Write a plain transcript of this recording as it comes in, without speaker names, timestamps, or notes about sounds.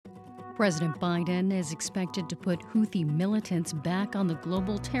President Biden is expected to put Houthi militants back on the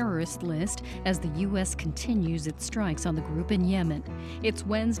global terrorist list as the U.S. continues its strikes on the group in Yemen. It's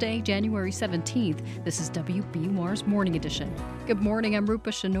Wednesday, January 17th. This is WBUR's Morning Edition. Good morning, I'm Rupa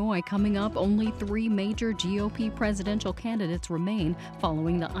Shenoy. Coming up, only 3 major GOP presidential candidates remain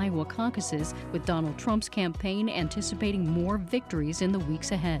following the Iowa caucuses, with Donald Trump's campaign anticipating more victories in the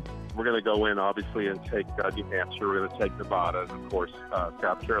weeks ahead. We're going to go in, obviously, and take New Hampshire. We're going to take Nevada, and, of course,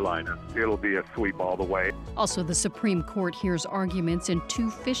 South Carolina. It'll be a sweep all the way. Also, the Supreme Court hears arguments in 2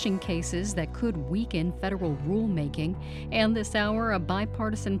 fishing cases that could weaken federal rulemaking. And this hour, a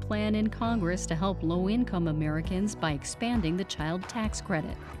bipartisan plan in Congress to help low-income Americans by expanding the child tax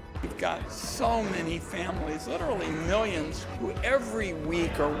credit. We've got so many families, literally millions, who every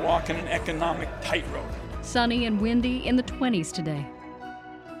week are walking an economic tightrope. Sunny and windy in the 20s today.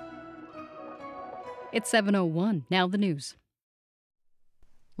 It's 7:01. Now the news.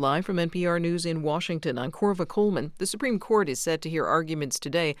 Live from NPR News in Washington, I'm Corva Coleman. The Supreme Court is set to hear arguments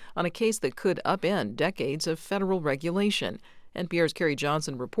today on a case that could upend decades of federal regulation. NPR's Carrie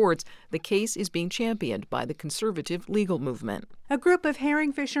Johnson reports the case is being championed by the conservative legal movement. A group of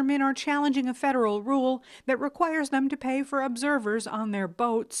herring fishermen are challenging a federal rule that requires them to pay for observers on their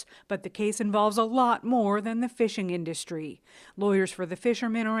boats, but the case involves a lot more than the fishing industry. Lawyers for the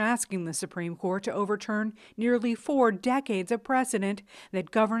fishermen are asking the Supreme Court to overturn nearly 4 decades of precedent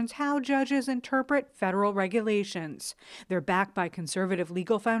that governs how judges interpret federal regulations. They're backed by conservative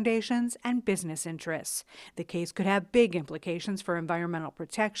legal foundations and business interests. The case could have big implications for environmental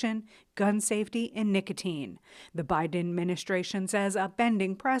protection, gun safety, and nicotine. The Biden administration says a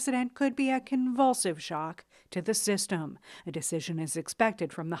bending precedent could be a convulsive shock to the system. A decision is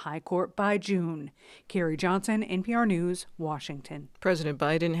expected from the High Court by June. Carrie Johnson, NPR News, Washington. President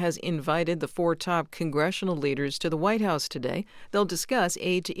Biden has invited the 4 top congressional leaders to the White House today. They'll discuss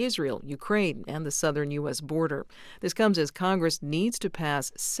aid to Israel, Ukraine, and the southern U.S. border. This comes as Congress needs to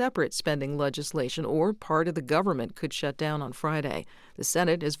pass separate spending legislation, or part of the government could shut down on Friday. The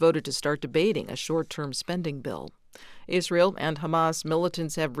Senate has voted to start debating a short-term spending bill. Israel and Hamas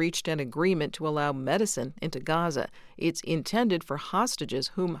militants have reached an agreement to allow medicine into Gaza. It's intended for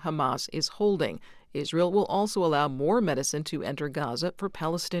hostages whom Hamas is holding. Israel will also allow more medicine to enter Gaza for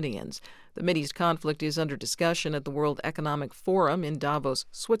Palestinians. The Mideast conflict is under discussion at the World Economic Forum in Davos,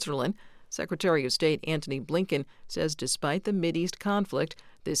 Switzerland. Secretary of State Antony Blinken says despite the Mideast conflict,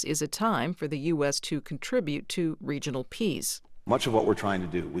 this is a time for the U.S. to contribute to regional peace. Much of what we're trying to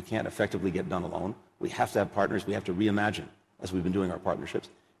do, we can't effectively get done alone. We have to have partners. We have to reimagine as we've been doing our partnerships.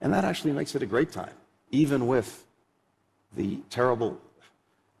 And that actually makes it a great time, even with the terrible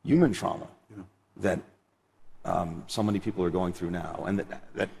human trauma that so many people are going through now, and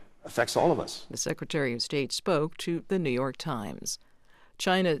that affects all of us. The Secretary of State spoke to the New York Times.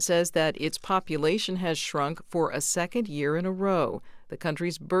 China says that its population has shrunk for a second year in a row. The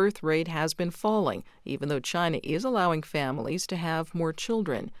country's birth rate has been falling, even though China is allowing families to have more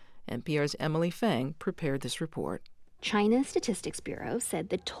children. NPR's Emily Fang prepared this report. China's Statistics Bureau said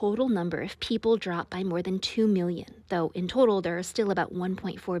the total number of people dropped by more than 2 million, though in total there are still about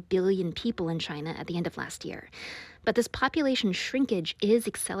 1.4 billion people in China at the end of last year. But this population shrinkage is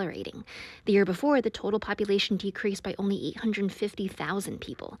accelerating. The year before, the total population decreased by only 850,000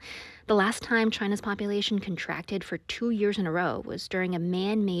 people. The last time China's population contracted for 2 years in a row was during a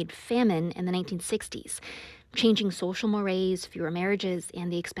man-made famine in the 1960s. Changing social mores, fewer marriages,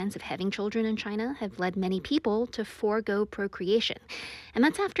 and the expense of having children in China have led many people to forego procreation. And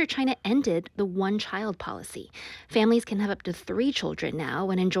that's after China ended the one-child policy. Families can have up to 3 children now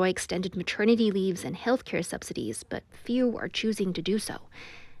and enjoy extended maternity leaves and healthcare subsidies, but few are choosing to do so.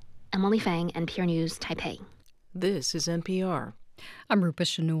 Emily Fang, NPR News, Taipei. This is NPR. I'm Rupa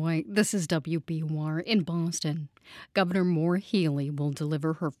Shenoy. This is WBUR in Boston. Governor Maura Healey will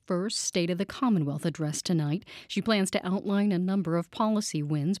deliver her first State of the Commonwealth address tonight. She plans to outline a number of policy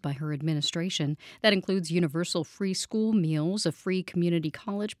wins by her administration. That includes universal free school meals, a free community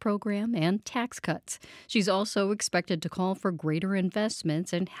college program, and tax cuts. She's also expected to call for greater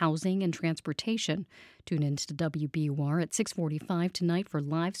investments in housing and transportation. Tune in to WBUR at 6:45 tonight for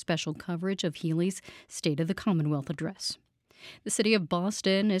live special coverage of Healey's State of the Commonwealth address. The city of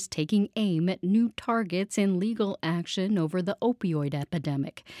Boston is taking aim at new targets in legal action over the opioid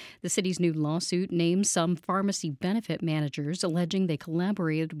epidemic. The city's new lawsuit names some pharmacy benefit managers, alleging they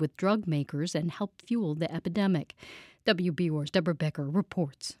collaborated with drug makers and helped fuel the epidemic. WBUR's Deborah Becker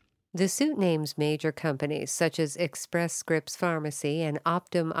reports. The suit names major companies such as Express Scripts Pharmacy and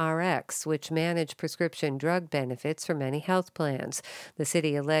Optum Rx, which manage prescription drug benefits for many health plans. The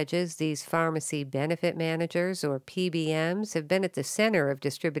city alleges these pharmacy benefit managers, or PBMs, have been at the center of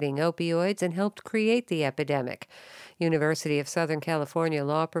distributing opioids and helped create the epidemic. University of Southern California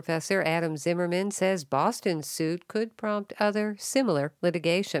law professor Adam Zimmerman says Boston's suit could prompt other similar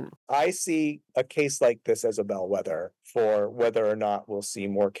litigation. I see a case like this as a bellwether for whether or not we'll see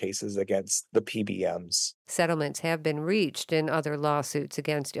more cases against the PBMs. Settlements have been reached in other lawsuits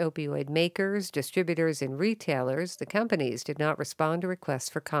against opioid makers, distributors, and retailers. The companies did not respond to requests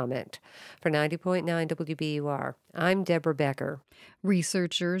for comment. For 90.9 WBUR, I'm Deborah Becker.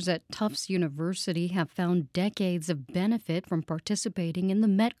 Researchers at Tufts University have found decades of benefit from participating in the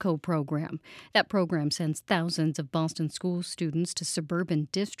METCO program. That program sends thousands of Boston school students to suburban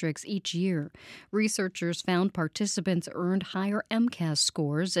districts each year. Researchers found participants earned higher MCAS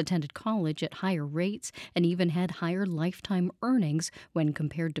scores, attended college at higher rates, and even had higher lifetime earnings when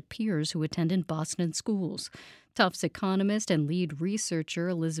compared to peers who attend in Boston schools. Tufts economist and lead researcher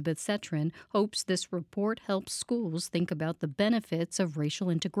Elizabeth Cetrin hopes this report helps schools think about the benefits of racial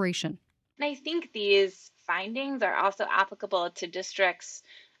integration. And I think these findings are also applicable to districts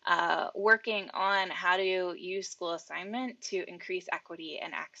working on how to use school assignment to increase equity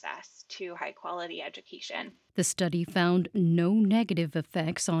and access to high-quality education. The study found no negative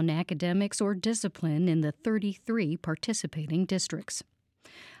effects on academics or discipline in the 33 participating districts.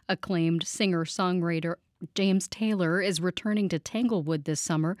 Acclaimed singer-songwriter James Taylor is returning to Tanglewood this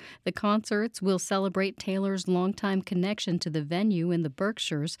summer. The concerts will celebrate Taylor's longtime connection to the venue in the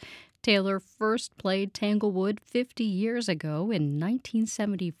Berkshires. Taylor first played Tanglewood 50 years ago in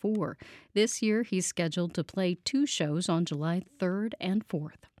 1974. This year, he's scheduled to play 2 shows on July 3rd and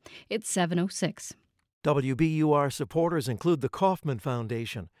 4th. It's 7:06. WBUR supporters include the Kauffman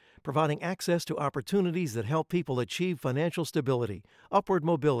Foundation, providing access to opportunities that help people achieve financial stability, upward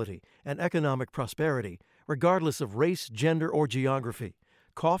mobility, and economic prosperity, regardless of race, gender, or geography.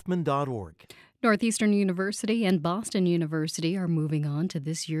 Kauffman.org. Northeastern University and Boston University are moving on to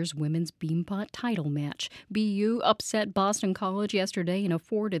this year's women's beanpot title match. BU upset Boston College yesterday in a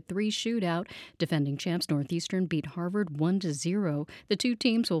 4-3 shootout. Defending champs Northeastern beat Harvard 1-0. The two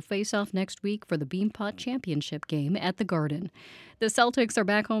teams will face off next week for the beanpot championship game at the Garden. The Celtics are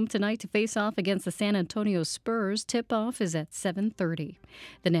back home tonight to face off against the San Antonio Spurs. Tip-off is at 7:30.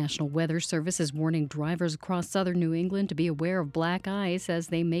 The National Weather Service is warning drivers across southern New England to be aware of black ice as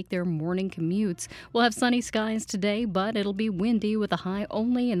they make their morning commutes. We'll have sunny skies today, but it'll be windy with a high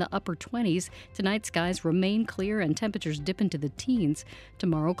only in the upper 20s. Tonight, skies remain clear and temperatures dip into the teens.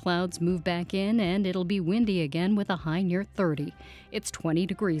 Tomorrow, clouds move back in and it'll be windy again with a high near 30. It's 20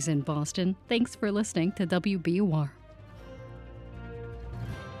 degrees in Boston. Thanks for listening to WBUR.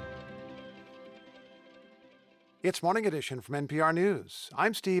 It's Morning Edition from NPR News.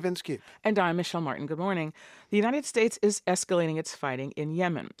 I'm Steve Inskeep. And I'm Michelle Martin. Good morning. The United States is escalating its fighting in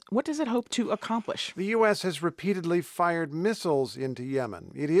Yemen. What does it hope to accomplish? The U.S. has repeatedly fired missiles into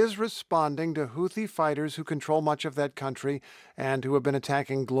Yemen. It is responding to Houthi fighters who control much of that country and who have been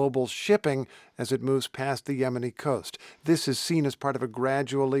attacking global shipping as it moves past the Yemeni coast. This is seen as part of a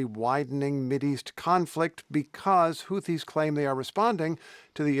gradually widening Mideast conflict because Houthis claim they are responding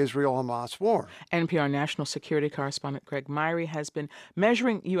to the Israel-Hamas war. NPR National Security Correspondent Greg Myrie has been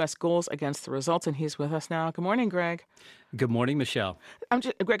measuring U.S. goals against the results, and he's with us now. Good morning, Greg. Good morning, Michelle.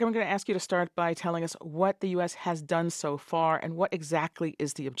 Greg, I'm going to ask you to start by telling us what the U.S. has done so far and what exactly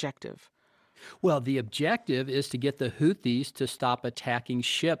is the objective. Well, the objective is to get the Houthis to stop attacking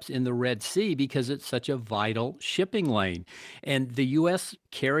ships in the Red Sea because it's such a vital shipping lane. And the U.S.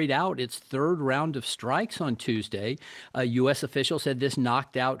 carried out its third round of strikes on Tuesday. A U.S. official said this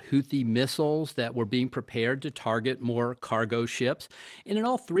knocked out Houthi missiles that were being prepared to target more cargo ships. And in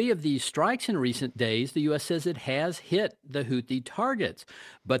all 3 of these strikes in recent days, the U.S. says it has hit the Houthi targets.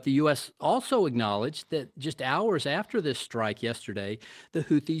 But the U.S. also acknowledged that just hours after this strike yesterday, the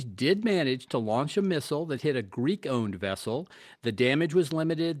Houthis did manage to launch a missile that hit a Greek-owned vessel. The damage was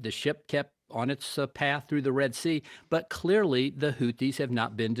limited. The ship kept on its path through the Red Sea, but clearly the Houthis have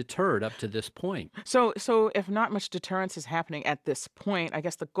not been deterred up to this point. So if not much deterrence is happening at this point, I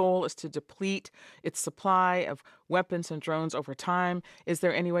guess the goal is to deplete its supply of weapons and drones over time. Is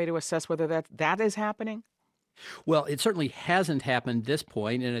there any way to assess whether that is happening? Well, it certainly hasn't happened this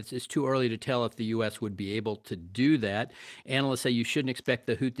point, and it's too early to tell if the U.S. would be able to do that. Analysts say you shouldn't expect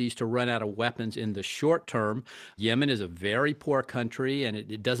the Houthis to run out of weapons in the short term. Yemen is a very poor country, and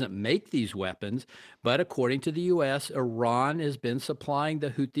it doesn't make these weapons. But according to the U.S., Iran has been supplying the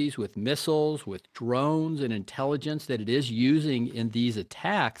Houthis with missiles, with drones, and intelligence that it is using in these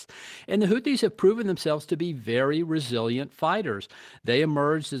attacks. And the Houthis have proven themselves to be very resilient fighters. They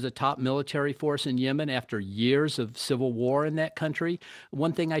emerged as a top military force in Yemen after years of civil war in that country.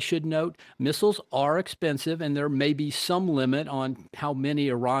 One thing I should note, missiles are expensive, and there may be some limit on how many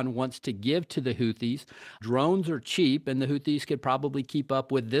Iran wants to give to the Houthis. Drones are cheap, and the Houthis could probably keep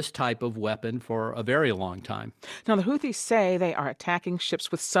up with this type of weapon for a very long time. Now, the Houthis say they are attacking ships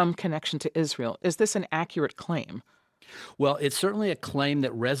with some connection to Israel. Is this an accurate claim? Well, it's certainly a claim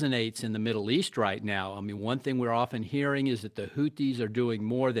that resonates in the Middle East right now. I mean, one thing we're often hearing is that the Houthis are doing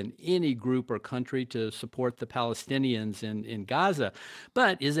more than any group or country to support the Palestinians in Gaza.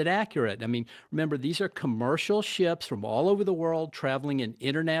 But is it accurate? I mean, remember, these are commercial ships from all over the world traveling in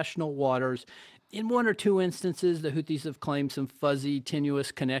international waters. In one or two instances, the Houthis have claimed some fuzzy, tenuous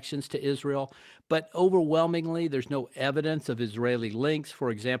connections to Israel, but overwhelmingly, there's no evidence of Israeli links. For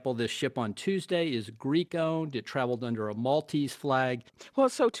example, this ship on Tuesday is Greek-owned. It traveled under a Maltese flag. Well,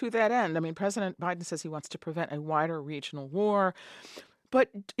 so to that end, I mean, President Biden says he wants to prevent a wider regional war. But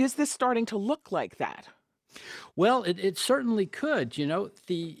is this starting to look like that? Well, it certainly could. You know,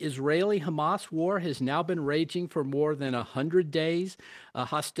 the Israeli-Hamas war has now been raging for more than 100 days.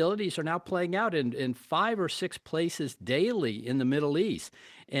 Hostilities are now playing out in 5 or 6 places daily in the Middle East.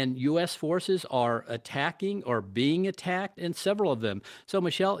 And U.S. forces are attacking or being attacked in several of them. So,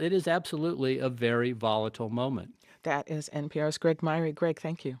 Michelle, it is absolutely a very volatile moment. That is NPR's Greg Myrie. Greg,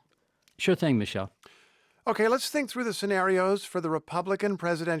 thank you. Sure thing, Michelle. Okay, let's think through the scenarios for the Republican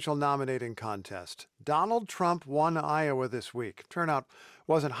presidential nominating contest. Donald Trump won Iowa this week. Turnout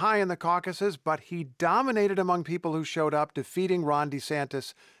wasn't high in the caucuses, but he dominated among people who showed up, defeating Ron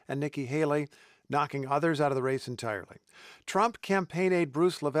DeSantis and Nikki Haley, knocking others out of the race entirely. Trump campaign aide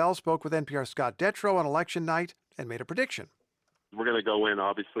Bruce Lavelle spoke with NPR's Scott Detrow on election night and made a prediction. We're going to go in,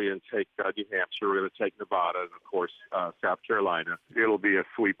 obviously, and take New Hampshire. We're going to take Nevada and, of course, South Carolina. It'll be a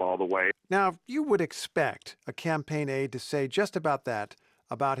sweep all the way. Now, you would expect a campaign aide to say just about that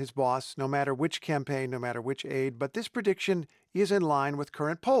about his boss, no matter which campaign, no matter which aide, but this prediction is in line with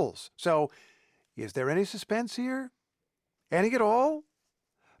current polls. So, is there any suspense here? Any at all?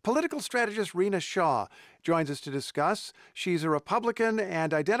 Political strategist Rena Shaw joins us to discuss. She's a Republican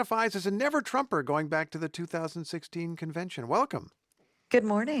and identifies as a never-Trumper going back to the 2016 convention. Welcome. Good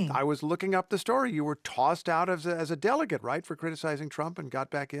morning. I was looking up the story. You were tossed out as a delegate, right, for criticizing Trump and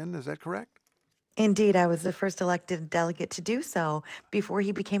got back in. Is that correct? Indeed, I was the first elected delegate to do so before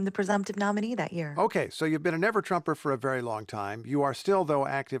he became the presumptive nominee that year. Okay, so you've been a never-Trumper for a very long time. You are still, though,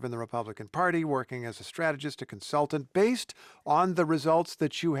 active in the Republican Party, working as a strategist, a consultant. Based on the results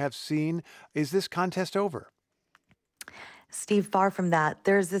that you have seen, is this contest over? Steve, far from that.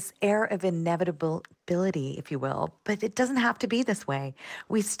 There's this air of inevitability, if you will, but it doesn't have to be this way.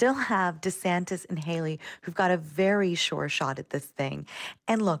 We still have DeSantis and Haley who've got a very sure shot at this thing.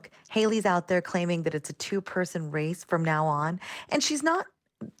 And look, Haley's out there claiming that it's a two-person race from now on, and she's not.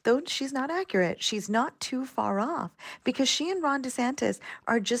 Though she's not accurate, she's not too far off because she and Ron DeSantis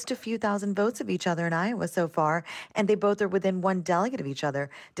are just a few thousand votes of each other in Iowa so far, and they both are within one delegate of each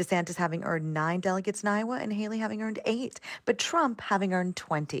other. DeSantis having earned 9 delegates in Iowa and Haley having earned 8, but Trump having earned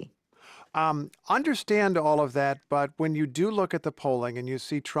 20. Understand all of that, but when you do look at the polling and you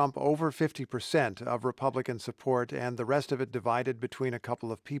see Trump over 50% of Republican support and the rest of it divided between a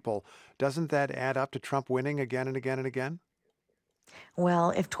couple of people, doesn't that add up to Trump winning again and again and again?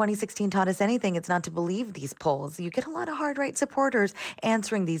 Well, if 2016 taught us anything, it's not to believe these polls. You get a lot of hard-right supporters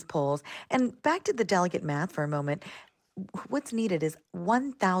answering these polls. And back to the delegate math for a moment. What's needed is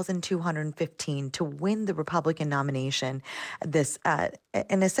 1,215 to win the Republican nomination.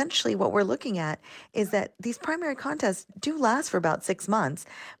 And essentially what we're looking at is that these primary contests do last for about 6 months,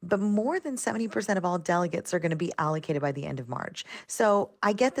 but more than 70% of all delegates are going to be allocated by the end of March. So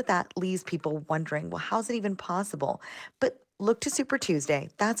I get that leaves people wondering, well, how's it even possible? But look to Super Tuesday.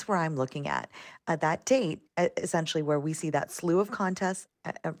 That's where I'm looking at that date, essentially where we see that slew of contests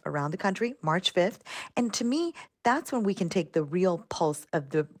around the country, March 5th. And to me, that's when we can take the real pulse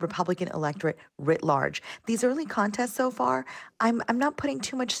of the Republican electorate writ large. These early contests so far, I'm not putting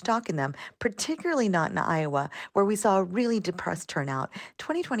too much stock in them, particularly not in Iowa, where we saw a really depressed turnout.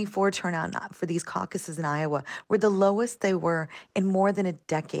 2024 turnout for these caucuses in Iowa were the lowest they were in more than a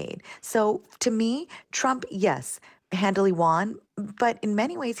decade. So to me, Trump, yes, handily won, but in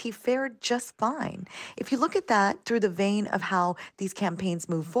many ways he fared just fine. If you look at that through the vein of how these campaigns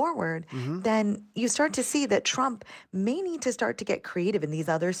move forward, then you start to see that Trump may need to start to get creative in these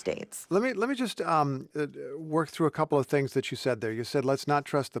other states. Let me just work through a couple of things that you said there. You said, let's not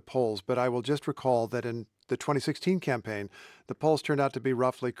trust the polls, but I will just recall that in the 2016 campaign, the polls turned out to be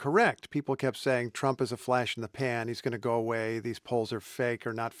roughly correct. People kept saying Trump is a flash in the pan. He's going to go away. These polls are fake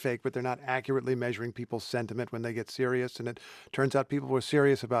or not fake, but they're not accurately measuring people's sentiment when they get serious. And it turns out people were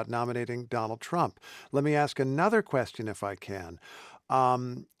serious about nominating Donald Trump. Let me ask another question, if I can.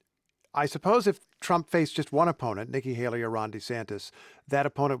 I suppose if Trump faced just one opponent, Nikki Haley or Ron DeSantis, that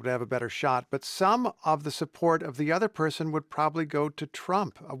opponent would have a better shot. But some of the support of the other person would probably go to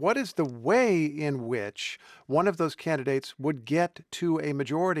Trump. What is the way in which one of those candidates would get to a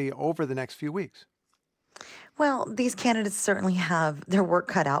majority over the next few weeks? Well, these candidates certainly have their work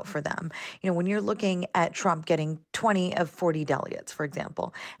cut out for them. When you're looking at Trump getting 20 of 40 delegates, for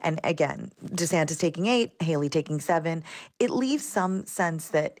example, and again, DeSantis taking 8, Haley taking 7, it leaves some sense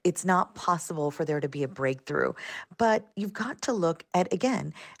that it's not possible for there to be a breakthrough. But you've got to look at,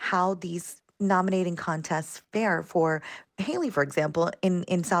 again, how these nominating contests fare for Haley, for example,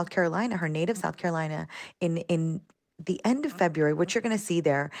 in South Carolina, her native South Carolina, in the end of February. What you're going to see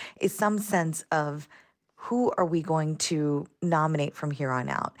there is some sense of who are we going to nominate from here on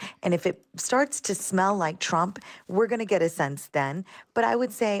out? And if it starts to smell like Trump, we're going to get a sense then. But I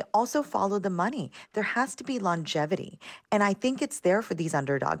would say also follow the money. There has to be longevity. And I think it's there for these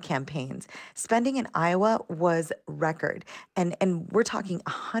underdog campaigns. Spending in Iowa was record. And we're talking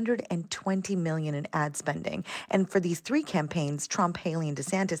 $120 million in ad spending. And for these 3 campaigns, Trump, Haley, and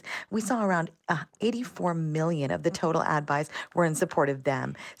DeSantis, we saw around $84 million of the total ad buys were in support of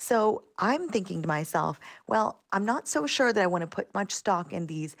them. So I'm thinking to myself, well, I'm not so sure that I want to put much stock in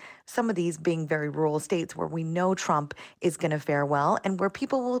some of these being very rural states where we know Trump is going to fare well and where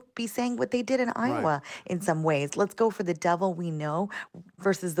people will be saying what they did in Iowa in some ways. Let's go for the devil we know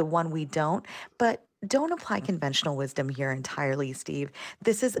versus the one we don't. But don't apply conventional wisdom here entirely, Steve.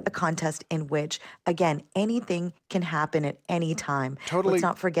 This is a contest in which, again, anything can happen at any time. Totally. Let's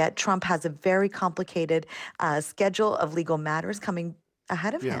not forget, Trump has a very complicated schedule of legal matters coming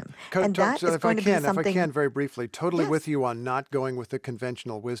ahead of him. And that is going to be something... If I can, very briefly, totally Yes. with you on not going with the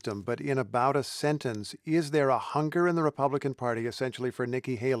conventional wisdom, but in about a sentence, is there a hunger in the Republican Party, essentially, for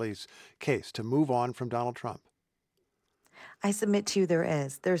Nikki Haley's case to move on from Donald Trump? I submit to you there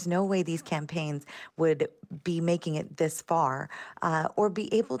is. There's no way these campaigns would be making it this far or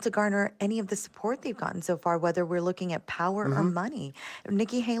be able to garner any of the support they've gotten so far, whether we're looking at power or money.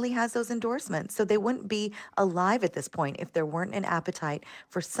 Nikki Haley has those endorsements, so they wouldn't be alive at this point if there weren't an appetite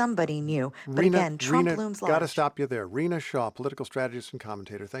for somebody new. But again, Trump looms large. Got to stop you there. Rena Shaw, political strategist and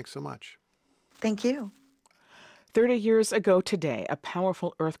commentator. Thanks so much. Thank you. 30 years ago today, a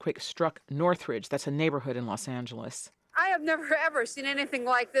powerful earthquake struck Northridge. That's a neighborhood in Los Angeles. I have never, ever seen anything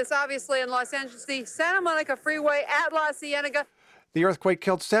like this, obviously, in Los Angeles. The Santa Monica Freeway at La Cienega. The earthquake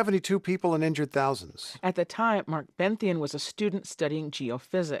killed 72 people and injured thousands. At the time, Mark Benthian was a student studying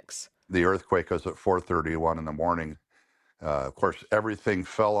geophysics. The earthquake was at 4:31 in the morning. Of course, everything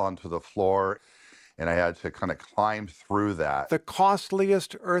fell onto the floor, and I had to kind of climb through that. The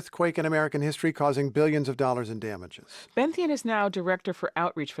costliest earthquake in American history, causing billions of dollars in damages. Benthian is now director for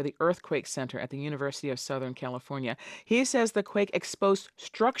outreach for the Earthquake Center at the University of Southern California. He says the quake exposed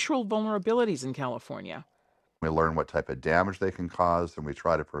structural vulnerabilities in California. We learn what type of damage they can cause, and we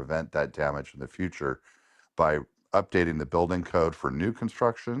try to prevent that damage in the future by updating the building code for new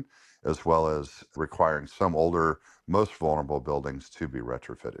construction, as well as requiring some older, most vulnerable buildings to be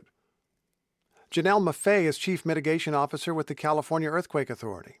retrofitted. Janelle Maffei is Chief Mitigation Officer with the California Earthquake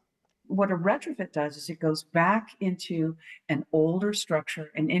Authority. What a retrofit does is it goes back into an older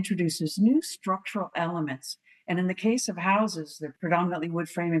structure and introduces new structural elements. And in the case of houses, they're predominantly wood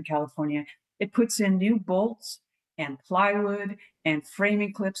frame in California, it puts in new bolts and plywood and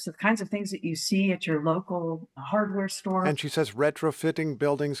framing clips, the kinds of things that you see at your local hardware store. And she says retrofitting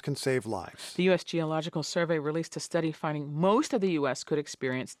buildings can save lives. The U.S. Geological Survey released a study finding most of the U.S. could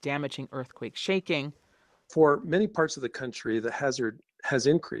experience damaging earthquake shaking. For many parts of the country, the hazard has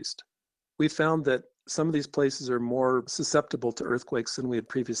increased. We found that some of these places are more susceptible to earthquakes than we had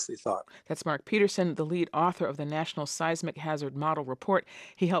previously thought. That's Mark Peterson, the lead author of the National Seismic Hazard Model Report.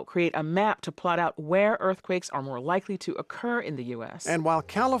 He helped create a map to plot out where earthquakes are more likely to occur in the U.S. And while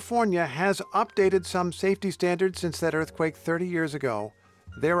California has updated some safety standards since that earthquake 30 years ago,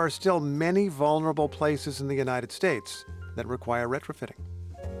 there are still many vulnerable places in the United States that require retrofitting.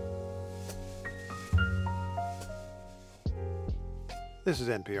 This is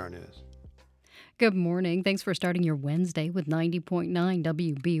NPR News. Good morning. Thanks for starting your Wednesday with 90.9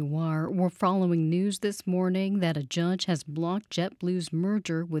 WBUR. We're following news this morning that a judge has blocked JetBlue's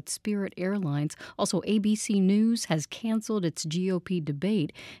merger with Spirit Airlines. Also, ABC News has canceled its GOP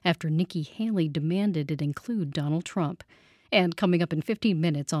debate after Nikki Haley demanded it include Donald Trump. And coming up in 15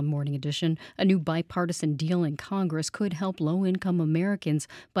 minutes on Morning Edition, a new bipartisan deal in Congress could help low-income Americans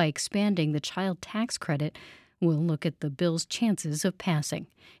by expanding the child tax credit. We'll look at the bill's chances of passing.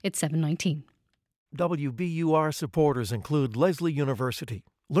 It's 7:19. WBUR supporters include Leslie University.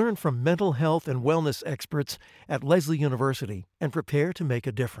 Learn from mental health and wellness experts at Leslie University and prepare to make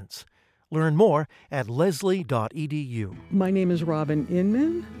a difference. Learn more at leslie.edu. My name is Robin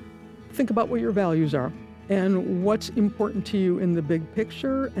Inman. Think about what your values are and what's important to you in the big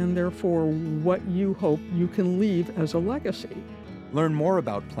picture, and therefore what you hope you can leave as a legacy. Learn more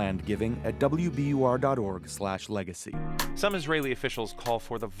about planned giving at wbur.org/legacy. Some Israeli officials call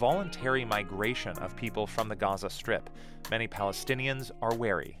for the voluntary migration of people from the Gaza Strip. Many Palestinians are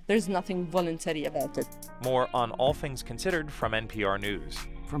wary. There's nothing voluntary about it. More on All Things Considered from NPR News.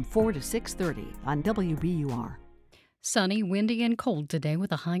 From 4 to 6:30 on WBUR. Sunny, windy, and cold today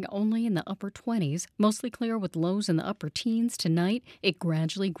with a high only in the upper 20s. Mostly clear with lows in the upper teens tonight. It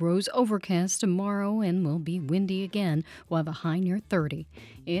gradually grows overcast tomorrow and will be windy again. We'll have a high near 30.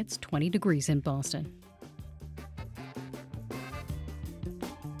 It's 20 degrees in Boston.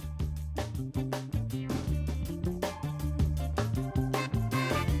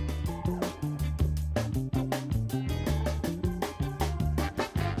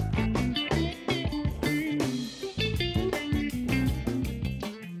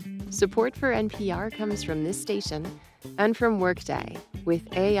 Support for NPR comes from this station and from Workday.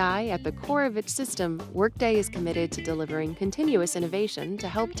 With AI at the core of its system, Workday is committed to delivering continuous innovation to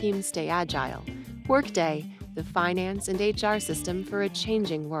help teams stay agile. Workday, the finance and HR system for a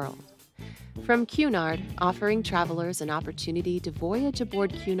changing world. From Cunard, offering travelers an opportunity to voyage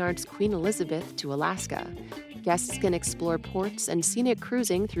aboard Cunard's Queen Elizabeth to Alaska. Guests can explore ports and scenic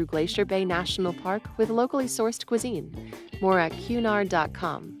cruising through Glacier Bay National Park with locally sourced cuisine. More at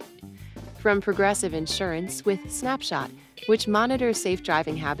cunard.com. From Progressive Insurance with Snapshot, which monitors safe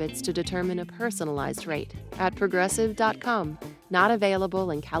driving habits to determine a personalized rate at progressive.com. Not available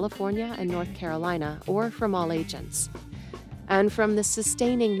in California and North Carolina or from all agents. And from the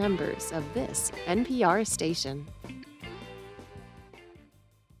sustaining members of this NPR station.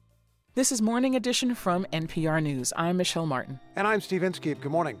 This is Morning Edition from NPR News. I'm Michelle Martin. And I'm Steve Inskeep.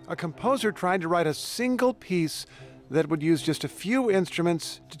 Good morning. A composer tried to write a single piece that would use just a few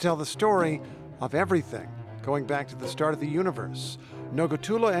instruments to tell the story of everything, going back to the start of the universe.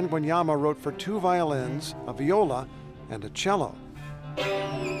 Nogotula Nguanyama wrote for 2 violins, a viola, and a cello.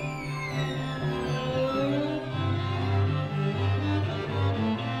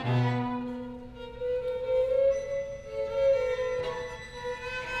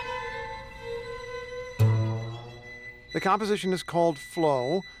 The composition is called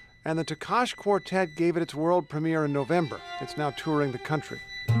Flow, and the Takash Quartet gave it its world premiere in November. It's now touring the country.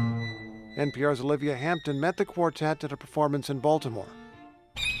 NPR's Olivia Hampton met the quartet at a performance in Baltimore.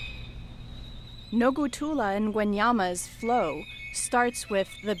 Nogotula Nguanyama's Flow starts with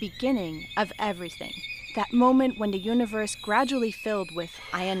the beginning of everything, that moment when the universe gradually filled with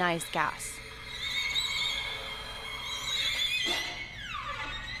ionized gas.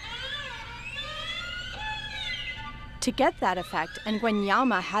 To get that effect,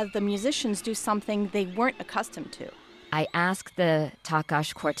 Nguanyama had the musicians do something they weren't accustomed to. I asked the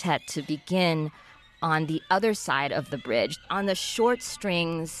Takash Quartet to begin on the other side of the bridge, on the short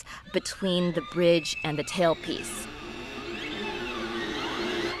strings between the bridge and the tailpiece.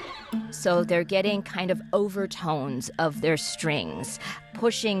 So they're getting kind of overtones of their strings,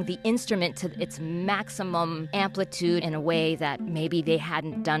 pushing the instrument to its maximum amplitude in a way that maybe they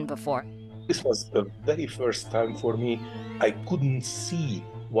hadn't done before. This was the very first time for me I couldn't see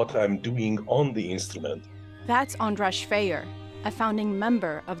what I'm doing on the instrument. That's Andras Feyer, a founding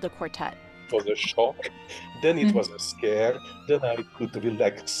member of the quartet. It was a shock, then it was a scare, then I could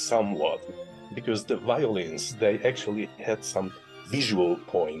relax somewhat, because the violins, they actually had some visual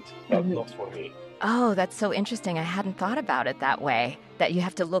point, but not for me. Oh, that's so interesting. I hadn't thought about it that way, that you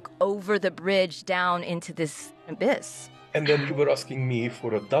have to look over the bridge down into this abyss. And then you were asking me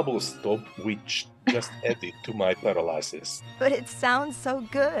for a double stop, which just added to my paralysis. But it sounds so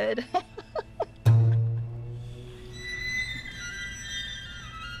good.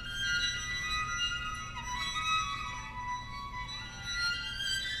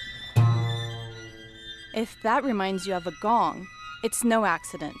 If that reminds you of a gong, it's no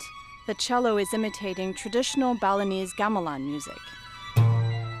accident. The cello is imitating traditional Balinese gamelan music.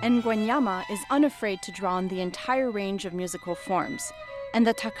 Ngwenyama is unafraid to draw on the entire range of musical forms, and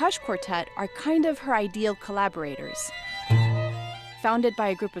the Takash Quartet are kind of her ideal collaborators. Founded by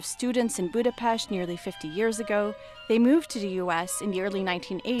a group of students in Budapest nearly 50 years ago, they moved to the US in the early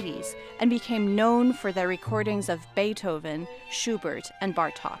 1980s and became known for their recordings of Beethoven, Schubert, and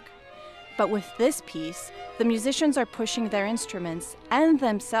Bartók. But with this piece, the musicians are pushing their instruments and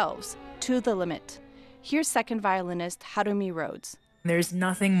themselves to the limit. Here's second violinist Harumi Rhodes. There's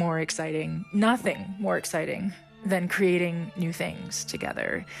nothing more exciting than creating new things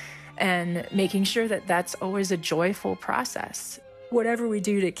together and making sure that that's always a joyful process. Whatever we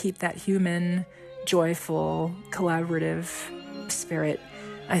do to keep that human, joyful, collaborative spirit,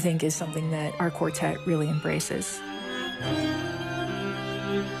 I think is something that our quartet really embraces.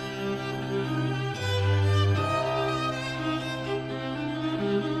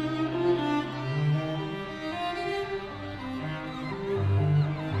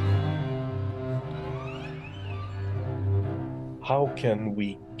 How can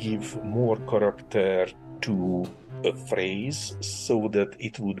we give more character to a phrase so that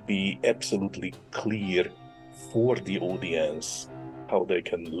it would be absolutely clear for the audience how they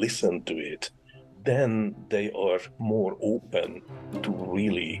can listen to it? Then they are more open to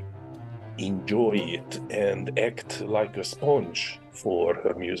really enjoy it and act like a sponge for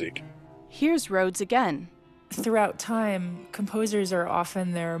her music. Here's Rhodes again. Throughout time, composers are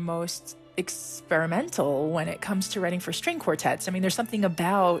often their most experimental when it comes to writing for string quartets. I mean, there's something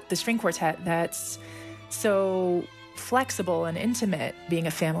about the string quartet that's so flexible and intimate, being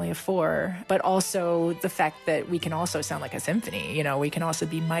a family of four, but also the fact that we can also sound like a symphony. You know, we can also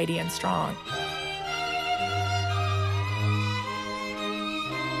be mighty and strong.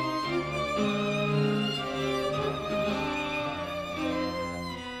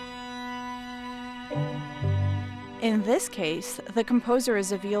 In this case, the composer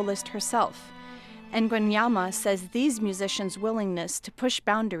is a violist herself. Ngwenyama says these musicians' willingness to push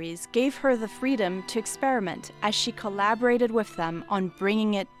boundaries gave her the freedom to experiment as she collaborated with them on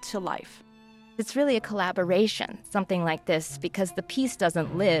bringing it to life. It's really a collaboration, something like this, because the piece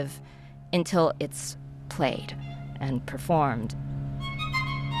doesn't live until it's played and performed.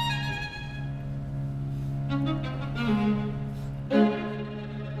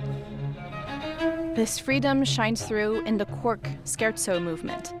 This freedom shines through in the quark scherzo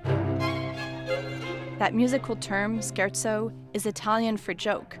movement. That musical term, scherzo, is Italian for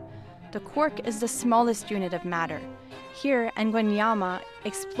joke. The quark is the smallest unit of matter. Here, Ngwenyama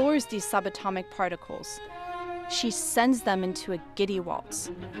explores these subatomic particles. She sends them into a giddy waltz.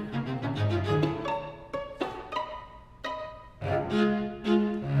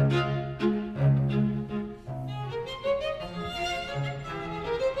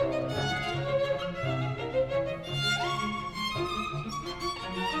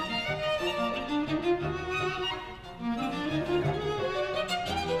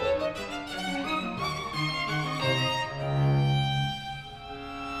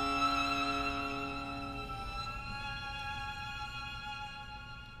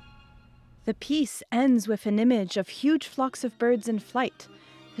 The piece ends with an image of huge flocks of birds in flight.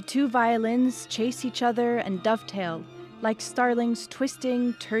 The two violins chase each other and dovetail, like starlings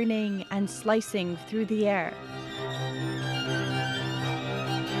twisting, turning, and slicing through the air.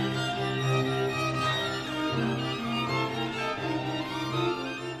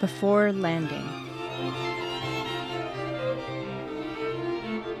 Before landing.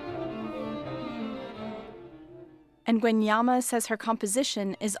 Ngwenyama says her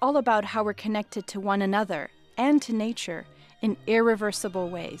composition is all about how we're connected to one another and to nature in irreversible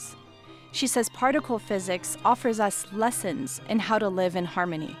ways. She says particle physics offers us lessons in how to live in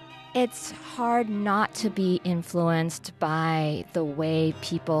harmony. It's hard not to be influenced by the way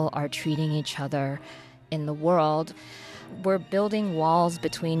people are treating each other in the world. We're building walls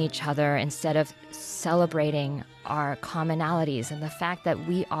between each other instead of celebrating our commonalities and the fact that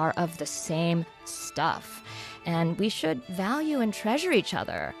we are of the same stuff. And we should value and treasure each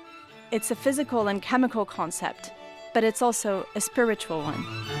other. It's a physical and chemical concept, but it's also a spiritual one.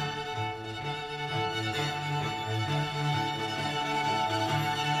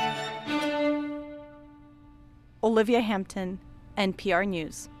 Olivia Hampton, NPR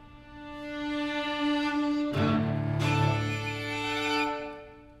News.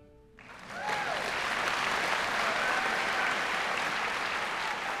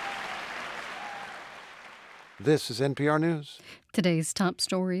 This is NPR News. Today's top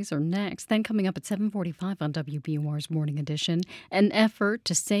stories are next. Then coming up at 7:45 on WBUR's Morning Edition, an effort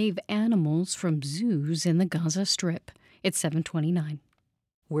to save animals from zoos in the Gaza Strip. It's 7:29.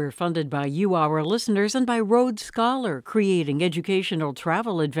 We're funded by you, our listeners, and by Road Scholar, creating educational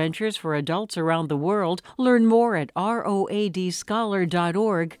travel adventures for adults around the world. Learn more at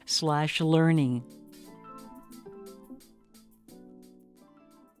roadscholar.org/learning.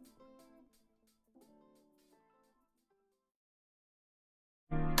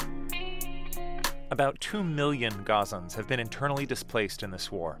 About 2 million Gazans have been internally displaced in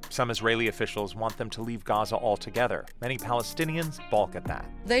this war. Some Israeli officials want them to leave Gaza altogether. Many Palestinians balk at that.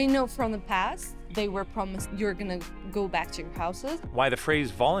 They know from the past, they were promised you're going to go back to your houses. Why the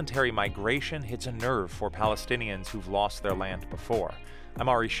phrase voluntary migration hits a nerve for Palestinians who've lost their land before. I'm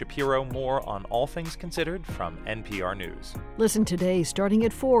Ari Shapiro. More on All Things Considered from NPR News. Listen today starting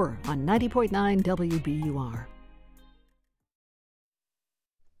at 4 on 90.9 WBUR.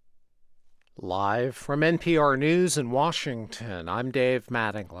 Live from NPR News in Washington, I'm Dave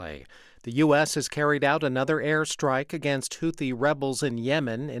Mattingly. The U.S. has carried out another airstrike against Houthi rebels in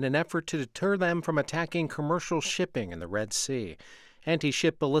Yemen in an effort to deter them from attacking commercial shipping in the Red Sea.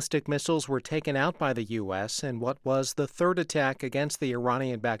 Anti-ship ballistic missiles were taken out by the U.S. in what was the third attack against the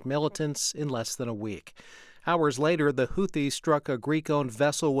Iranian-backed militants in less than a week. Hours later, the Houthis struck a Greek-owned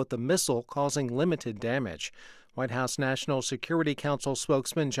vessel with a missile, causing limited damage. White House National Security Council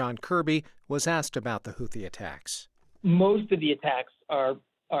spokesman John Kirby was asked about the Houthi attacks. Most of the attacks are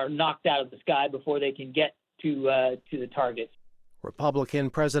knocked out of the sky before they can get to the targets. Republican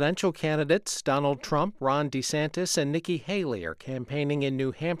presidential candidates Donald Trump, Ron DeSantis, and Nikki Haley are campaigning in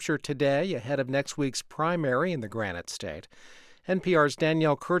New Hampshire today ahead of next week's primary in the Granite State. NPR's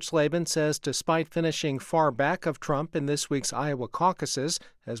Danielle Kurtzleben says despite finishing far back of Trump in this week's Iowa caucuses,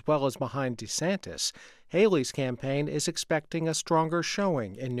 as well as behind DeSantis, Haley's campaign is expecting a stronger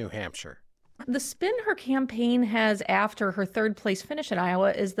showing in New Hampshire. The spin her campaign has after her third-place finish in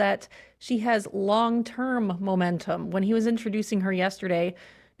Iowa is that she has long-term momentum. When he was introducing her yesterday,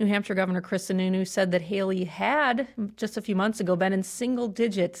 New Hampshire Governor Chris Sununu said that Haley had, just a few months ago, been in single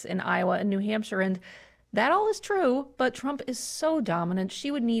digits in Iowa and New Hampshire, and that all is true, but Trump is so dominant,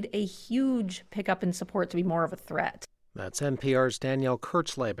 she would need a huge pickup in support to be more of a threat. That's NPR's Danielle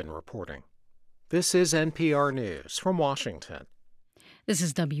Kurtzleben reporting. This is NPR News from Washington. This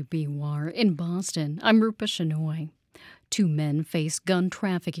is WBUR in Boston. I'm Rupa Shenoy. 2 men face gun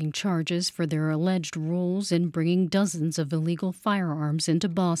trafficking charges for their alleged roles in bringing dozens of illegal firearms into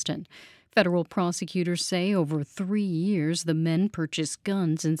Boston. Federal prosecutors say over 3 years the men purchased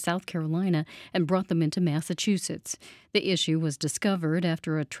guns in South Carolina and brought them into Massachusetts. The issue was discovered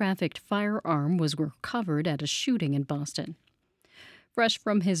after a trafficked firearm was recovered at a shooting in Boston. Fresh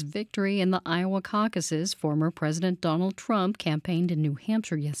from his victory in the Iowa caucuses, former President Donald Trump campaigned in New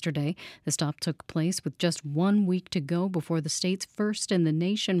Hampshire yesterday. The stop took place with just 1 week to go before the state's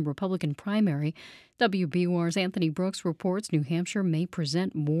first-in-the-nation Republican primary. WBUR's Anthony Brooks reports New Hampshire may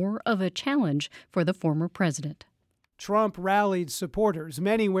present more of a challenge for the former president. Trump rallied supporters,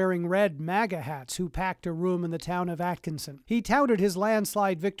 many wearing red MAGA hats, who packed a room in the town of Atkinson. He touted his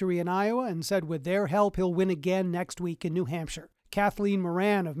landslide victory in Iowa and said with their help he'll win again next week in New Hampshire. Kathleen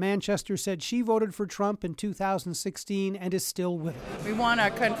Moran of Manchester said she voted for Trump in 2016 and is still with him. We want our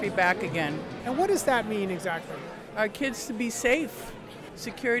country back again. And what does that mean exactly? Our kids to be safe,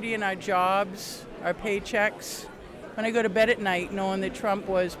 security in our jobs, our paychecks. When I go to bed at night knowing that Trump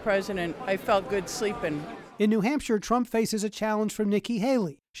was president, I felt good sleeping. In New Hampshire, Trump faces a challenge from Nikki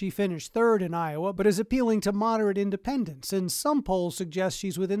Haley. She finished third in Iowa, but is appealing to moderate independents, and some polls suggest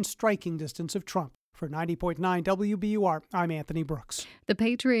she's within striking distance of Trump. For 90.9 WBUR, I'm Anthony Brooks. The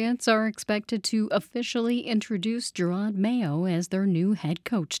Patriots are expected to officially introduce Jerod Mayo as their new head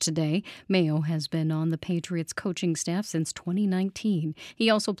coach today. Mayo has been on the Patriots coaching staff since 2019.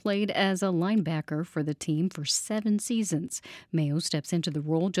 He also played as a linebacker for the team for 7 seasons. Mayo steps into the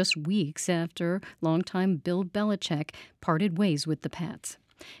role just weeks after longtime Bill Belichick parted ways with the Pats.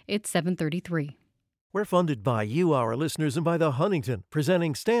 It's 7:33. We're funded by you, our listeners, and by the Huntington,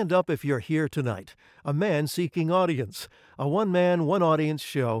 presenting Stand Up If You're Here Tonight, a man-seeking audience. A one-man, one-audience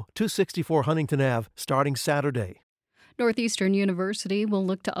show, 264 Huntington Ave, starting Saturday. Northeastern University will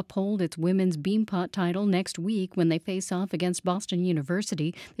look to uphold its women's beanpot title next week when they face off against Boston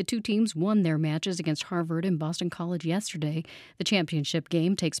University. The 2 teams won their matches against Harvard and Boston College yesterday. The championship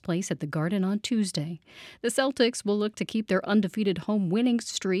game takes place at the Garden on Tuesday. The Celtics will look to keep their undefeated home winning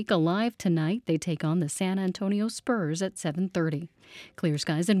streak alive tonight. They take on the San Antonio Spurs at 7:30. Clear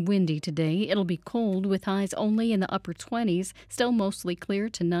skies and windy today. It'll be cold with highs only in the upper 20s. Still mostly clear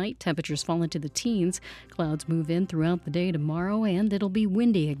tonight. Temperatures fall into the teens. Clouds move in throughout the day tomorrow, and it'll be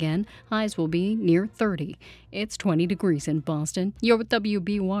windy again. Highs will be near 30. It's 20 degrees in Boston. You're with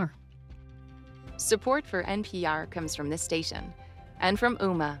WBUR. Support for NPR comes from this station And from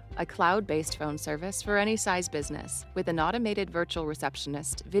Ooma, a cloud-based phone service for any size business with an automated virtual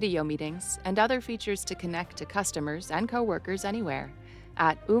receptionist, video meetings, and other features to connect to customers and coworkers anywhere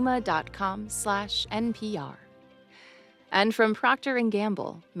at ooma.com/NPR. And from Procter &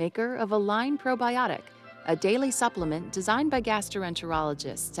 Gamble, maker of Align Probiotic, a daily supplement designed by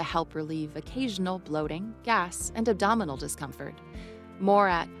gastroenterologists to help relieve occasional bloating, gas, and abdominal discomfort. More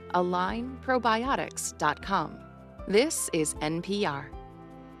at alignprobiotics.com. This is NPR.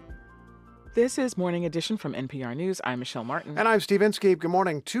 This is Morning Edition from NPR News. I'm Michelle Martin. And I'm Steve Inskeep. Good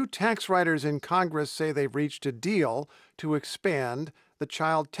morning. 2 tax writers in Congress say they've reached a deal to expand the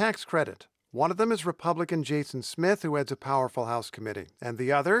child tax credit. One of them is Republican Jason Smith, who heads a powerful House committee. And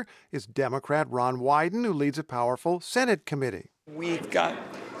the other is Democrat Ron Wyden, who leads a powerful Senate committee. We've got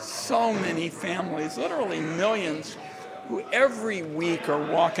so many families, literally millions, who every week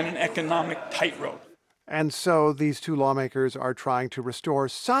are walking an economic tightrope. And so these 2 lawmakers are trying to restore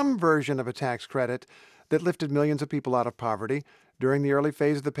some version of a tax credit that lifted millions of people out of poverty during the early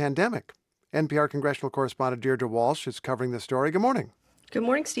phase of the pandemic. NPR congressional correspondent Deirdre Walsh is covering the story. Good morning. Good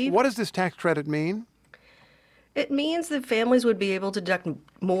morning, Steve. What does this tax credit mean? It means that families would be able to deduct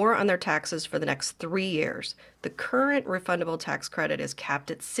more on their taxes for the next 3 years. The current refundable tax credit is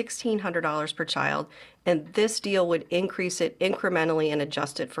capped at $1,600 per child, and this deal would increase it incrementally and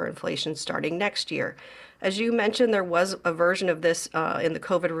adjust it for inflation starting next year. As you mentioned, there was a version of this in the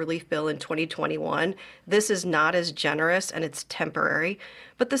COVID relief bill in 2021. This is not as generous and it's temporary.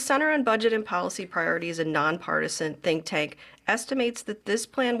 But the Center on Budget and Policy Priorities, a nonpartisan think tank, estimates that this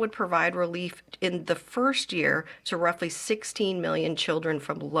plan would provide relief in the first year to roughly 16 million children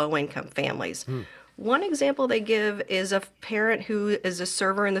from low-income families. One example they give is a parent who is a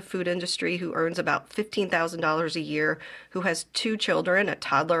server in the food industry who earns about $15,000 a year, who has 2 children, a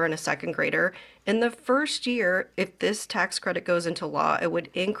toddler and a second grader. In the first year, if this tax credit goes into law, it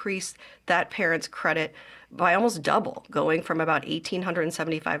would increase that parent's credit by almost double, going from about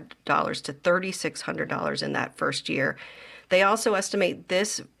 $1,875 to $3,600 in that first year. They also estimate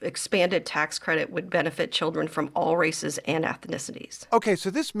this expanded tax credit would benefit children from all races and ethnicities. Okay, so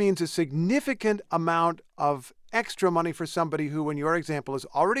this means a significant amount of extra money for somebody who, in your example, is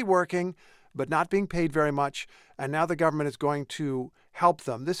already working but not being paid very much, and now the government is going to help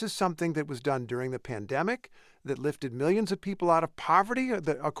them. This is something that was done during the pandemic that lifted millions of people out of poverty.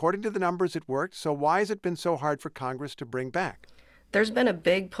 According to the numbers, it worked. So why has it been so hard for Congress to bring back? There's been a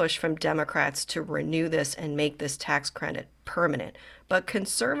big push from Democrats to renew this and make this tax credit permanent. But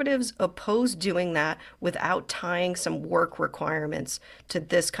conservatives oppose doing that without tying some work requirements to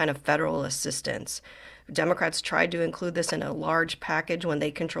this kind of federal assistance. Democrats tried to include this in a large package when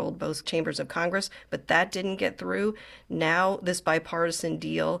they controlled both chambers of Congress, but that didn't get through. Now this bipartisan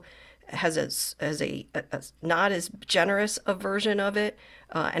deal has a not as generous a version of it,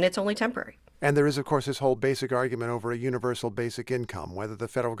 and it's only temporary. And there is, of course, this whole basic argument over a universal basic income, whether the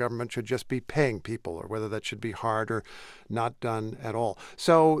federal government should just be paying people or whether that should be hard or not done at all.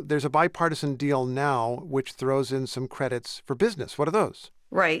 So there's a bipartisan deal now which throws in some credits for business. What are those?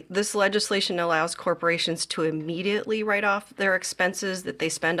 Right. This legislation allows corporations to immediately write off their expenses that they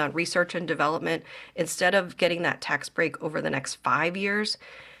spend on research and development instead of getting that tax break over the next 5 years.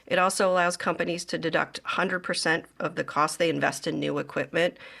 It also allows companies to deduct 100% of the cost they invest in new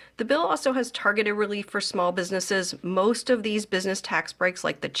equipment. The bill also has targeted relief for small businesses. Most of these business tax breaks,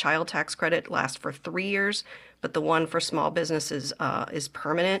 like the child tax credit, last for 3 years, but the one for small businesses is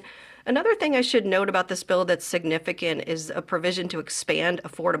permanent. Another thing I should note about this bill that's significant is a provision to expand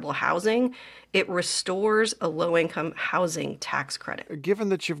affordable housing. It restores a low-income housing tax credit. Given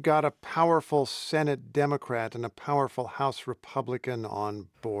that you've got a powerful Senate Democrat and a powerful House Republican on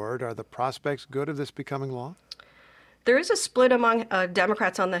board, are the prospects good of this becoming law? There is a split among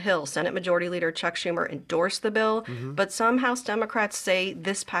Democrats on the Hill. Senate Majority Leader Chuck Schumer endorsed the bill, but some House Democrats say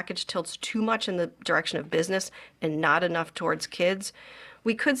this package tilts too much in the direction of business and not enough towards kids.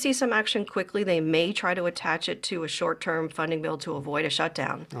 We could see some action quickly. They may try to attach it to a short-term funding bill to avoid a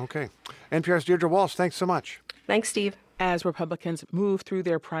shutdown. Okay. NPR's Deirdre Walsh, thanks so much. Thanks, Steve. As Republicans move through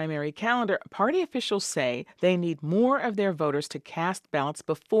their primary calendar, party officials say they need more of their voters to cast ballots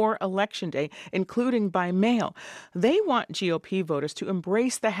before Election Day, including by mail. They want GOP voters to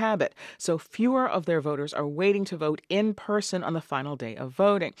embrace the habit, so fewer of their voters are waiting to vote in person on the final day of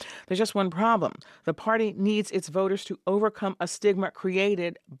voting. There's just one problem. The party needs its voters to overcome a stigma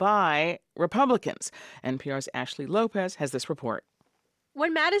created by Republicans. NPR's Ashley Lopez has this report.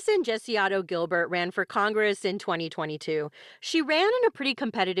 When Madison Jessiato Gilbert ran for Congress in 2022, she ran in a pretty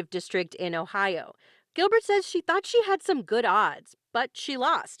competitive district in Ohio. Gilbert says she thought she had some good odds, but she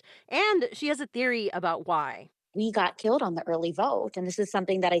lost. And she has a theory about why. We got killed on the early vote. And this is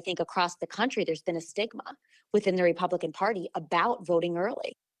something that I think across the country, there's been a stigma within the Republican Party about voting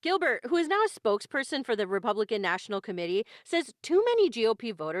early. Gilbert, who is now a spokesperson for the Republican National Committee, says too many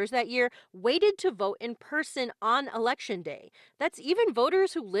GOP voters that year waited to vote in person on Election Day. That's even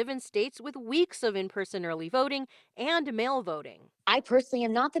voters who live in states with weeks of in-person early voting and mail voting. I personally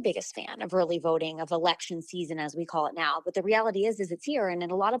am not the biggest fan of early voting, of election season, as we call it now. But the reality is it's here. And in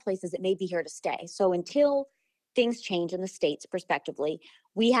a lot of places, it may be here to stay. So until things change in the states prospectively,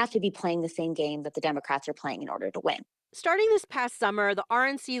 we have to be playing the same game that the Democrats are playing in order to win. Starting this past summer, the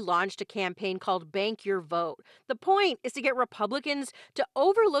RNC launched a campaign called Bank Your Vote. The point is to get Republicans to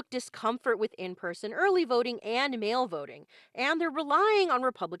overlook discomfort with in-person early voting and mail voting. And they're relying on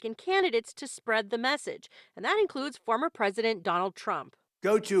Republican candidates to spread the message. And that includes former President Donald Trump.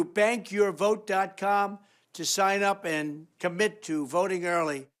 Go to bankyourvote.com to sign up and commit to voting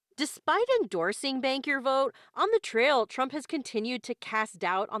early. Despite endorsing Bank Your Vote, on the trail, Trump has continued to cast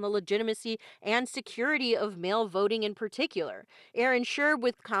doubt on the legitimacy and security of mail voting in particular. Aaron Sherb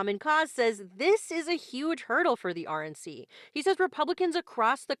with Common Cause says this is a huge hurdle for the RNC. He says Republicans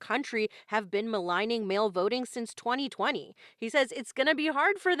across the country have been maligning mail voting since 2020. He says it's going to be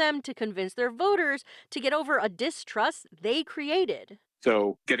hard for them to convince their voters to get over a distrust they created.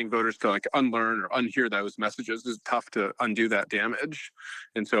 So getting voters to unlearn or unhear those messages is tough to undo that damage.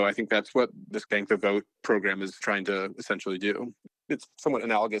 And so I think that's what this Bank the Vote program is trying to essentially do. It's somewhat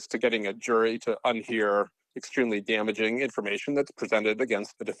analogous to getting a jury to unhear extremely damaging information that's presented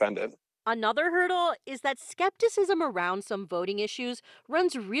against the defendant. Another hurdle is that skepticism around some voting issues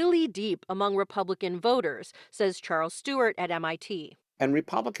runs really deep among Republican voters, says Charles Stewart at MIT. And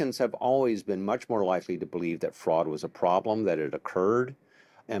Republicans have always been much more likely to believe that fraud was a problem, that it occurred,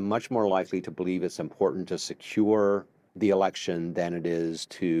 and much more likely to believe it's important to secure the election than it is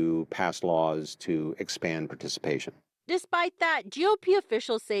to pass laws to expand participation. Despite that, GOP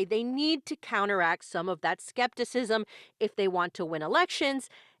officials say they need to counteract some of that skepticism if they want to win elections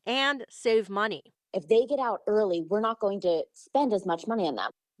and save money. If they get out early, we're not going to spend as much money on them.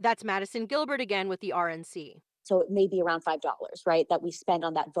 That's Madison Gilbert again with the RNC. So it may be around $5, right, that we spend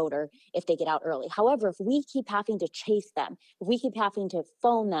on that voter if they get out early. However, if we keep having to chase them, if we keep having to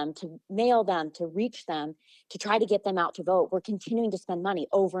phone them, to mail them, to reach them, to try to get them out to vote, we're continuing to spend money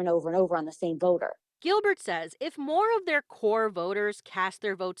over and over and over on the same voter. Gilbert says if more of their core voters cast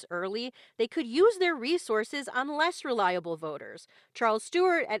their votes early, they could use their resources on less reliable voters. Charles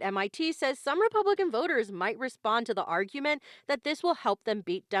Stewart at MIT says some Republican voters might respond to the argument that this will help them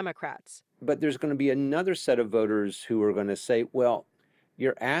beat Democrats. But there's going to be another set of voters who are going to say, well,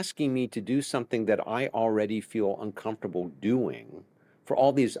 you're asking me to do something that I already feel uncomfortable doing for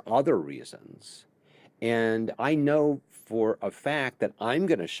all these other reasons. And I know for a fact that I'm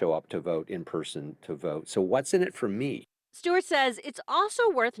going to show up to vote in person to vote. So what's in it for me? Stewart says it's also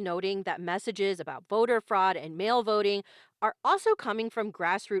worth noting that messages about voter fraud and mail voting are also coming from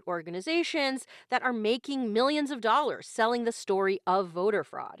grassroots organizations that are making millions of dollars selling the story of voter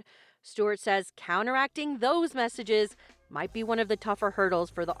fraud. Stewart says counteracting those messages might be one of the tougher hurdles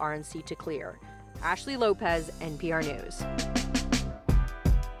for the RNC to clear. Ashley Lopez, NPR News.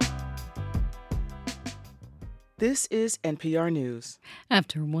 This is NPR News.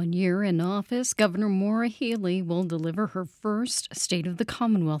 After 1 year in office, Governor Maura Healey will deliver her first State of the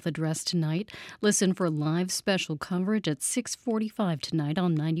Commonwealth address tonight. Listen for live special coverage at 6:45 tonight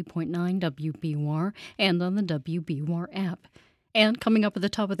on 90.9 WBUR and on the WBUR app. And coming up at the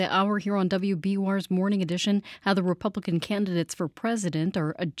top of the hour here on WBUR's Morning Edition, how the Republican candidates for president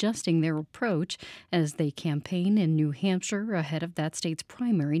are adjusting their approach as they campaign in New Hampshire ahead of that state's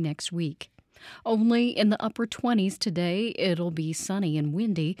primary next week. Only in the upper 20s today, it'll be sunny and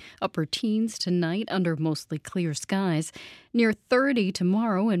windy. Upper teens tonight under mostly clear skies. Near 30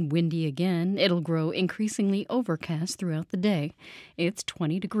 tomorrow and windy again. It'll grow increasingly overcast throughout the day. It's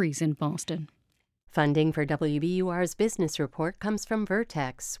 20 degrees in Boston. Funding for WBUR's Business Report comes from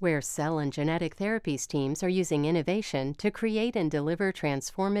Vertex, where cell and genetic therapies teams are using innovation to create and deliver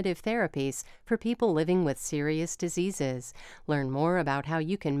transformative therapies for people living with serious diseases. Learn more about how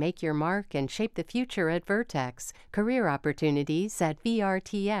you can make your mark and shape the future at Vertex. Career opportunities at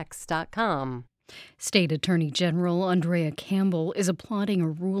vrtx.com. State Attorney General Andrea Campbell is applauding a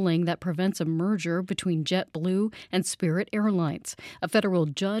ruling that prevents a merger between JetBlue and Spirit Airlines. A federal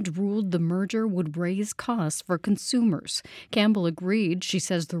judge ruled the merger would raise costs for consumers. Campbell agreed. She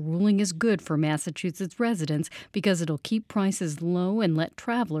says the ruling is good for Massachusetts residents because it'll keep prices low and let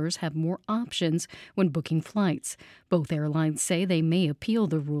travelers have more options when booking flights. Both airlines say they may appeal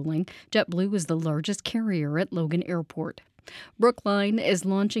the ruling. JetBlue is the largest carrier at Logan Airport. Brookline is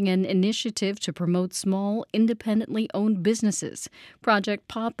launching an initiative to promote small, independently owned businesses. Project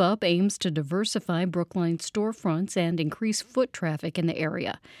Pop-Up aims to diversify Brookline storefronts and increase foot traffic in the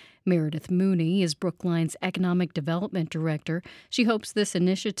area. Meredith Mooney is Brookline's Economic Development Director. She hopes this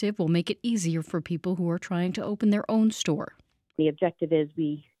initiative will make it easier for people who are trying to open their own store. The objective is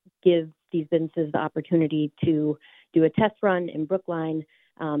we give these businesses the opportunity to do a test run in Brookline,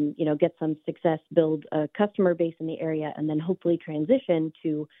 get some success, build a customer base in the area, and then hopefully transition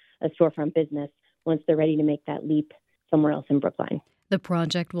to a storefront business once they're ready to make that leap somewhere else in Brookline. The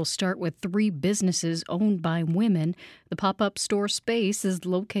project will start with 3 businesses owned by women. The pop-up store space is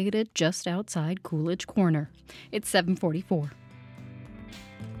located just outside Coolidge Corner. It's 7:44.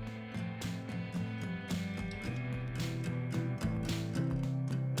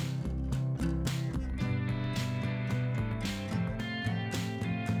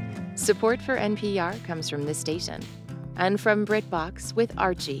 Support for NPR comes from this station and from BritBox with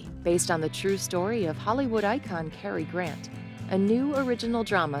Archie, based on the true story of Hollywood icon Cary Grant, a new original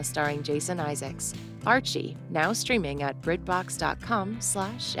drama starring Jason Isaacs. Archie, now streaming at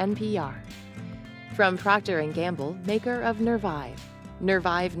BritBox.com/NPR. From Procter & Gamble, maker of Nervive.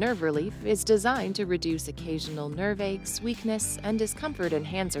 Nervive Nerve Relief is designed to reduce occasional nerve aches, weakness, and discomfort in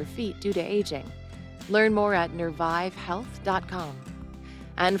hands or feet due to aging. Learn more at nervivehealth.com.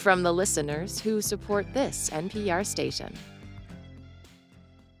 And from the listeners who support this NPR station.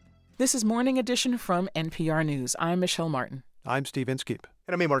 This is Morning Edition from NPR News. I'm Michelle Martin. I'm Steve Inskeep.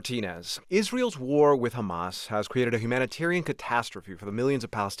 And I'm A. Martinez. Israel's war with Hamas has created a humanitarian catastrophe for the millions of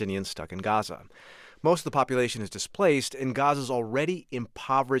Palestinians stuck in Gaza. Most of the population is displaced, and Gaza's already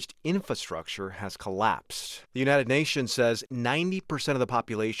impoverished infrastructure has collapsed. The United Nations says 90% of the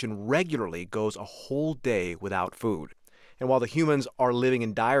population regularly goes a whole day without food. And while the humans are living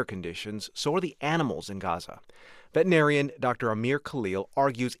in dire conditions, so are the animals in Gaza. Veterinarian Dr. Amir Khalil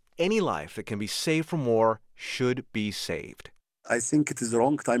argues any life that can be saved from war should be saved. I think it is the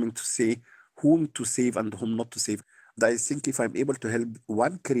wrong timing to say whom to save and whom not to save. I think if I'm able to help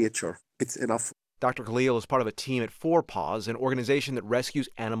one creature, it's enough. Dr. Khalil is part of a team at Four Paws, an organization that rescues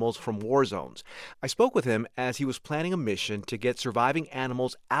animals from war zones. I spoke with him as he was planning a mission to get surviving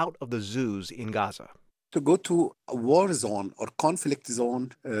animals out of the zoos in Gaza. To go to a war zone or conflict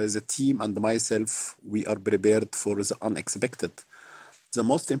zone, the team and myself, we are prepared for the unexpected. The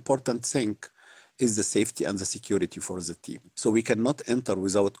most important thing is the safety and the security for the team. So we cannot enter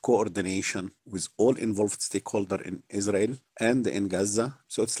without coordination with all involved stakeholders in Israel and in Gaza.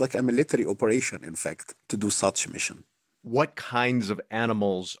 So it's like a military operation, in fact, to do such mission. What kinds of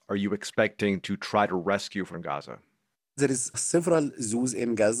animals are you expecting to try to rescue from Gaza? There is several zoos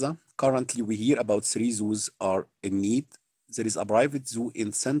in Gaza. Currently, we hear about 3 zoos are in need. There is a private zoo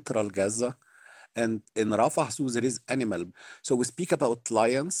in central Gaza. And in Rafah Zoo, there is animal. So we speak about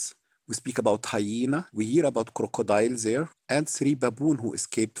lions. We speak about hyena. We hear about crocodiles there. And 3 baboon who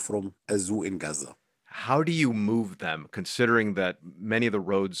escaped from a zoo in Gaza. How do you move them, considering that many of the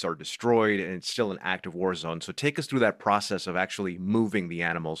roads are destroyed and it's still an active war zone? So take us through that process of actually moving the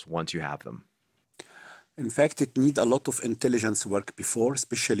animals once you have them. In fact, it needs a lot of intelligence work before,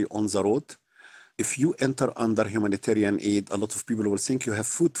 especially on the road. If you enter under humanitarian aid, a lot of people will think you have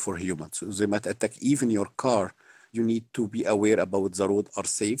food for humans. So they might attack even your car. You need to be aware about the road are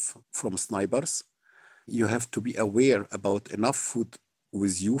safe from snipers. You have to be aware about enough food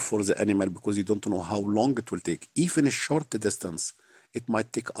with you for the animal because you don't know how long it will take. Even a short distance, it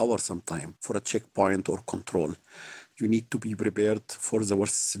might take hours sometime for a checkpoint or control. You need to be prepared for the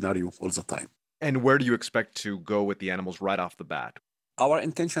worst scenario all the time. And where do you expect to go with the animals right off the bat? Our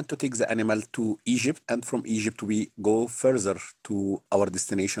intention to take the animal to Egypt, and from Egypt we go further to our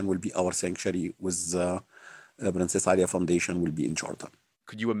destination will be our sanctuary with Princess Alia Foundation will be in Jordan.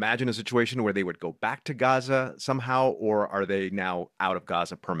 Could you imagine a situation where they would go back to Gaza somehow, or are they now out of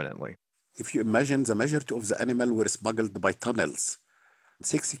Gaza permanently? If you imagine, the majority of the animal were smuggled by tunnels.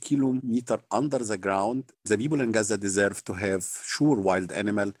 6 kilometers under the ground, the people in Gaza deserve to have wild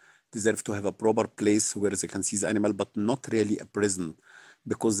animal, deserve to have a proper place where they can see the animal, but not really a prison,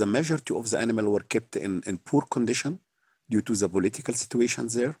 because the majority of the animal were kept in poor condition due to the political situation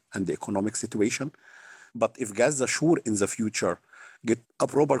there and the economic situation. But if Gaza in the future get a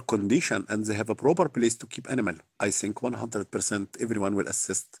proper condition and they have a proper place to keep animal, I think 100% everyone will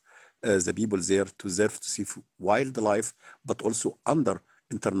assist the people there to deserve to see wildlife, but also under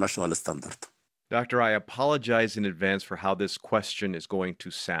international standard. Doctor, I apologize in advance for how this question is going to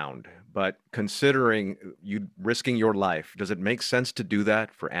sound, but considering you risking your life, does it make sense to do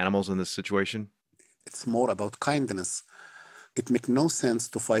that for animals in this situation? It's more about kindness. It makes no sense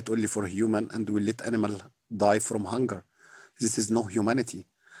to fight only for human and we let animal die from hunger. This is no humanity.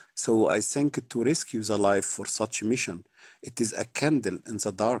 So I think to rescue the life for such a mission, it is a candle in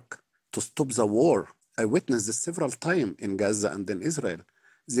the dark to stop the war. I witnessed this several times in Gaza and in Israel.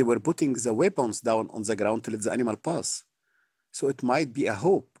 They were putting the weapons down on the ground to let the animal pass. So it might be a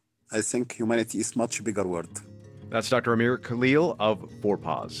hope. I think humanity is much bigger word. That's Dr. Amir Khalil of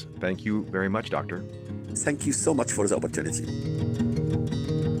 4Paws. Thank you very much, Doctor. Thank you so much for the opportunity.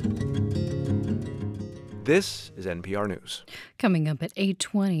 This is NPR News. Coming up at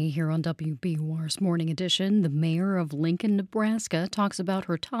 8:20 here on WBUR's Morning Edition, the mayor of Lincoln, Nebraska talks about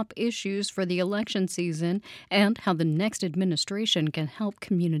her top issues for the election season and how the next administration can help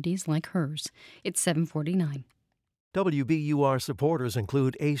communities like hers. It's 7:49. WBUR supporters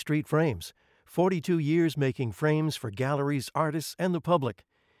include A Street Frames, 42 years making frames for galleries, artists, and the public.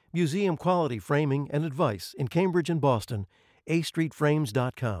 Museum-quality framing and advice in Cambridge and Boston,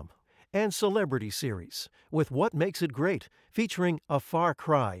 astreetframes.com. And Celebrity Series, with What Makes It Great, featuring A Far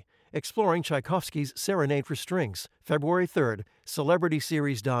Cry, exploring Tchaikovsky's Serenade for Strings, February 3rd,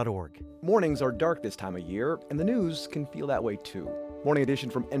 celebrityseries.org. Mornings are dark this time of year, and the news can feel that way too. Morning Edition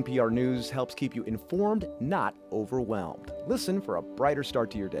from NPR News helps keep you informed, not overwhelmed. Listen for a brighter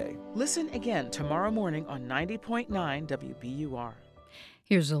start to your day. Listen again tomorrow morning on 90.9 WBUR.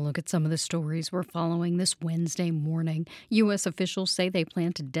 Here's a look at some of the stories we're following this Wednesday morning. U.S. officials say they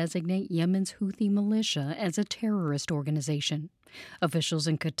plan to designate Yemen's Houthi militia as a terrorist organization. Officials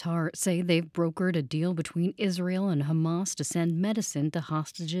in Qatar say they've brokered a deal between Israel and Hamas to send medicine to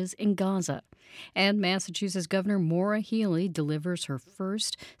hostages in Gaza. And Massachusetts Governor Maura Healey delivers her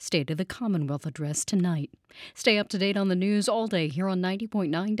first State of the Commonwealth address tonight. Stay up to date on the news all day here on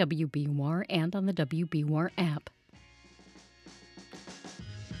 90.9 WBUR and on the WBUR app.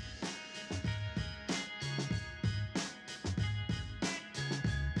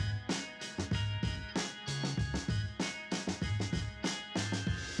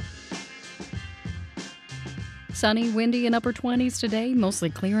 Sunny, windy, and upper 20s today. Mostly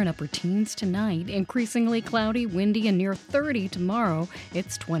clear and upper teens tonight. Increasingly cloudy, windy, and near 30 tomorrow.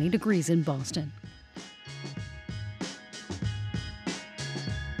 It's 20 degrees in Boston.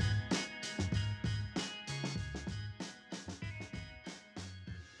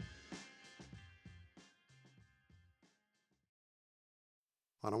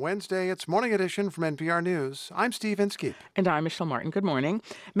 On a Wednesday, it's Morning Edition from NPR News. I'm Steve Inskeep. And I'm Michelle Martin. Good morning.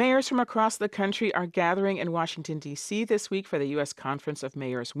 Mayors from across the country are gathering in Washington, D.C. this week for the U.S. Conference of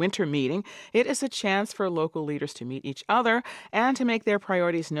Mayors winter meeting. It is a chance for local leaders to meet each other and to make their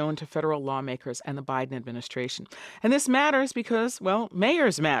priorities known to federal lawmakers and the Biden administration. And this matters because, well,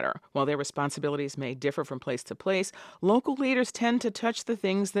 mayors matter. While their responsibilities may differ from place to place, local leaders tend to touch the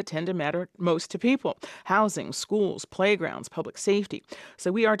things that tend to matter most to people: housing, schools, playgrounds, public safety.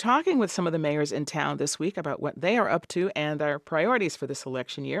 So we are talking with some of the mayors in town this week about what they are up to and their priorities for this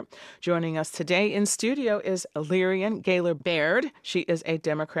election year. Joining us today in studio is Lyrian Gaylor-Baird. She is a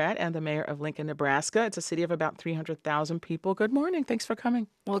Democrat and the mayor of Lincoln, Nebraska. It's a city of about 300,000 people. Good morning. Thanks for coming.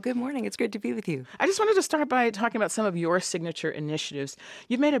 Well, good morning. It's good to be with you. I just wanted to start by talking about some of your signature initiatives.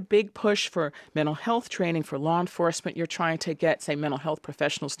 You've made a big push for mental health training for law enforcement. You're trying to get, say, mental health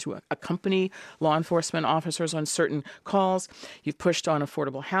professionals to accompany law enforcement officers on certain calls. You've pushed on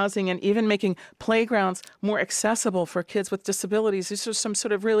affordable housing and even making playgrounds more accessible for kids with disabilities. These are some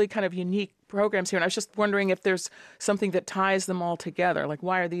sort of really kind of unique programs here. And I was just wondering if there's something that ties them all together. Like,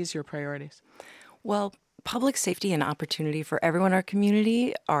 why are these your priorities? Well, public safety and opportunity for everyone in our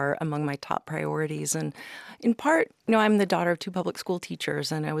community are among my top priorities. And in part, I'm the daughter of two public school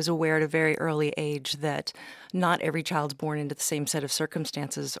teachers, and I was aware at a very early age that not every child's born into the same set of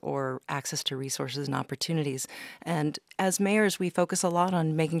circumstances or access to resources and opportunities. And as mayors, we focus a lot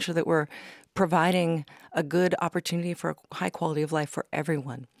on making sure that we're providing a good opportunity for a high quality of life for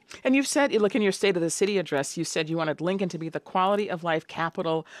everyone. And you've said, look, in your State of the City address, you said you wanted Lincoln to be the quality of life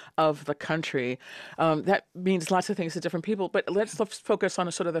capital of the country. That means lots of things to different people, but let's focus on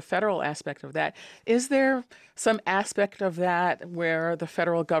a sort of the federal aspect of that. Is there some aspect of that where the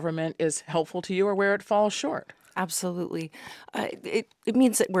federal government is helpful to you or where it falls short? Absolutely. It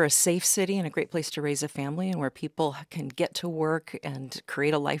means that we're a safe city and a great place to raise a family, and where people can get to work and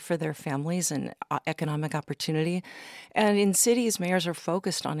create a life for their families and economic opportunity. And in cities, mayors are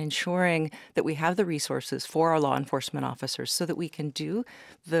focused on ensuring that we have the resources for our law enforcement officers so that we can do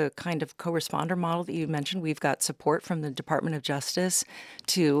the kind of co-responder model that you mentioned. We've got support from the Department of Justice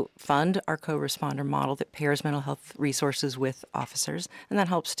to fund our co-responder model that pairs mental health resources with officers, and that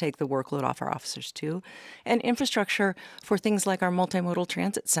helps take the workload off our officers too. And infrastructure for things like our multimodal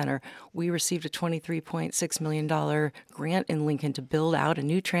transit center. We received a $23.6 million grant in Lincoln to build out a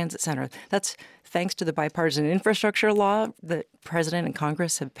new transit center. That's thanks to the bipartisan infrastructure law that President and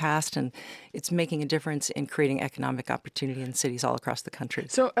Congress have passed, and it's making a difference in creating economic opportunity in cities all across the country.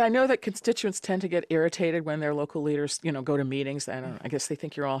 So I know that constituents tend to get irritated when their local leaders, go to meetings. I guess they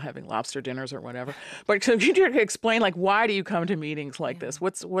think you're all having lobster dinners or whatever. But could you explain, why do you come to meetings like this?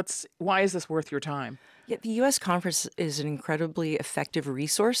 Why is this worth your time? Yeah, the U.S. Conference is an incredibly effective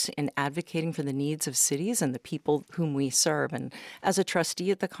resource in advocating for the needs of cities and the people whom we serve. And as a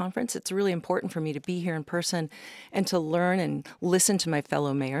trustee at the conference, it's really important for me to be here in person and to learn and listen to my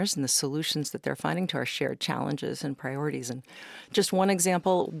fellow mayors and the solutions that they're finding to our shared challenges and priorities. And just one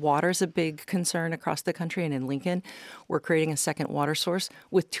example, water's a big concern across the country, and in Lincoln, we're creating a second water source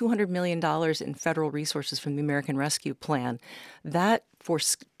with $200 million in federal resources from the American Rescue Plan. That,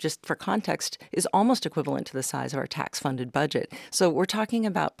 just for context, is almost equivalent to the size of our tax-funded budget. So we're talking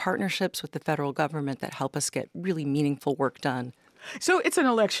about partnerships with the federal government that help us get really meaningful work done. So it's an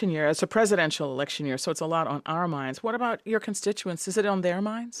election year. It's a presidential election year, so it's a lot on our minds. What about your constituents? Is it on their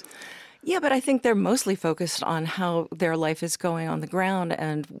minds? Yeah, but I think they're mostly focused on how their life is going on the ground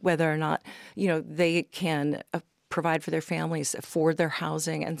and whether or not, they can provide for their families, afford their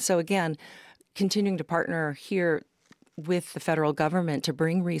housing. And so, again, continuing to partner here with the federal government to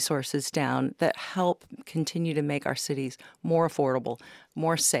bring resources down that help continue to make our cities more affordable,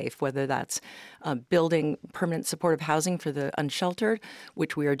 more safe, whether that's building permanent supportive housing for the unsheltered,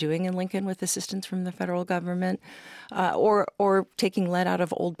 which we are doing in Lincoln with assistance from the federal government, or taking lead out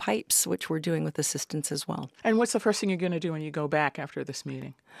of old pipes, which we're doing with assistance as well. And what's the first thing you're going to do when you go back after this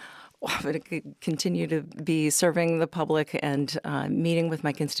meeting? I'm going to continue to be serving the public and meeting with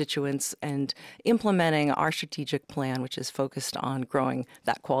my constituents and implementing our strategic plan, which is focused on growing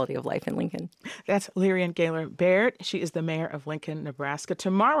that quality of life in Lincoln. That's Lyrian Gaylor Baird. She is the mayor of Lincoln, Nebraska.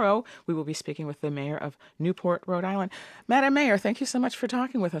 Tomorrow, we will be speaking with the mayor of Newport, Rhode Island. Madam Mayor, thank you so much for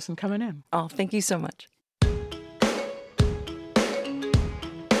talking with us and coming in. Oh, thank you so much.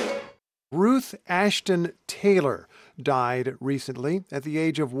 Ruth Ashton Taylor died recently at the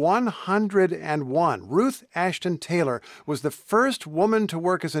age of 101. Ruth Ashton Taylor was the first woman to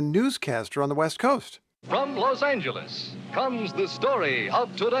work as a newscaster on the West Coast. From Los Angeles comes the story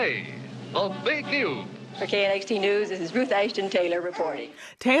of today, the big news. For KNXT News, this is Ruth Ashton Taylor reporting.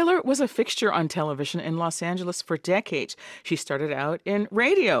 Taylor was a fixture on television in Los Angeles for decades. She started out in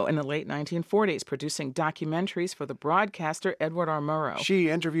radio in the late 1940s, producing documentaries for the broadcaster Edward R. Murrow. She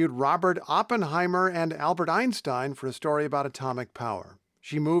interviewed Robert Oppenheimer and Albert Einstein for a story about atomic power.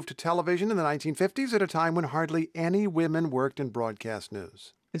 She moved to television in the 1950s at a time when hardly any women worked in broadcast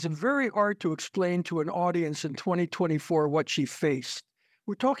news. It's very hard to explain to an audience in 2024 what she faced.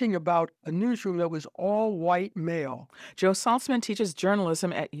 We're talking about a newsroom that was all white male. Joe Saltzman teaches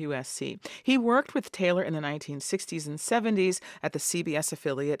journalism at USC. He worked with Taylor in the 1960s and 70s at the CBS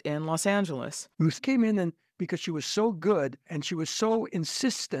affiliate in Los Angeles. Ruth came in and because she was so good and she was so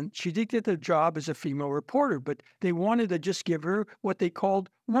insistent, she did get the job as a female reporter, but they wanted to just give her what they called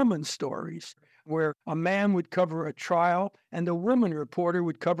woman stories, where a man would cover a trial and the woman reporter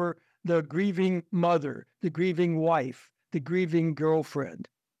would cover the grieving mother, the grieving wife, the grieving girlfriend.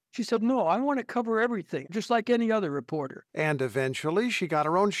 She said, no, I want to cover everything, just like any other reporter. And eventually she got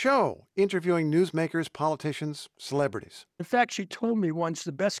her own show, interviewing newsmakers, politicians, celebrities. In fact, she told me once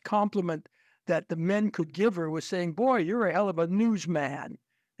the best compliment that the men could give her was saying, boy, you're a hell of a newsman.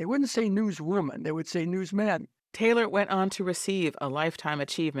 They wouldn't say newswoman, they would say newsman. Taylor went on to receive a Lifetime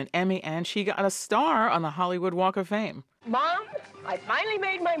Achievement Emmy, and she got a star on the Hollywood Walk of Fame. Mom, I finally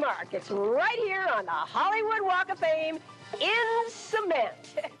made my mark. It's right here on the Hollywood Walk of Fame in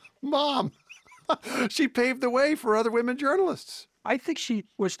cement. Mom, she paved the way for other women journalists. I think she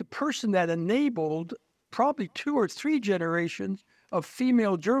was the person that enabled probably 2 or 3 generations of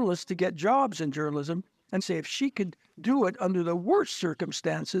female journalists to get jobs in journalism and say if she could do it under the worst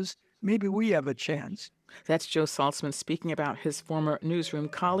circumstances, maybe we have a chance. That's Joe Saltzman speaking about his former newsroom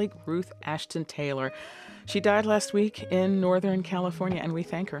colleague, Ruth Ashton Taylor. She died last week in Northern California, and we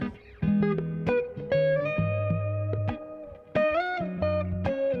thank her.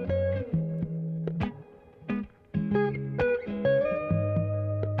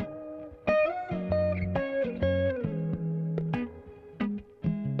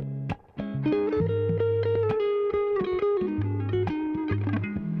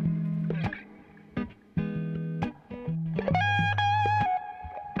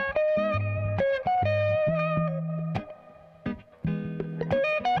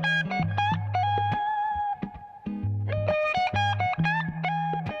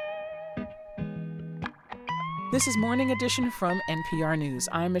 This is Morning Edition from NPR News.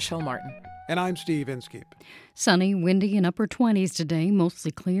 I'm Michelle Martin. And I'm Steve Inskeep. Sunny, windy, and upper 20s today,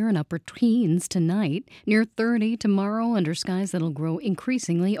 mostly clear and upper teens tonight. Near 30 tomorrow under skies that'll grow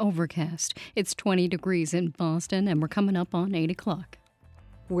increasingly overcast. It's 20 degrees in Boston, and we're coming up on 8 o'clock.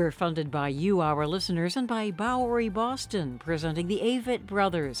 We're funded by you, our listeners, and by Bowery Boston, presenting the Avett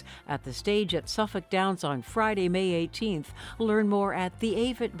Brothers at the stage at Suffolk Downs on Friday, May 18th. Learn more at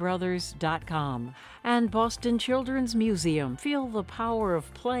theavettbrothers.com. And Boston Children's Museum. Feel the power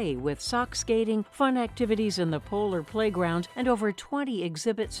of play with sock skating, fun activities in the Polar Playground, and over 20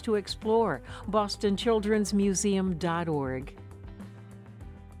 exhibits to explore. BostonChildren'sMuseum.org.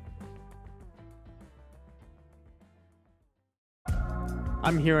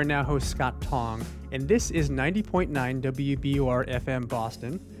 I'm here and now host Scott Tong, and this is 90.9 WBUR FM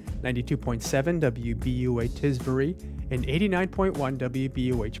Boston, 92.7 WBUA Tisbury, and 89.1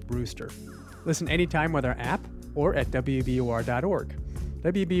 WBUH Brewster. Listen anytime with our app or at WBUR.org.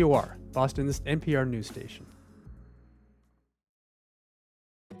 WBUR, Boston's NPR news station.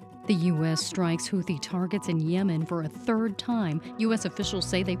 The U.S. strikes Houthi targets in Yemen for a third time. U.S. officials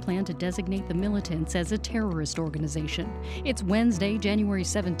say they plan to designate the militants as a terrorist organization. It's Wednesday, January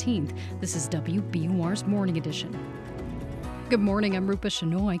 17th. This is WBUR's Morning Edition. Good morning, I'm Rupa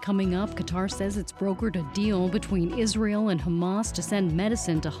Shenoy. Coming up, Qatar says it's brokered a deal between Israel and Hamas to send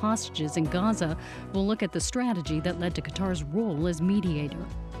medicine to hostages in Gaza. We'll look at the strategy that led to Qatar's role as mediator.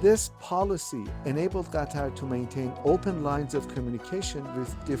 This policy enabled Qatar to maintain open lines of communication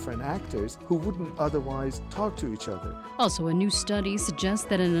with different actors who wouldn't otherwise talk to each other. Also, a new study suggests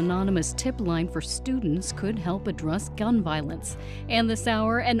that an anonymous tip line for students could help address gun violence. And this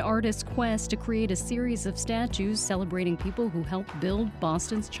hour, an artist's quest to create a series of statues celebrating people who helped build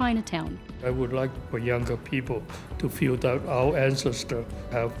Boston's Chinatown. I would like for younger people to feel that our ancestors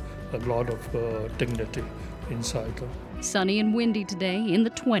have a lot of dignity inside them. Sunny and windy today in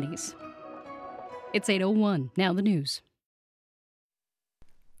the 20s. It's 8:01. Now the news.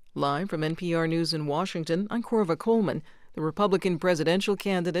 Live from NPR News in Washington, I'm Corva Coleman. The Republican presidential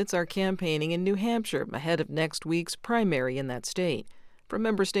candidates are campaigning in New Hampshire ahead of next week's primary in that state. From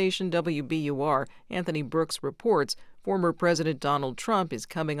member station WBUR, Anthony Brooks reports former President Donald Trump is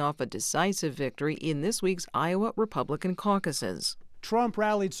coming off a decisive victory in this week's Iowa Republican caucuses. Trump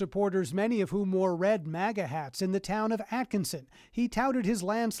rallied supporters, many of whom wore red MAGA hats, in the town of Atkinson. He touted his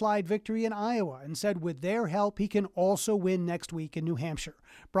landslide victory in Iowa and said with their help, he can also win next week in New Hampshire.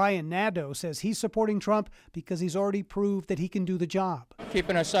 Brian Nadeau says he's supporting Trump because he's already proved that he can do the job.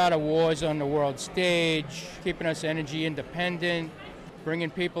 Keeping us out of wars on the world stage, keeping us energy independent, bringing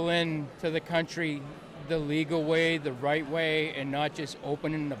people in to the country the legal way, the right way, and not just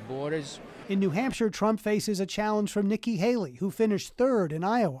opening the borders. In New Hampshire, Trump faces a challenge from Nikki Haley, who finished third in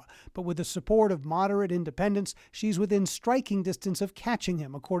Iowa. But with the support of moderate independents, she's within striking distance of catching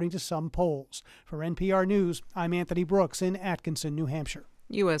him, according to some polls. For NPR News, I'm Anthony Brooks in Atkinson, New Hampshire.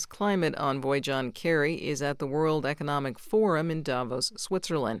 U.S. climate envoy John Kerry is at the World Economic Forum in Davos,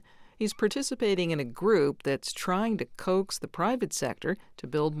 Switzerland. He's participating in a group that's trying to coax the private sector to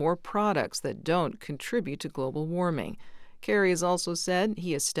build more products that don't contribute to global warming. Kerry has also said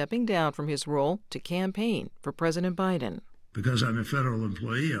he is stepping down from his role to campaign for President Biden. Because I'm a federal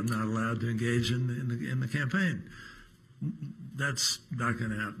employee, I'm not allowed to engage in the campaign. That's not going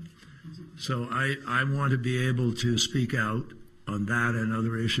to happen. So I want to be able to speak out on that and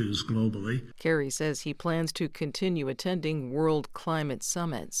other issues globally. Kerry says he plans to continue attending world climate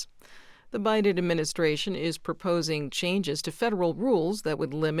summits. The Biden administration is proposing changes to federal rules that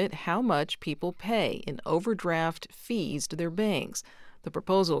would limit how much people pay in overdraft fees to their banks. The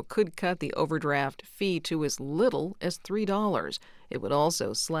proposal could cut the overdraft fee to as little as $3. It would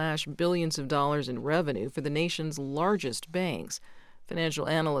also slash billions of dollars in revenue for the nation's largest banks. Financial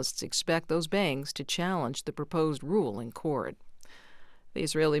analysts expect those banks to challenge the proposed rule in court. The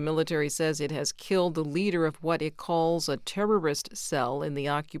Israeli military says it has killed the leader of what it calls a terrorist cell in the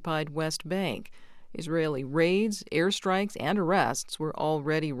occupied West Bank. Israeli raids, airstrikes, and arrests were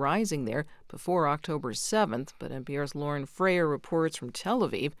already rising there before October 7th, but NPR's Lauren Freyer reports from Tel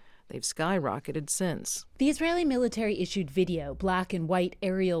Aviv they've skyrocketed since. The Israeli military issued video, black and white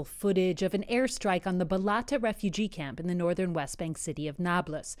aerial footage of an airstrike on the Balata refugee camp in the northern West Bank city of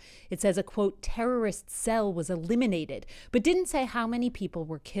Nablus. It says a, quote, terrorist cell was eliminated, but didn't say how many people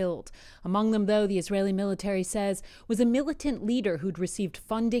were killed. Among them, though, the Israeli military says, was a militant leader who'd received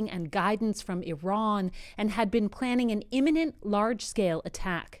funding and guidance from Iran and had been planning an imminent large-scale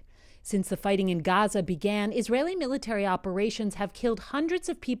attack. Since the fighting in Gaza began, Israeli military operations have killed hundreds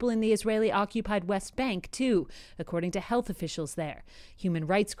of people in the Israeli-occupied West Bank, too, according to health officials there. Human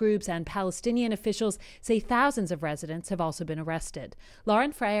rights groups and Palestinian officials say thousands of residents have also been arrested.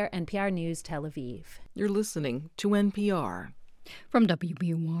 Lauren Freyer, NPR News, Tel Aviv. You're listening to NPR. From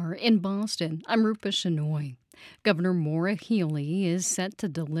WBUR in Boston, I'm Rupa Shenoy. Governor Maura Healey is set to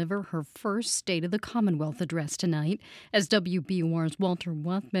deliver her first State of the Commonwealth address tonight. As WBUR's Walter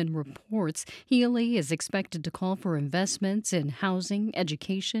Wuthmann reports, Healey is expected to call for investments in housing,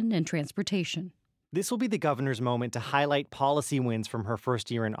 education, and transportation. This will be the governor's moment to highlight policy wins from her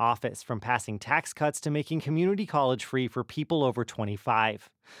first year in office, from passing tax cuts to making community college free for people over 25.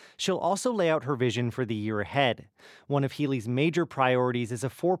 She'll also lay out her vision for the year ahead. One of Healey's major priorities is a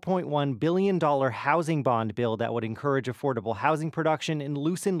 $4.1 billion housing bond bill that would encourage affordable housing production and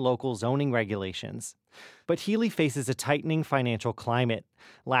loosen local zoning regulations. But Healey faces a tightening financial climate.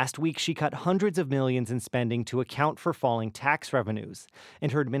 Last week, she cut hundreds of millions in spending to account for falling tax revenues.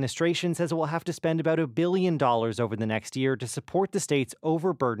 And her administration says it will have to spend about $1 billion over the next year to support the state's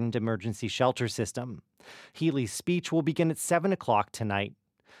overburdened emergency shelter system. Healey's speech will begin at 7 o'clock tonight.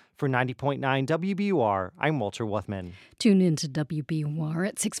 For 90.9 WBUR, I'm Walter Wuthmann. Tune in to WBUR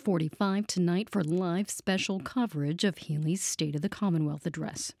at 6:45 tonight for live special coverage of Healey's State of the Commonwealth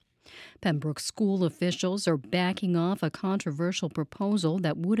address. Pembroke school officials are backing off a controversial proposal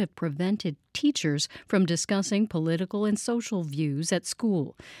that would have prevented teachers from discussing political and social views at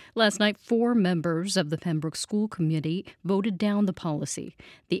school. Last night, 4 members of the Pembroke School Committee voted down the policy.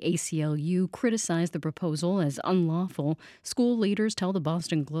 The ACLU criticized the proposal as unlawful. School leaders tell the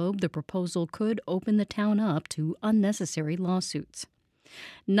Boston Globe the proposal could open the town up to unnecessary lawsuits.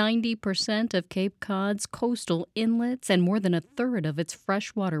 90% of Cape Cod's coastal inlets and more than a third of its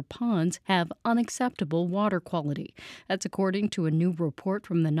freshwater ponds have unacceptable water quality. That's according to a new report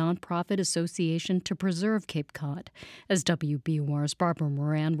from the nonprofit Association to Preserve Cape Cod. As WBUR's Barbara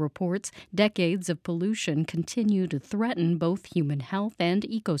Moran reports, decades of pollution continue to threaten both human health and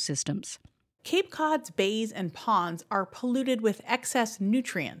ecosystems. Cape Cod's bays and ponds are polluted with excess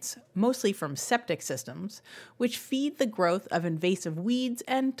nutrients, mostly from septic systems, which feed the growth of invasive weeds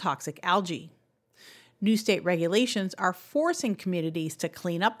and toxic algae. New state regulations are forcing communities to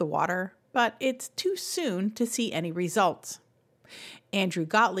clean up the water, but it's too soon to see any results. Andrew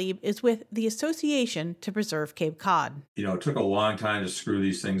Gottlieb is with the Association to Preserve Cape Cod. It took a long time to screw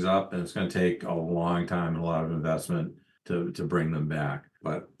these things up, and it's going to take a long time and a lot of investment to bring them back.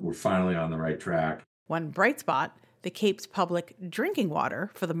 But we're finally on the right track. One bright spot, the Cape's public drinking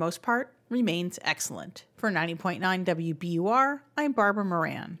water, for the most part, remains excellent. For 90.9 WBUR, I'm Barbara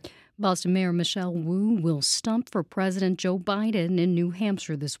Moran. Boston Mayor Michelle Wu will stump for President Joe Biden in New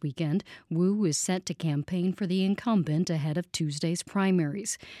Hampshire this weekend. Wu is set to campaign for the incumbent ahead of Tuesday's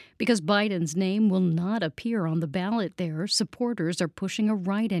primaries. Because Biden's name will not appear on the ballot there, supporters are pushing a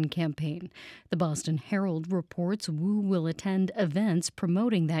write-in campaign. The Boston Herald reports Wu will attend events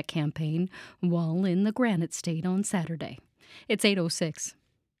promoting that campaign while in the Granite State on Saturday. It's 8:06.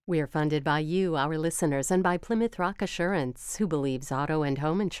 We are funded by you, our listeners, and by Plymouth Rock Assurance, who believes auto and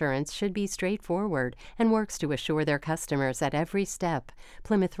home insurance should be straightforward and works to assure their customers at every step.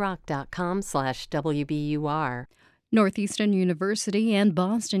 PlymouthRock.com/WBUR. Northeastern University and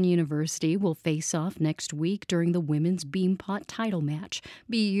Boston University will face off next week during the women's Beanpot title match.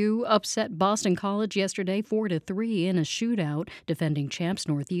 BU upset Boston College yesterday 4-3 in a shootout. Defending champs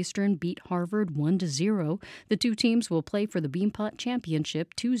Northeastern beat Harvard 1-0. The two teams will play for the Beanpot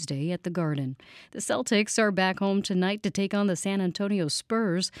Championship Tuesday at the Garden. The Celtics are back home tonight to take on the San Antonio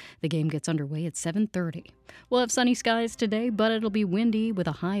Spurs. The game gets underway at 7:30. We'll have sunny skies today, but it'll be windy with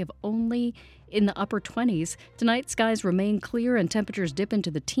a high of only in the upper 20s. Tonight, skies remain clear and temperatures dip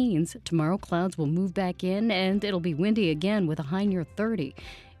into the teens. Tomorrow, clouds will move back in and it'll be windy again with a high near 30.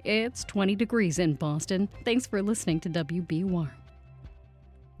 It's 20 degrees in Boston. Thanks for listening to WBUR.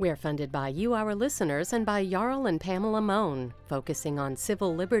 We're funded by you, our listeners, and by Jarl and Pamela Mohn, focusing on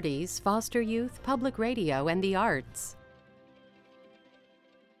civil liberties, foster youth, public radio, and the arts.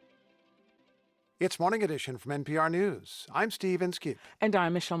 It's Morning Edition from NPR News. I'm Steve Inskeep. And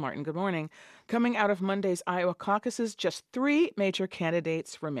I'm Michelle Martin. Good morning. Coming out of Monday's Iowa caucuses, just 3 major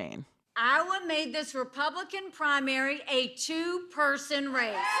candidates remain. Iowa made this Republican primary a 2-person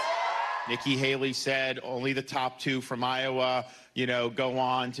race. Nikki Haley said only the top 2 from Iowa, go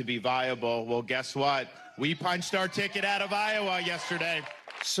on to be viable. Well, guess what? We punched our ticket out of Iowa yesterday.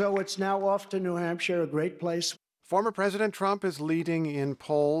 So it's now off to New Hampshire, a great place. Former President Trump is leading in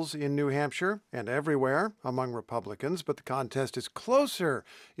polls in New Hampshire and everywhere among Republicans, but the contest is closer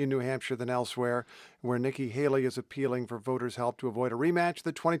in New Hampshire than elsewhere, where Nikki Haley is appealing for voters' help to avoid a rematch of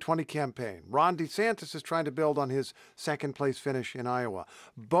the 2020 campaign. Ron DeSantis is trying to build on his second-place finish in Iowa.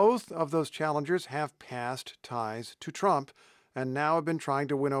 Both of those challengers have past ties to Trump and now have been trying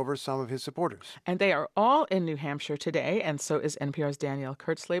to win over some of his supporters. And they are all in New Hampshire today, and so is NPR's Danielle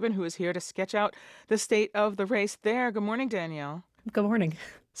Kurtzleben, who is here to sketch out the state of the race there. Good morning, Danielle. Good morning.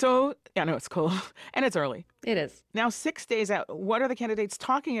 So, I know it's cold, and it's early. It is. Now, 6 days out, what are the candidates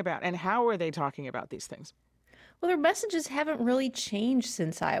talking about, and how are they talking about these things? Well, their messages haven't really changed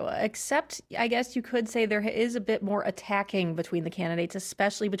since Iowa, except I guess you could say there is a bit more attacking between the candidates,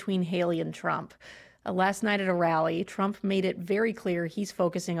 especially between Haley and Trump. Last night at a rally, Trump made it very clear he's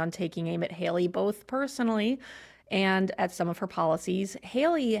focusing on taking aim at Haley, both personally and at some of her policies.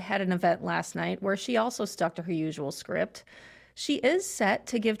 Haley had an event last night where she also stuck to her usual script. She is set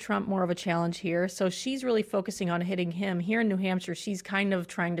to give Trump more of a challenge here, so she's really focusing on hitting him. Here in New Hampshire, she's kind of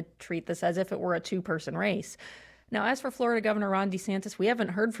trying to treat this as if it were a two-person race. Now, as for Florida Governor Ron DeSantis, we haven't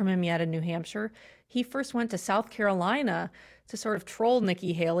heard from him yet in New Hampshire. He first went to South Carolina to sort of troll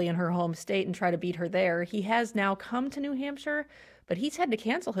Nikki Haley in her home state and try to beat her there. He has now come to New Hampshire, but he's had to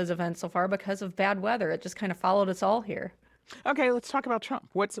cancel his event so far because of bad weather. It just kind of followed us all here. Okay, let's talk about Trump.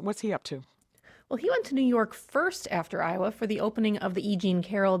 What's he up to? Well, he went to New York first after Iowa for the opening of the E. Jean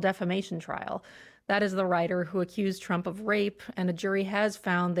Carroll defamation trial. That is the writer who accused Trump of rape, and a jury has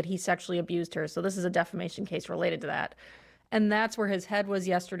found that he sexually abused her. So this is a defamation case related to that. And that's where his head was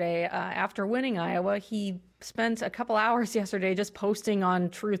yesterday. After winning Iowa, he spent a couple hours yesterday just posting on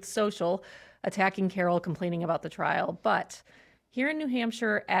Truth Social, attacking Carroll, complaining about the trial. But here in New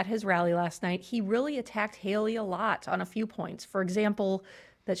Hampshire at his rally last night, he really attacked Haley a lot on a few points. For example,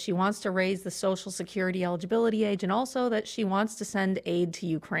 that she wants to raise the Social Security eligibility age, and also that she wants to send aid to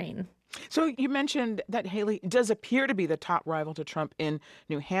Ukraine. So you mentioned that Haley does appear to be the top rival to Trump in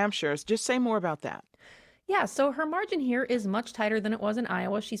New Hampshire. Just say more about that. Yeah, so her margin here is much tighter than it was in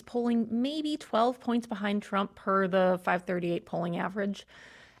Iowa. She's polling maybe 12 points behind Trump per the 538 polling average.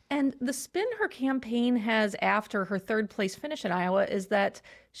 And the spin her campaign has after her third place finish in Iowa is that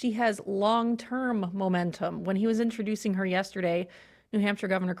she has long-term momentum. When he was introducing her yesterday, New Hampshire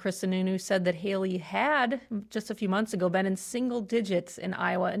Governor Chris Sununu said that Haley had, just a few months ago, been in single digits in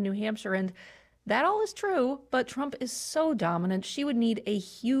Iowa and New Hampshire, and that all is true, but Trump is so dominant, she would need a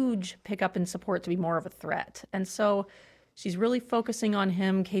huge pickup in support to be more of a threat. And so she's really focusing on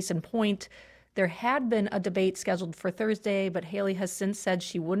him. Case in point, there had been a debate scheduled for Thursday, but Haley has since said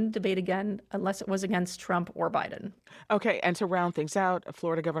she wouldn't debate again unless it was against Trump or Biden. Okay, and to round things out,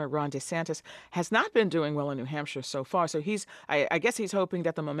 Florida Governor Ron DeSantis has not been doing well in New Hampshire so far. So I guess he's hoping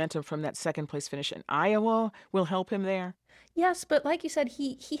that the momentum from that second place finish in Iowa will help him there. Yes, but like you said,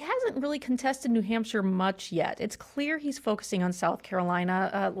 he hasn't really contested New Hampshire much yet. It's clear he's focusing on South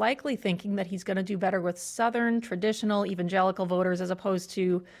Carolina, likely thinking that he's going to do better with Southern, traditional, evangelical voters as opposed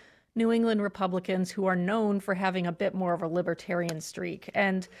to New England Republicans who are known for having a bit more of a libertarian streak.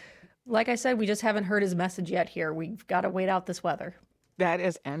 And like I said, we just haven't heard his message yet here. We've got to wait out this weather. That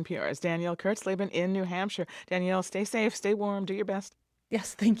is NPR's Danielle Kurtzleben in New Hampshire. Danielle, stay safe, stay warm, do your best.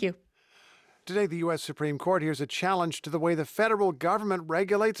 Yes, thank you. Today, the U.S. Supreme Court hears a challenge to the way the federal government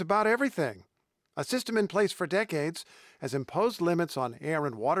regulates about everything. A system in place for decades has imposed limits on air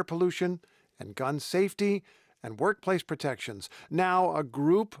and water pollution and gun safety and workplace protections. Now, a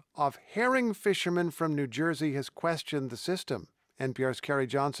group of herring fishermen from New Jersey has questioned the system. NPR's Carrie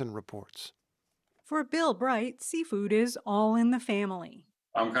Johnson reports. For Bill Bright, seafood is all in the family.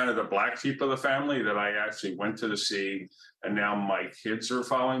 I'm kind of the black sheep of the family that I actually went to the sea, and now my kids are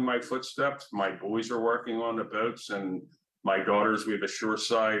following my footsteps. My boys are working on the boats, and my daughters, we have a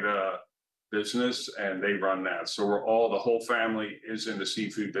shoreside business, and they run that. So the whole family is in the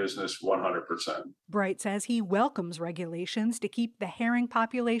seafood business 100%. Bright says he welcomes regulations to keep the herring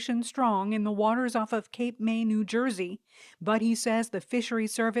population strong in the waters off of Cape May, New Jersey. But he says the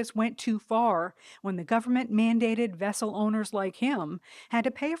fisheries service went too far when the government mandated vessel owners like him had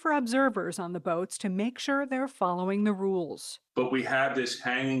to pay for observers on the boats to make sure they're following the rules. But we have this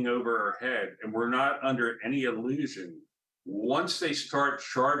hanging over our head, and we're not under any illusion. Once they start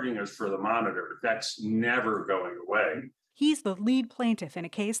charging us for the monitor, that's never going away. He's the lead plaintiff in a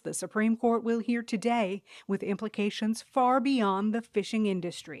case the Supreme Court will hear today, with implications far beyond the fishing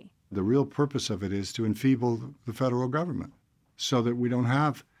industry. The real purpose of it is to enfeeble the federal government so that we don't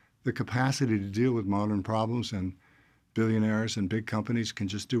have the capacity to deal with modern problems, and billionaires and big companies can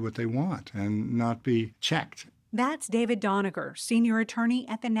just do what they want and not be checked. That's David Doniger, senior attorney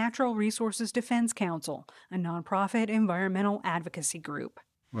at the Natural Resources Defense Council, a nonprofit environmental advocacy group.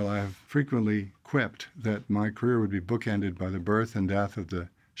 Well, I have frequently quipped that my career would be bookended by the birth and death of the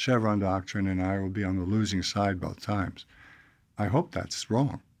Chevron doctrine, and I will be on the losing side both times. I hope that's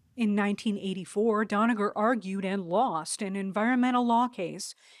wrong. In 1984, Doniger argued and lost an environmental law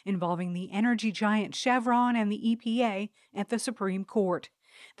case involving the energy giant Chevron and the EPA at the Supreme Court.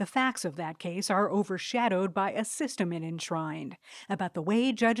 The facts of that case are overshadowed by a system it enshrined about the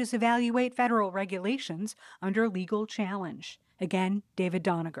way judges evaluate federal regulations under legal challenge. Again, David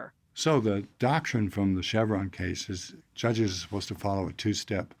Doniger. So the doctrine from the Chevron case is judges are supposed to follow a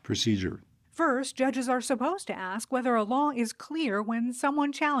two-step procedure. First, judges are supposed to ask whether a law is clear when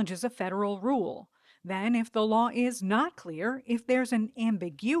someone challenges a federal rule. Then, if the law is not clear, if there's an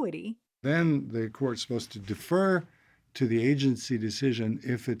ambiguity, then the court's supposed to defer to the agency decision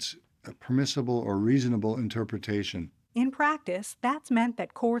if it's a permissible or reasonable interpretation. in practice, that's meant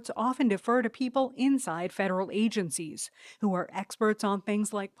that courts often defer to people inside federal agencies who are experts on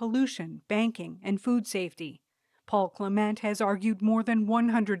things like pollution, banking, and food safety. Paul Clement has argued more than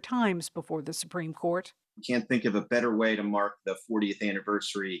 100 times before the Supreme Court. Can't think of a better way to mark the 40th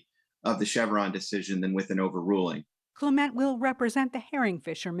anniversary of the Chevron decision than with an overruling. Clement will represent the herring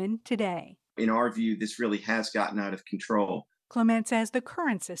fishermen today. In our view, this really has gotten out of control. Clement says the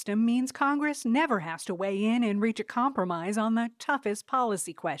current system means Congress never has to weigh in and reach a compromise on the toughest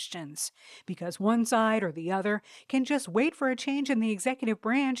policy questions, because one side or the other can just wait for a change in the executive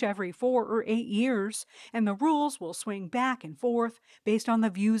branch every 4 or 8 years, and the rules will swing back and forth based on the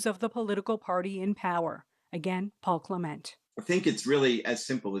views of the political party in power. Again, Paul Clement. I think it's really as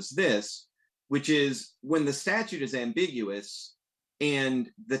simple as this, which is when the statute is ambiguous and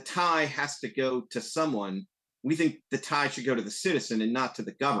the tie has to go to someone, we think the tie should go to the citizen and not to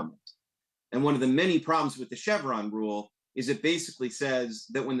the government. And one of the many problems with the Chevron rule is it basically says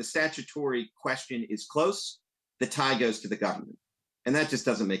that when the statutory question is close, the tie goes to the government. And that just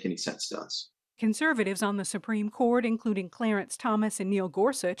doesn't make any sense to us. Conservatives on the Supreme Court, including Clarence Thomas and Neil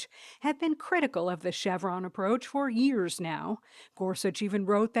Gorsuch, have been critical of the Chevron approach for years now. Gorsuch even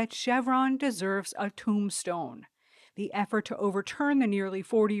wrote that Chevron deserves a tombstone. The effort to overturn the nearly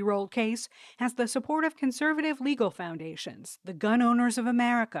 40-year-old case has the support of conservative legal foundations, the Gun Owners of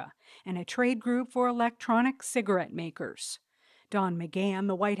America, and a trade group for electronic cigarette makers. Don McGahn,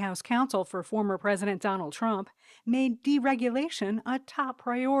 the White House counsel for former President Donald Trump, made deregulation a top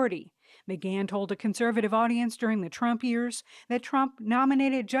priority. McGahn told a conservative audience during the Trump years that Trump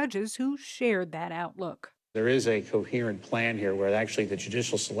nominated judges who shared that outlook. There is a coherent plan here where actually the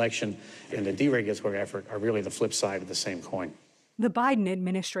judicial selection and the deregulatory effort are really the flip side of the same coin. The Biden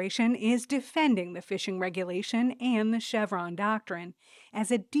administration is defending the fishing regulation and the Chevron doctrine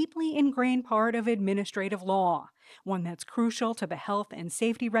as a deeply ingrained part of administrative law, one that's crucial to the health and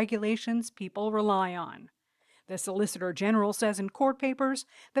safety regulations people rely on. The Solicitor General says in court papers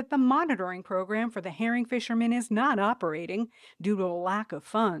that the monitoring program for the herring fishermen is not operating due to a lack of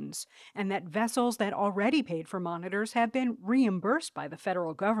funds, and that vessels that already paid for monitors have been reimbursed by the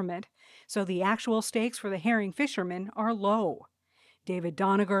federal government, so the actual stakes for the herring fishermen are low. David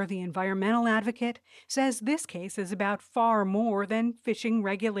Doniger, the environmental advocate, says this case is about far more than fishing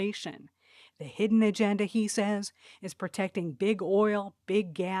regulation. The hidden agenda, he says, is protecting big oil,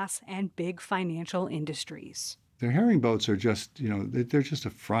 big gas, and big financial industries. The herring boats are just, they're just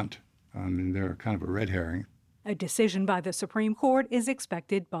a front. I mean, they're kind of a red herring. A decision by the Supreme Court is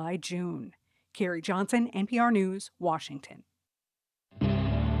expected by June. Carrie Johnson, NPR News, Washington.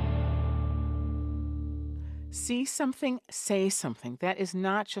 See something, say something. That is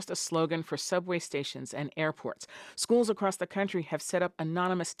not just a slogan for subway stations and airports. Schools across the country have set up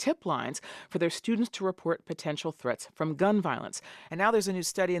anonymous tip lines for their students to report potential threats from gun violence. And now there's a new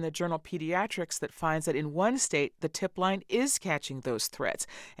study in the journal Pediatrics that finds that in one state, the tip line is catching those threats.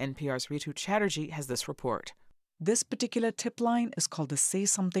 NPR's Ritu Chatterjee has this report. This particular tip line is called the Say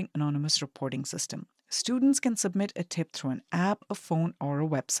Something Anonymous Reporting System. Students can submit a tip through an app, a phone, or a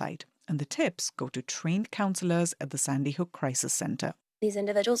website. And the tips go to trained counselors at the Sandy Hook Crisis Center. These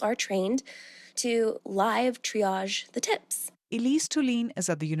individuals are trained to live triage the tips. Elise Tulin is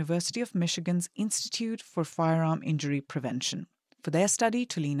at the University of Michigan's Institute for Firearm Injury Prevention. For their study,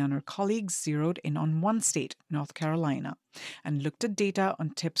 Tulin and her colleagues zeroed in on one state, North Carolina, and looked at data on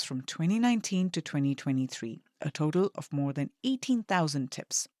tips from 2019 to 2023, a total of more than 18,000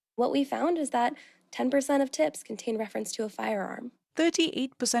 tips. What we found is that 10% of tips contain reference to a firearm.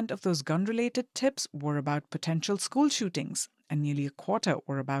 38% of those gun-related tips were about potential school shootings, and nearly a quarter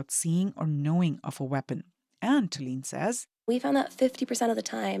were about seeing or knowing of a weapon. And Tulene says, we found that 50% of the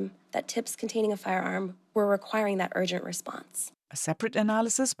time that tips containing a firearm were requiring that urgent response. A separate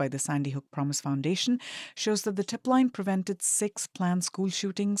analysis by the Sandy Hook Promise Foundation shows that the tip line prevented 6 planned school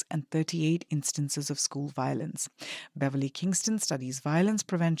shootings and 38 instances of school violence. Beverly Kingston studies violence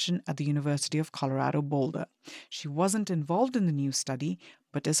prevention at the University of Colorado Boulder. She wasn't involved in the new study,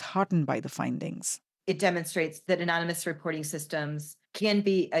 but is heartened by the findings. It demonstrates that anonymous reporting systems can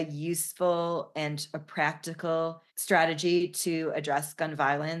be a useful and a practical strategy to address gun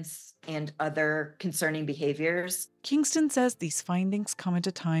violence and other concerning behaviors. Kingston says these findings come at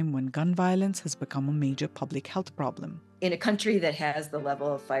a time when gun violence has become a major public health problem. In a country that has the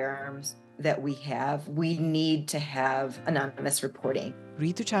level of firearms that we have, we need to have anonymous reporting.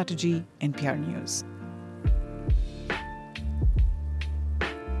 Ritu Chatterjee, NPR News.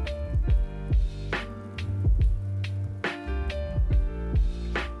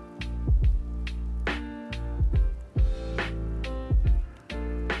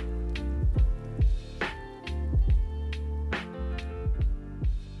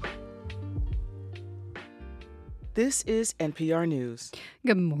 This is NPR News.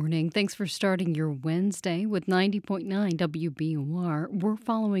 Good morning. Thanks for starting your Wednesday with 90.9 WBUR. We're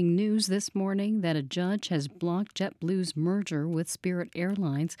following news this morning that a judge has blocked JetBlue's merger with Spirit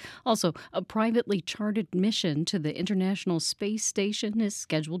Airlines. Also, a privately chartered mission to the International Space Station is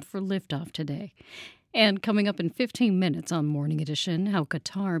scheduled for liftoff today. And coming up in 15 minutes on Morning Edition, how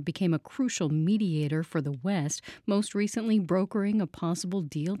Qatar became a crucial mediator for the West, most recently brokering a possible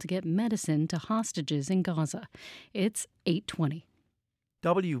deal to get medicine to hostages in Gaza. It's 8:20.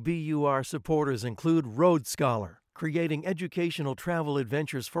 WBUR supporters include Road Scholar, creating educational travel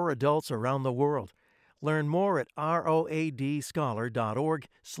adventures for adults around the world. Learn more at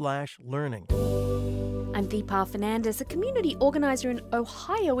roadscholar.org/learning. I'm Deepa Fernandez. A community organizer in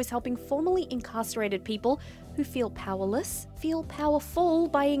Ohio is helping formerly incarcerated people who feel powerless feel powerful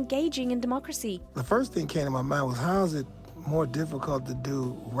by engaging in democracy. The first thing came to my mind was, how is it more difficult to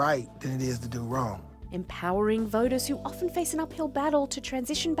do right than it is to do wrong? Empowering voters who often face an uphill battle to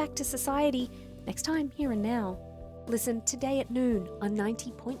transition back to society. Next time, Here and Now. Listen today at noon on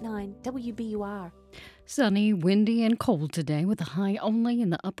 90.9 WBUR. Sunny, windy, and cold today with a high only in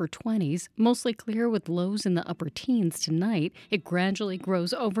the upper 20s. Mostly clear with lows in the upper teens tonight. It gradually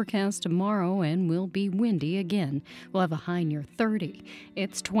grows overcast tomorrow and will be windy again. We'll have a high near 30.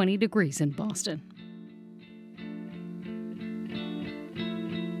 It's 20 degrees in Boston.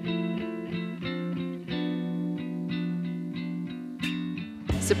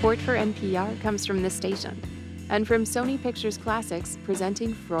 Support for NPR comes from this station and from Sony Pictures Classics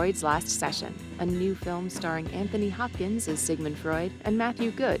presenting Freud's Last Session, a new film starring Anthony Hopkins as Sigmund Freud and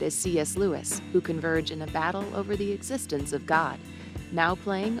Matthew Good as C.S. Lewis, who converge in a battle over the existence of God, now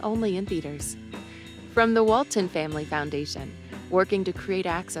playing only in theaters. From the Walton Family Foundation, working to create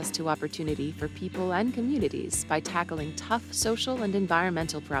access to opportunity for people and communities by tackling tough social and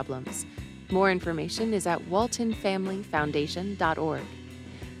environmental problems. More information is at waltonfamilyfoundation.org.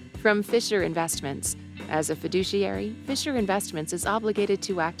 From Fisher Investments, as a fiduciary, Fisher Investments is obligated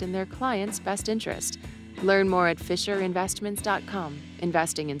to act in their client's best interest. Learn more at fisherinvestments.com.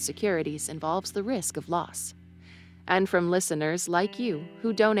 Investing in securities involves the risk of loss. And from listeners like you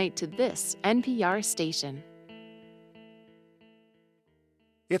who donate to this NPR station.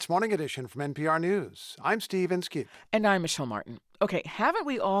 It's Morning Edition from NPR News. I'm Steve Inskeep. And I'm Michelle Martin. Okay, haven't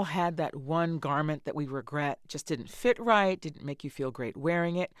we all had that one garment that we regret just didn't fit right, didn't make you feel great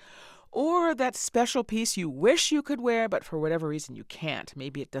wearing it? Or that special piece you wish you could wear, but for whatever reason you can't.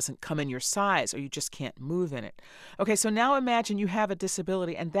 Maybe it doesn't come in your size or you just can't move in it. Okay, so now imagine you have a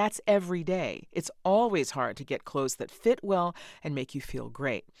disability and that's every day. It's always hard to get clothes that fit well and make you feel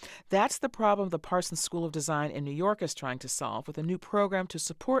great. That's the problem the Parsons School of Design in New York is trying to solve with a new program to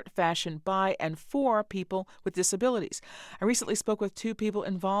support fashion by and for people with disabilities. I recently spoke with two people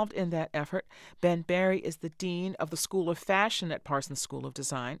involved in that effort. Ben Barry is the dean of the School of Fashion at Parsons School of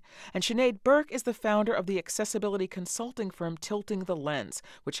Design, and Sinead Burke is the founder of the accessibility consulting firm Tilting the Lens,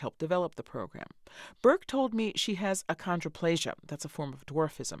 which helped develop the program. Burke told me she has achondroplasia, that's a form of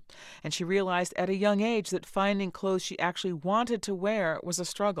dwarfism, and she realized at a young age that finding clothes she actually wanted to wear was a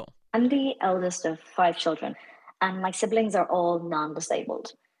struggle. I'm the eldest of 5 children, and my siblings are all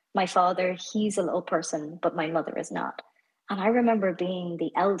non-disabled. My father, he's a little person, but my mother is not. And I remember being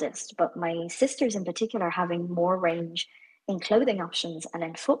the eldest, but my sisters in particular having more range in clothing options and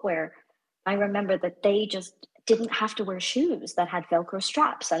in footwear. I remember that they just didn't have to wear shoes that had Velcro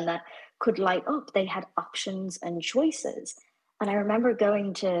straps and that could light up. They had options and choices. And I remember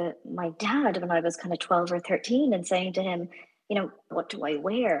going to my dad when I was kind of 12 or 13 and saying to him, what do I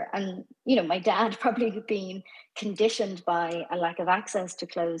wear? And, my dad probably being conditioned by a lack of access to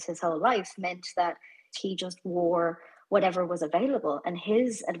clothes his whole life meant that he just wore whatever was available. And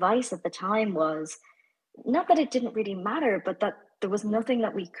his advice at the time was not that it didn't really matter, but that there was nothing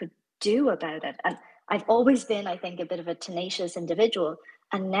that we could do about it. And I've always been, I think, a bit of a tenacious individual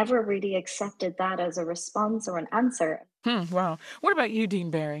and never really accepted that as a response or an answer. Wow. What about you,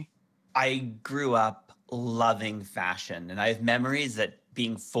 Dean Barry? I grew up loving fashion, and I have memories that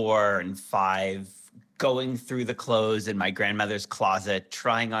being 4 and 5, going through the clothes in my grandmother's closet,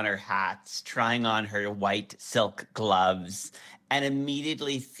 trying on her hats, trying on her white silk gloves, and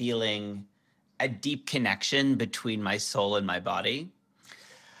immediately feeling a deep connection between my soul and my body.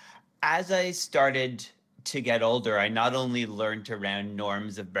 As I started to get older, I not only learned around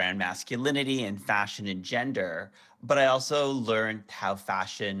norms of brand masculinity and fashion and gender, but I also learned how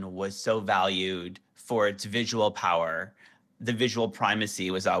fashion was so valued for its visual power. The visual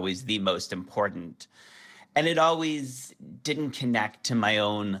primacy was always the most important. And it always didn't connect to my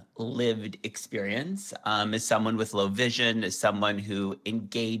own lived experience as someone with low vision, as someone who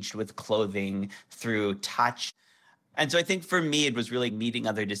engaged with clothing through touch. And so I think for me, it was really meeting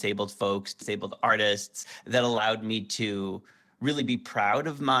other disabled folks, disabled artists, that allowed me to really be proud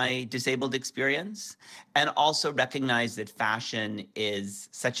of my disabled experience and also recognize that fashion is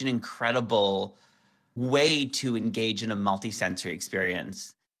such an incredible way to engage in a multisensory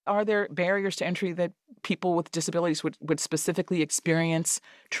experience. Are there barriers to entry that people with disabilities would specifically experience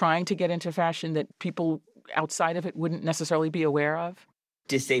trying to get into fashion that people outside of it wouldn't necessarily be aware of?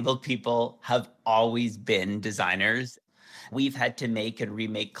 Disabled people have always been designers. We've had to make and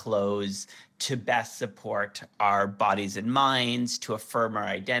remake clothes to best support our bodies and minds, to affirm our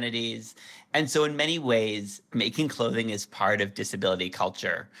identities. And so in many ways, making clothing is part of disability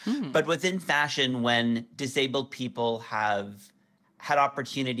culture. But within fashion, when disabled people have had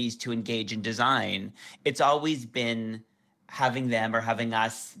opportunities to engage in design, it's always been having them or having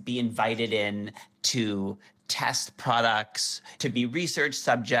us be invited in to test products, to be research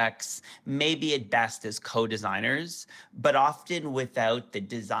subjects, maybe at best as co-designers, but often without the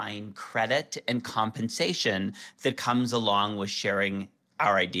design credit and compensation that comes along with sharing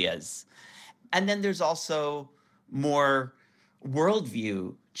our ideas. And then there's also more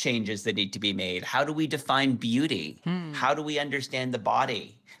worldview changes that need to be made. How do we define beauty? How do we understand the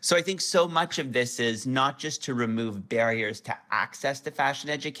body? So I think so much of this is not just to remove barriers to access to fashion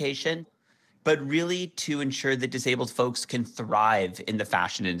education, but really to ensure that disabled folks can thrive in the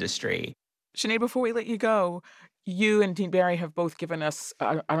fashion industry. Sinead, before we let you go, you and Dean Barry have both given us,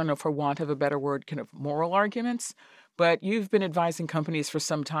 I don't know, for want of a better word, kind of moral arguments, but you've been advising companies for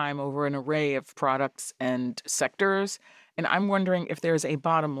some time over an array of products and sectors, and I'm wondering if there's a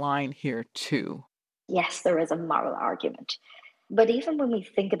bottom line here too. Yes, there is a moral argument. But even when we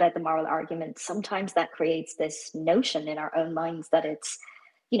think about the moral argument, sometimes that creates this notion in our own minds that it's,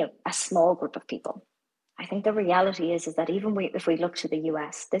 a small group of people. I think the reality is that even if we look to the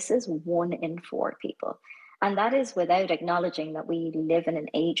US, this is 1 in 4 people. And that is without acknowledging that we live in an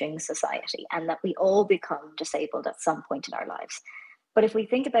aging society and that we all become disabled at some point in our lives. But if we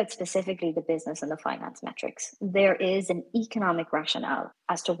think about specifically the business and the finance metrics, there is an economic rationale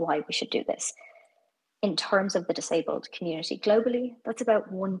as to why we should do this. In terms of the disabled community globally, that's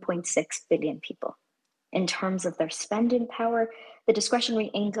about 1.6 billion people. In terms of their spending power, the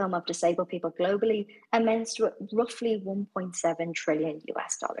discretionary income of disabled people globally amounts to roughly 1.7 trillion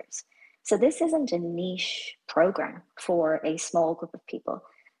US dollars. So this isn't a niche program for a small group of people.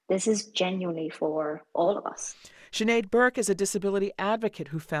 This is genuinely for all of us. Sinead Burke is a disability advocate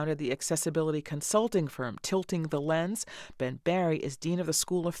who founded the accessibility consulting firm Tilting the Lens. Ben Barry is Dean of the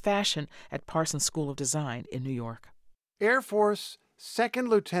School of Fashion at Parsons School of Design in New York. Air Force Second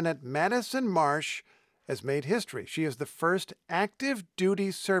Lieutenant Madison Marsh has made history. She is the first active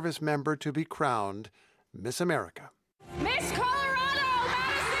duty service member to be crowned Miss America. Miss Colorado,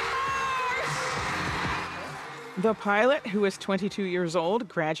 Madison Marsh! The pilot, who is 22 years old,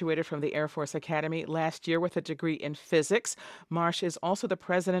 graduated from the Air Force Academy last year with a degree in physics. Marsh is also the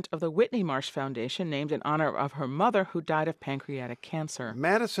president of the Whitney Marsh Foundation, named in honor of her mother, who died of pancreatic cancer.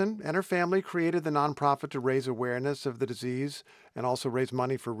 Madison and her family created the nonprofit to raise awareness of the disease and also raise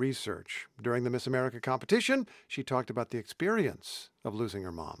money for research. During the Miss America competition, she talked about the experience of losing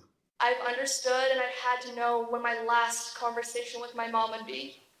her mom. I've understood and I've had to know when my last conversation with my mom would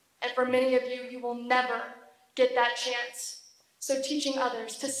be. And for many of you, you will never get that chance. So teaching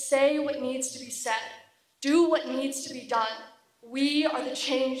others to say what needs to be said, do what needs to be done. We are the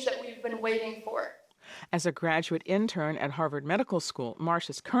change that we've been waiting for. As a graduate intern at Harvard Medical School, Marsh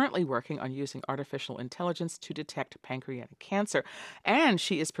is currently working on using artificial intelligence to detect pancreatic cancer, and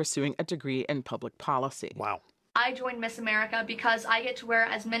she is pursuing a degree in public policy. Wow. I joined Miss America because I get to wear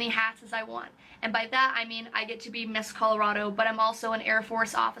as many hats as I want. And by that, I mean I get to be Miss Colorado, but I'm also an Air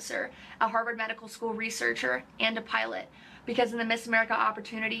Force officer, a Harvard Medical School researcher, and a pilot. Because in the Miss America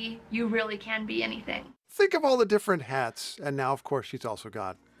opportunity, you really can be anything. Think of all the different hats. And now, of course, she's also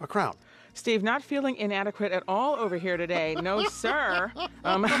got a crown. Steve, not feeling inadequate at all over here today. No, sir.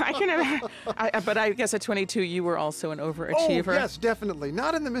 But I guess at 22, you were also an overachiever. Oh, yes, definitely.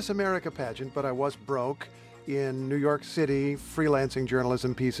 Not in the Miss America pageant, but I was broke in New York City, freelancing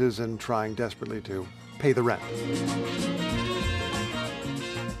journalism pieces and trying desperately to pay the rent.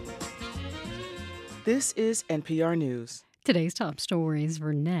 This is NPR News. Today's top stories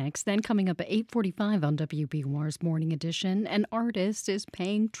for next. Then coming up at 8:45 on WBUR's Morning Edition, an artist is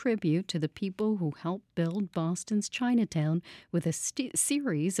paying tribute to the people who helped build Boston's Chinatown with a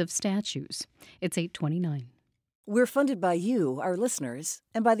series of statues. It's 8:29. We're funded by you, our listeners,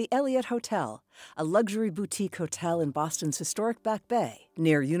 and by the Elliott Hotel, a luxury boutique hotel in Boston's historic Back Bay,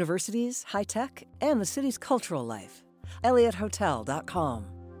 near universities, high tech, and the city's cultural life. ElliottHotel.com.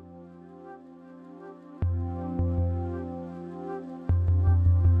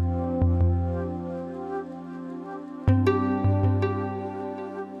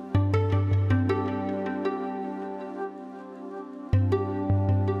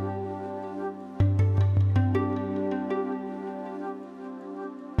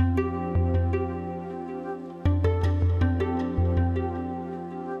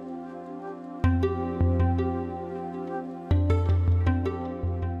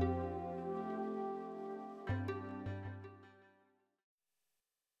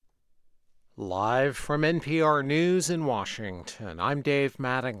 Live from NPR News in Washington, I'm Dave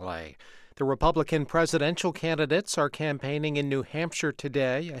Mattingly. The Republican presidential candidates are campaigning in New Hampshire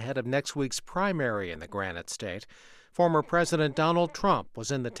today ahead of next week's primary in the Granite State. Former President Donald Trump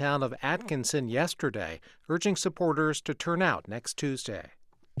was in the town of Atkinson yesterday, urging supporters to turn out next Tuesday.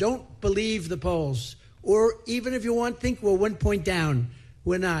 Don't believe the polls, or even if you think we're 1 point down.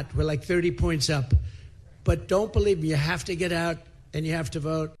 We're not. We're like 30 points up. But don't believe me. You have to get out and you have to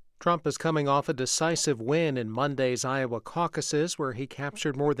vote. Trump is coming off a decisive win in Monday's Iowa caucuses, where he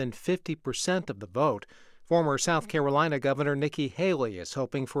captured more than 50% of the vote. Former South Carolina Governor Nikki Haley is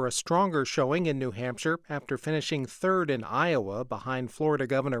hoping for a stronger showing in New Hampshire after finishing third in Iowa behind Florida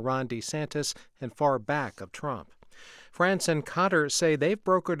Governor Ron DeSantis and far back of Trump. France and Qatar say they've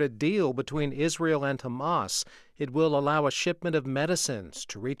brokered a deal between Israel and Hamas. It will allow a shipment of medicines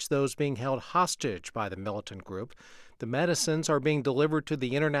to reach those being held hostage by the militant group. The medicines are being delivered to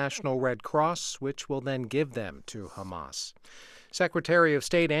the International Red Cross, which will then give them to Hamas. Secretary of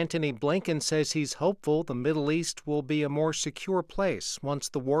State Antony Blinken says he's hopeful the Middle East will be a more secure place once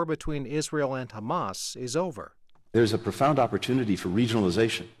the war between Israel and Hamas is over. There's a profound opportunity for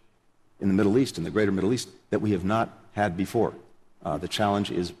regionalization in the Middle East, in the greater Middle East, that we have not had before. The challenge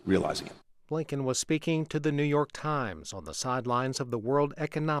is realizing it. Blinken was speaking to the New York Times on the sidelines of the World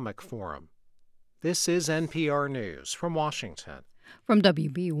Economic Forum. This is NPR News from Washington. From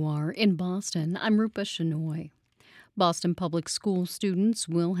WBUR in Boston, I'm Rupa Shenoy. Boston Public School students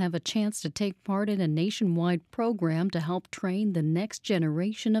will have a chance to take part in a nationwide program to help train the next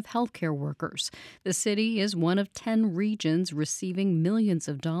generation of healthcare workers. The city is one of 10 regions receiving millions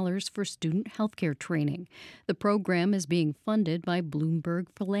of dollars for student healthcare training. The program is being funded by Bloomberg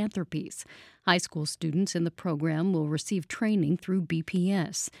Philanthropies. High school students in the program will receive training through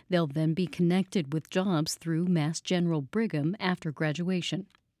BPS. They'll then be connected with jobs through Mass General Brigham after graduation.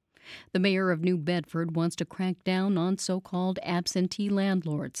 The mayor of New Bedford wants to crack down on so-called absentee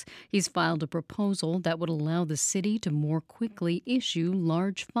landlords. He's filed a proposal that would allow the city to more quickly issue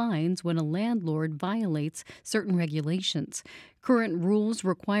large fines when a landlord violates certain regulations. Current rules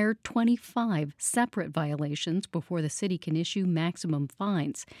require 25 separate violations before the city can issue maximum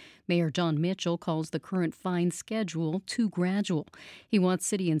fines. Mayor John Mitchell calls the current fine schedule too gradual. He wants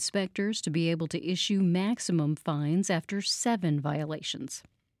city inspectors to be able to issue maximum fines after 7 violations.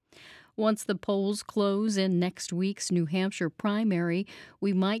 Once the polls close in next week's New Hampshire primary,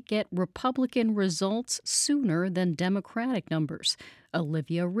 we might get Republican results sooner than Democratic numbers.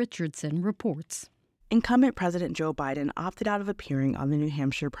 Olivia Richardson reports. Incumbent President Joe Biden opted out of appearing on the New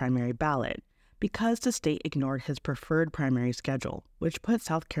Hampshire primary ballot because the state ignored his preferred primary schedule, which put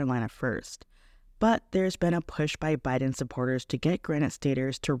South Carolina first. But there's been a push by Biden supporters to get Granite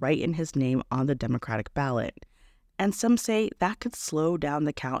Staters to write in his name on the Democratic ballot. And some say that could slow down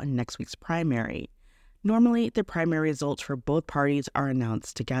the count in next week's primary. Normally, the primary results for both parties are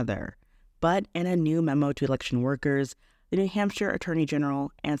announced together. But in a new memo to election workers, the New Hampshire Attorney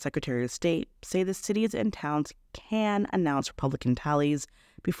General and Secretary of State say the cities and towns can announce Republican tallies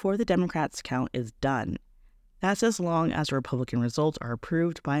before the Democrats' count is done. That's as long as the Republican results are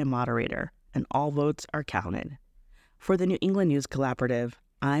approved by a moderator and all votes are counted. For the New England News Collaborative,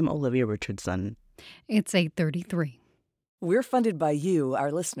 I'm Olivia Richardson. It's 8:33. We're funded by you,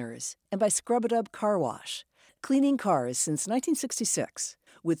 our listeners, and by Scrub-A-Dub Car Wash, cleaning cars since 1966,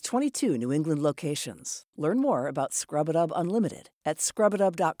 with 22 New England locations. Learn more about Scrub-A-Dub Unlimited at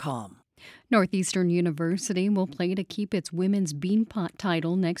scrubadub.com. Northeastern University will play to keep its women's Beanpot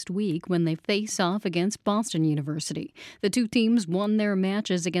title next week when they face off against Boston University. The two teams won their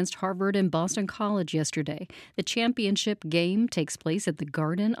matches against Harvard and Boston College yesterday. The championship game takes place at the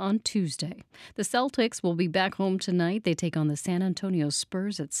Garden on Tuesday. The Celtics will be back home tonight. They take on the San Antonio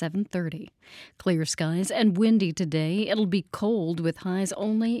Spurs at 7:30. Clear skies and windy today. It'll be cold with highs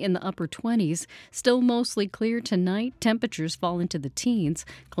only in the upper 20s. Still mostly clear tonight. Temperatures fall into the teens.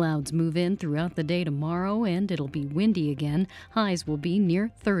 Clouds move in throughout the day tomorrow, and it'll be windy again. Highs will be near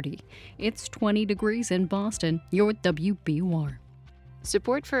 30. It's 20 degrees in Boston. You're WBUR.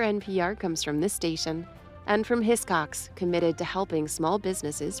 Support for NPR comes from this station and from Hiscox, committed to helping small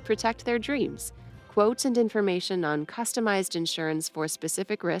businesses protect their dreams. Quotes and information on customized insurance for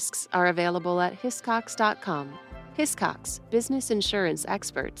specific risks are available at hiscox.com. Hiscox, business insurance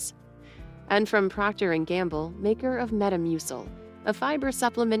experts. And from Procter & Gamble, maker of Metamucil, a fiber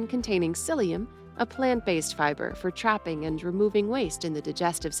supplement containing psyllium, a plant-based fiber for trapping and removing waste in the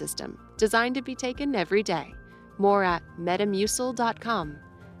digestive system, designed to be taken every day. More at metamucil.com.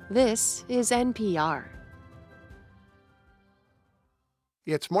 This is NPR.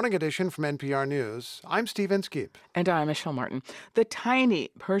 It's Morning Edition from NPR News. I'm Steve Inskeep. And I'm Michelle Martin. The tiny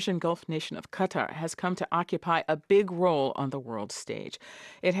Persian Gulf nation of Qatar has come to occupy a big role on the world stage.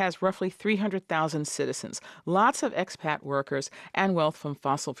 It has roughly 300,000 citizens, lots of expat workers, and wealth from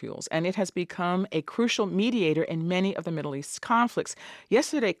fossil fuels. And it has become a crucial mediator in many of the Middle East's conflicts.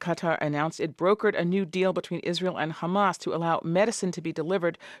 Yesterday, Qatar announced it brokered a new deal between Israel and Hamas to allow medicine to be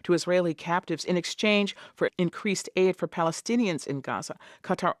delivered to Israeli captives in exchange for increased aid for Palestinians in Gaza.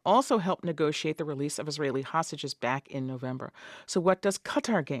 Qatar also helped negotiate the release of Israeli hostages back in November. So what does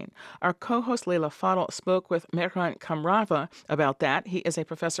Qatar gain? Our co-host Leila Fadel spoke with Mehran Kamrava about that. He is a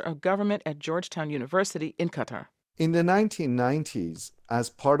professor of government at Georgetown University in Qatar. In the 1990s, as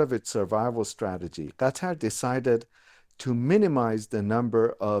part of its survival strategy, Qatar decided to minimize the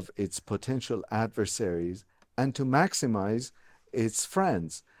number of its potential adversaries and to maximize its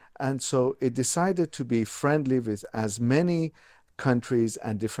friends. And so it decided to be friendly with as many countries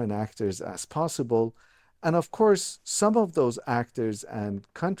and different actors as possible. And of course, some of those actors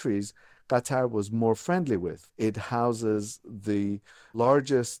and countries Qatar was more friendly with. It houses the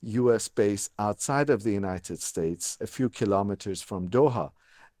largest U.S. base outside of the United States, a few kilometers from Doha.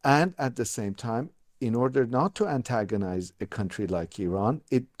 And at the same time, in order not to antagonize a country like Iran,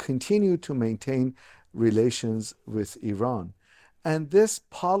 it continued to maintain relations with Iran. And this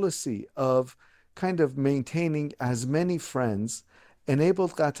policy of kind of maintaining as many friends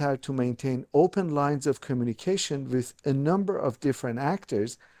enabled Qatar to maintain open lines of communication with a number of different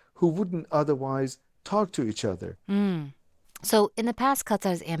actors who wouldn't otherwise talk to each other. So in the past,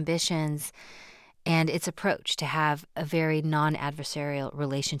 Qatar's ambitions and its approach to have a very non-adversarial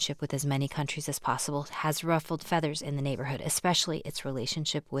relationship with as many countries as possible has ruffled feathers in the neighborhood, especially its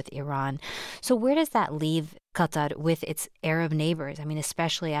relationship with Iran. So where does that leave Qatar with its Arab neighbors? I mean,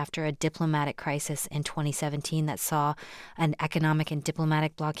 especially after a diplomatic crisis in 2017 that saw an economic and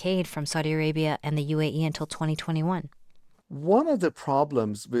diplomatic blockade from Saudi Arabia and the UAE until 2021. One of the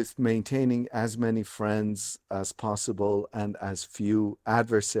problems with maintaining as many friends as possible and as few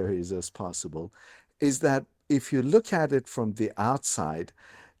adversaries as possible is that if you look at it from the outside,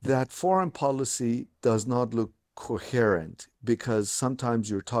 that foreign policy does not look coherent because sometimes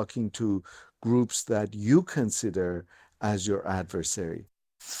you're talking to groups that you consider as your adversary.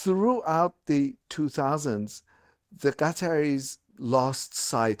 Throughout the 2000s, the Qataris lost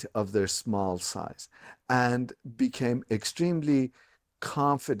sight of their small size and became extremely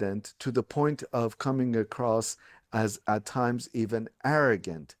confident to the point of coming across as at times even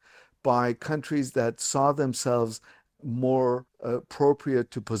arrogant by countries that saw themselves more appropriate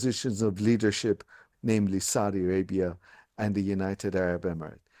to positions of leadership, namely Saudi Arabia and the United Arab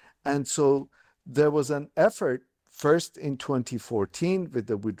Emirates. And so there was an effort first in 2014 with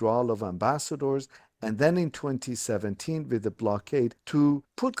the withdrawal of ambassadors, and then in 2017 with the blockade to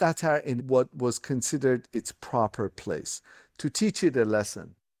put Qatar in what was considered its proper place, to teach it a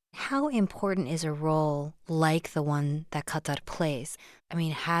lesson. How important is a role like the one that Qatar plays? I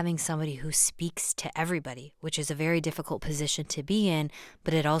mean, having somebody who speaks to everybody, which is a very difficult position to be in,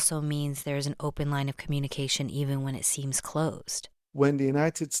 but it also means there's an open line of communication even when it seems closed. When the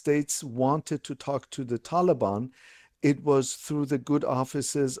United States wanted to talk to the Taliban, it was through the good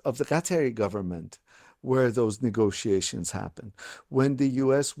offices of the Qatari government where those negotiations happened. When the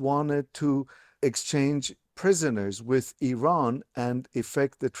US wanted to exchange prisoners with Iran and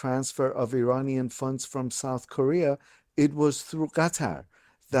effect the transfer of Iranian funds from South Korea, it was through Qatar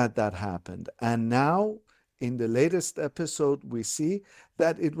that happened. And now, in the latest episode, we see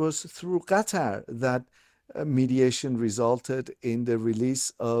that it was through Qatar that mediation resulted in the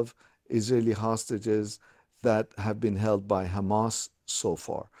release of Israeli hostages that have been held by Hamas so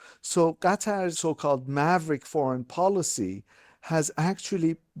far. So Qatar's so-called maverick foreign policy has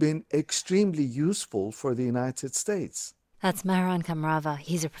actually been extremely useful for the United States. That's Mehran Kamrava.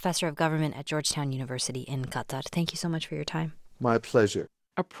 He's a professor of government at Georgetown University in Qatar. Thank you so much for your time. My pleasure.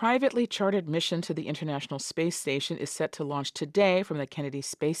 A privately chartered mission to the International Space Station is set to launch today from the Kennedy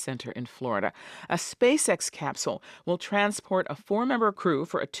Space Center in Florida. A SpaceX capsule will transport a 4-member crew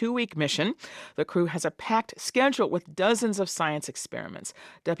for a 2-week mission. The crew has a packed schedule with dozens of science experiments.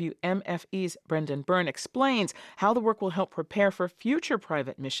 WMFE's Brendan Byrne explains how the work will help prepare for future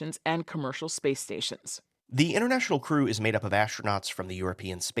private missions and commercial space stations. The international crew is made up of astronauts from the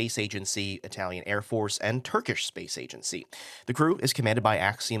European Space Agency, Italian Air Force, and Turkish Space Agency. The crew is commanded by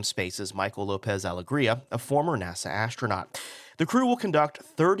Axiom Space's Michael Lopez Alegria, a former NASA astronaut. The crew will conduct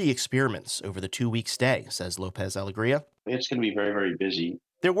 30 experiments over the 2-week stay, says Lopez Alegria. It's going to be very, very busy.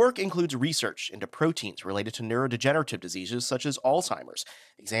 Their work includes research into proteins related to neurodegenerative diseases such as Alzheimer's,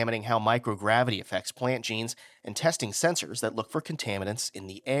 examining how microgravity affects plant genes, and testing sensors that look for contaminants in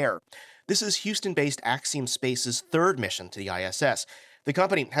the air. This is Houston-based Axiom Space's 3rd mission to the ISS. The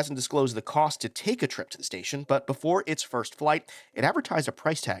company hasn't disclosed the cost to take a trip to the station, but before its first flight, it advertised a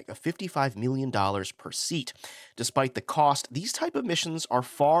price tag of $55 million per seat. Despite the cost, these type of missions are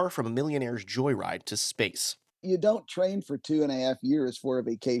far from a millionaire's joyride to space. You don't train for 2.5 years for a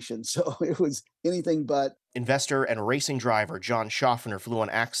vacation, so it was anything but. Investor and racing driver John Schaffner flew on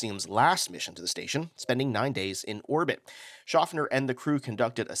Axiom's last mission to the station, spending 9 days in orbit. Schaffner and the crew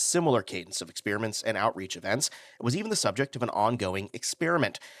conducted a similar cadence of experiments and outreach events. It was even the subject of an ongoing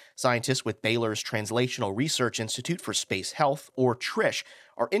experiment. Scientists with Baylor's Translational Research Institute for Space Health, or TRISH,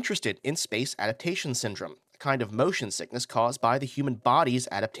 are interested in space adaptation syndrome, a kind of motion sickness caused by the human body's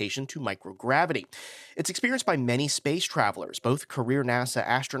adaptation to microgravity. It's experienced by many space travelers, both career NASA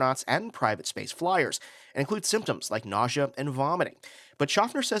astronauts and private space flyers, and includes symptoms like nausea and vomiting. But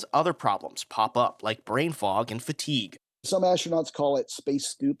Schaffner says other problems pop up, like brain fog and fatigue. Some astronauts call it space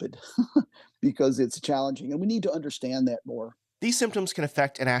stupid because it's challenging, and we need to understand that more. These symptoms can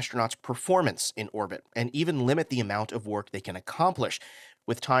affect an astronaut's performance in orbit and even limit the amount of work they can accomplish.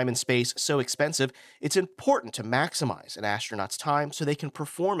 With time and space so expensive, it's important to maximize an astronaut's time so they can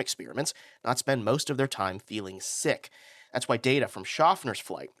perform experiments, not spend most of their time feeling sick. That's why data from Schaffner's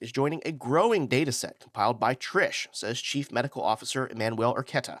flight is joining a growing data set compiled by TRISH, says Chief Medical Officer Emmanuel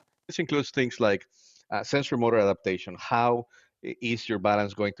Urqueta. This includes things like sensory motor adaptation. How is your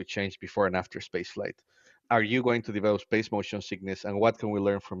balance going to change before and after spaceflight? Are you going to develop space motion sickness, and what can we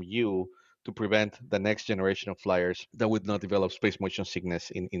learn from you to prevent the next generation of flyers that would not develop space motion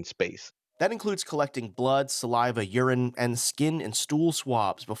sickness in space? That includes collecting blood, saliva, urine, and skin and stool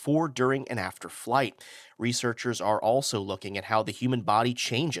swabs before, during, and after flight. Researchers are also looking at how the human body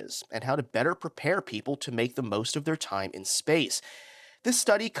changes and how to better prepare people to make the most of their time in space. This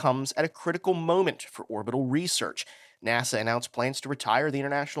study comes at a critical moment for orbital research. NASA announced plans to retire the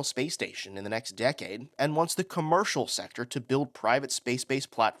International Space Station in the next decade and wants the commercial sector to build private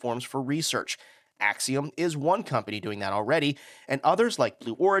space-based platforms for research. Axiom is one company doing that already, and others like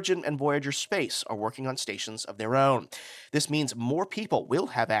Blue Origin and Voyager Space are working on stations of their own. This means more people will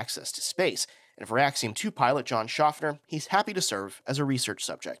have access to space, and for Axiom 2 pilot John Schaffner, he's happy to serve as a research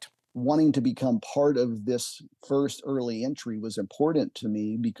subject. Wanting to become part of this first early entry was important to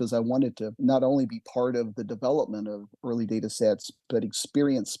me because I wanted to not only be part of the development of early data sets, but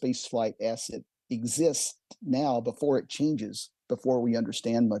experience spaceflight as it exists now before it changes, before we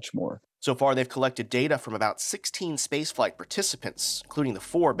understand much more. So far, they've collected data from about 16 spaceflight participants, including the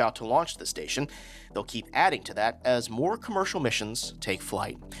 4 about to launch the station. They'll keep adding to that as more commercial missions take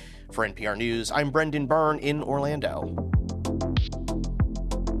flight. For NPR News, I'm Brendan Byrne in Orlando.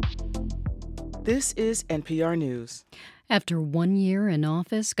 This is NPR News. After 1 year in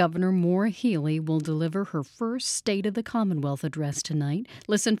office, Governor Maura Healey will deliver her first State of the Commonwealth address tonight.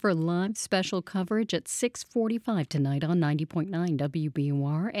 Listen for live special coverage at 6:45 tonight on 90.9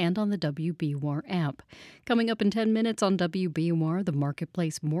 WBUR and on the WBUR app. Coming up in 10 minutes on WBUR, the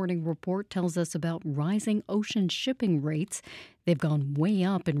Marketplace Morning Report tells us about rising ocean shipping rates. They've gone way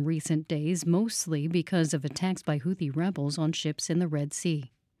up in recent days, mostly because of attacks by Houthi rebels on ships in the Red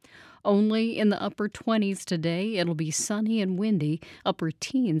Sea. Only in the upper 20s today. It'll be sunny and windy, upper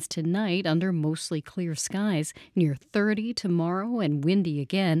teens tonight under mostly clear skies, near 30 tomorrow and windy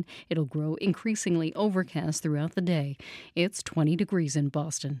again. It'll grow increasingly overcast throughout the day. It's 20 degrees in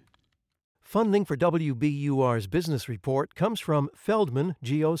Boston. Funding for WBUR's Business Report comes from Feldman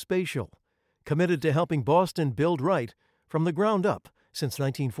Geospatial, committed to helping Boston build right from the ground up since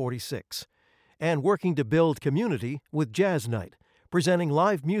 1946, and working to build community with Jazz Night, presenting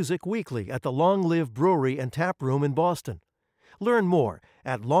live music weekly at the Long Live Brewery and Tap Room in Boston. Learn more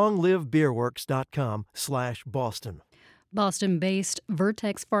at longlivebeerworks.com/Boston. Boston-based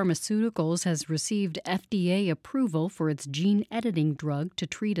Vertex Pharmaceuticals has received FDA approval for its gene-editing drug to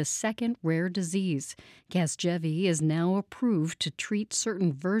treat a second rare disease. Casgevy is now approved to treat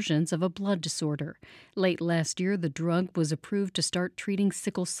certain versions of a blood disorder. Late last year, the drug was approved to start treating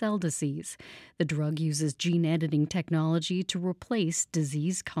sickle cell disease. The drug uses gene-editing technology to replace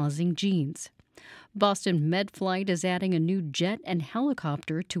disease-causing genes. Boston Medflight is adding a new jet and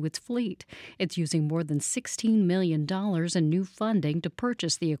helicopter to its fleet. It's using more than $16 million in new funding to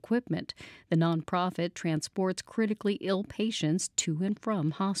purchase the equipment. The nonprofit transports critically ill patients to and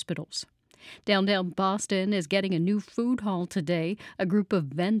from hospitals. Downtown Boston is getting a new food hall today. A group of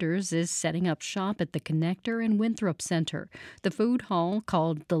vendors is setting up shop at the Connector and Winthrop Center. The food hall,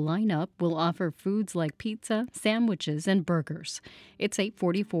 called The Lineup, will offer foods like pizza, sandwiches, and burgers. It's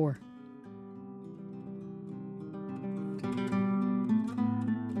 8:44.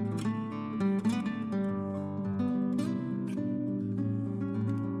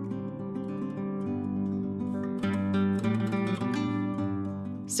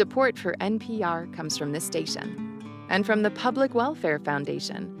 Support for NPR comes from this station and from the Public Welfare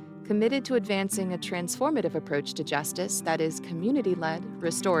Foundation, committed to advancing a transformative approach to justice that is community-led,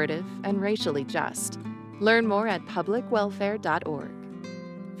 restorative, and racially just. Learn more at publicwelfare.org.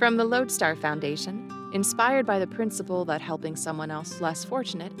 From the Lodestar Foundation, inspired by the principle that helping someone else less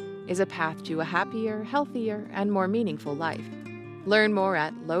fortunate is a path to a happier, healthier, and more meaningful life. Learn more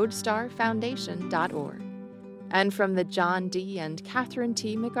at lodestarfoundation.org. And from the John D. and Catherine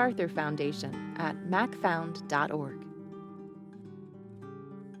T. MacArthur Foundation at macfound.org.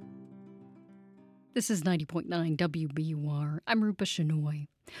 This is 90.9 WBUR. I'm Rupa Shenoy.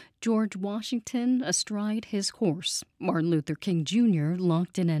 George Washington astride his horse. Martin Luther King Jr.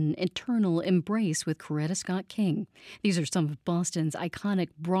 locked in an eternal embrace with Coretta Scott King. These are some of Boston's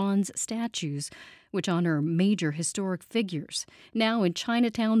iconic bronze statues, which honor major historic figures. Now in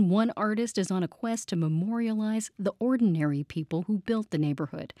Chinatown, one artist is on a quest to memorialize the ordinary people who built the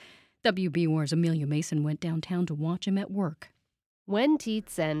neighborhood. WBUR's Amelia Mason went downtown to watch him at work. Wen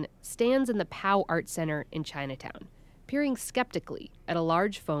Ti-tsen stands in the Pow Art Center in Chinatown, peering skeptically at a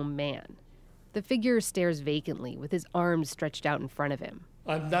large foam man. The figure stares vacantly with his arms stretched out in front of him.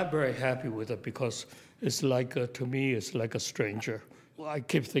 I'm not very happy with it because it's like, to me, it's like a stranger. I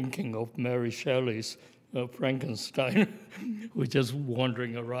keep thinking of Mary Shelley's Frankenstein, who's just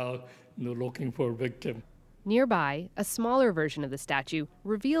wandering around, looking for a victim. Nearby, a smaller version of the statue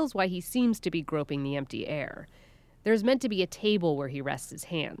reveals why he seems to be groping the empty air. There's meant to be a table where he rests his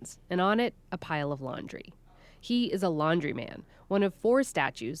hands, and on it, a pile of laundry. He is a laundryman, one of 4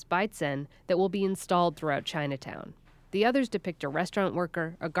 statues by Tsen that will be installed throughout Chinatown. The others depict a restaurant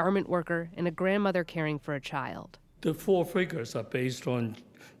worker, a garment worker, and a grandmother caring for a child. The 4 figures are based on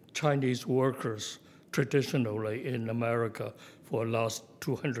Chinese workers traditionally in America for the last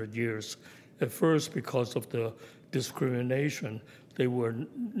 200 years. At first, because of the discrimination, they were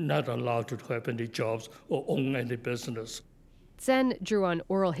not allowed to have any jobs or own any business. Tsen drew on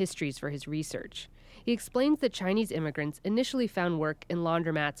oral histories for his research. He explains that Chinese immigrants initially found work in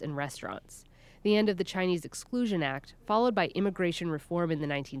laundromats and restaurants. The end of the Chinese Exclusion Act, followed by immigration reform in the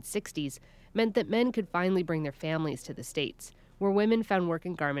 1960s, meant that men could finally bring their families to the States, where women found work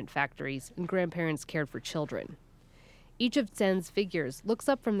in garment factories and grandparents cared for children. Each of Tsen's figures looks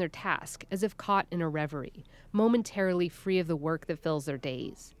up from their task as if caught in a reverie, momentarily free of the work that fills their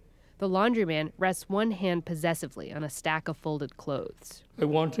days. The laundryman rests one hand possessively on a stack of folded clothes. I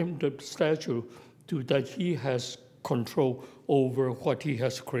want him, the statue, that he has control over what he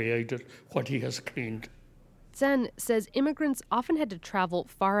has created, what he has cleaned. Tsen says immigrants often had to travel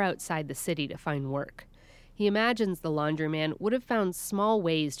far outside the city to find work. He imagines the laundryman would have found small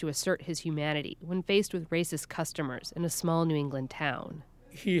ways to assert his humanity when faced with racist customers in a small New England town.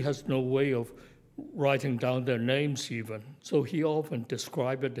 He has no way of writing down their names even, so he often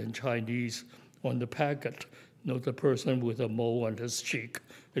described it in Chinese on the packet. The person with a mole on his cheek.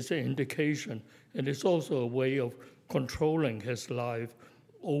 It's an indication, and it's also a way of controlling his life,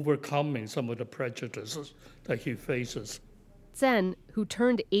 overcoming some of the prejudices that he faces. Zhen, who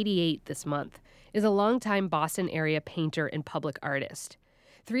turned 88 this month, is a longtime Boston area painter and public artist.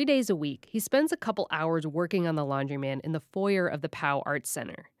 3 days a week, he spends a couple hours working on the laundryman in the foyer of the Pow Arts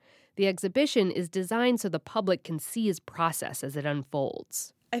Center. The exhibition is designed so the public can see his process as it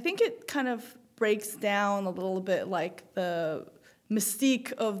unfolds. I think it kind of breaks down a little bit like the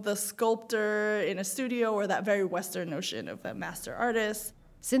mystique of the sculptor in a studio or that very Western notion of the master artist.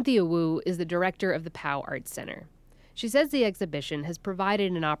 Cynthia Wu is the director of the Pow Arts Center. She says the exhibition has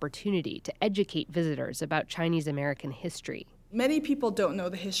provided an opportunity to educate visitors about Chinese American history. Many people don't know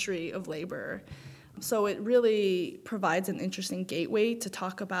the history of labor, so it really provides an interesting gateway to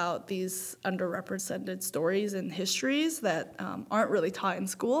talk about these underrepresented stories and histories that aren't really taught in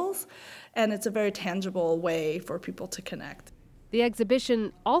schools, and it's a very tangible way for people to connect. The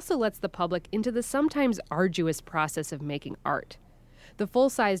exhibition also lets the public into the sometimes arduous process of making art. The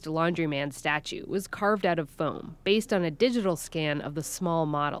full-sized laundryman statue was carved out of foam based on a digital scan of the small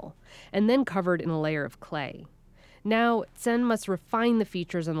model, and then covered in a layer of clay. Now, Zhen must refine the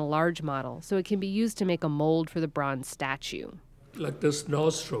features on the large model so it can be used to make a mold for the bronze statue. Like this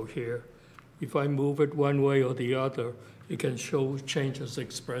nostril here, if I move it one way or the other, it can change its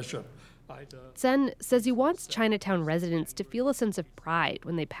expression. Zhen says he wants Chinatown residents to feel a sense of pride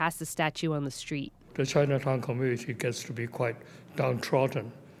when they pass the statue on the street. The Chinatown community gets to be quite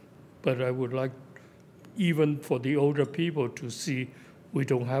downtrodden, but I would like even for the older people to see we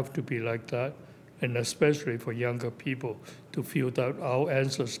don't have to be like that, and especially for younger people to feel that our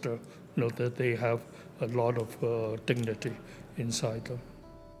ancestors, that they have a lot of dignity inside them.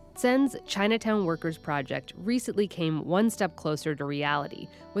 Zhen's Chinatown Workers Project recently came one step closer to reality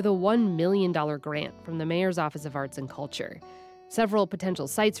with a $1 million grant from the Mayor's Office of Arts and Culture. Several potential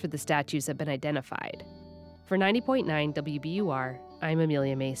sites for the statues have been identified. For 90.9 WBUR, I'm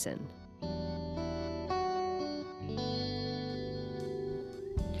Amelia Mason.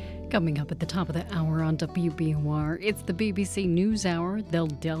 Coming up at the top of the hour on WBUR, it's the BBC NewsHour. They'll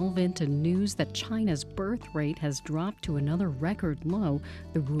delve into news that China's birth rate has dropped to another record low.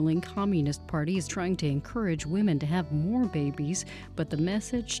 The ruling Communist Party is trying to encourage women to have more babies, but the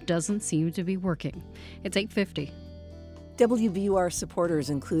message doesn't seem to be working. It's 8:50. WBUR supporters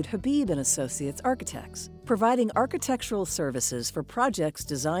include Habib & Associates Architects, providing architectural services for projects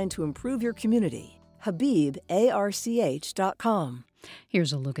designed to improve your community. HabibARCH.com.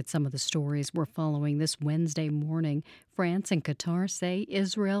 Here's a look at some of the stories we're following this Wednesday morning. France and Qatar say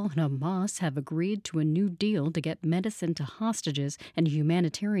Israel and Hamas have agreed to a new deal to get medicine to hostages and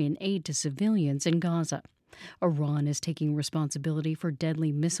humanitarian aid to civilians in Gaza. Iran is taking responsibility for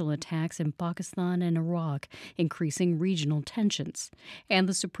deadly missile attacks in Pakistan and Iraq, increasing regional tensions. And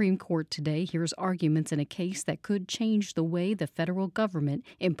the Supreme Court today hears arguments in a case that could change the way the federal government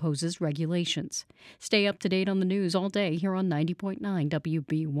imposes regulations. Stay up to date on the news all day here on 90.9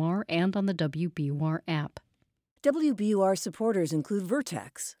 WBUR and on the WBUR app. WBUR supporters include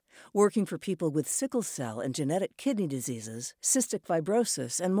Vertex, working for people with sickle cell and genetic kidney diseases, cystic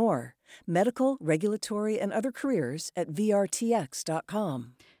fibrosis, and more. Medical, regulatory, and other careers at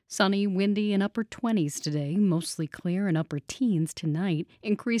VRTX.com. Sunny, windy, and upper 20s today, mostly clear and upper teens tonight,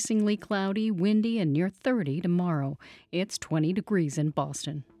 increasingly cloudy, windy, and near 30 tomorrow. It's 20 degrees in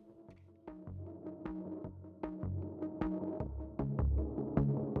Boston.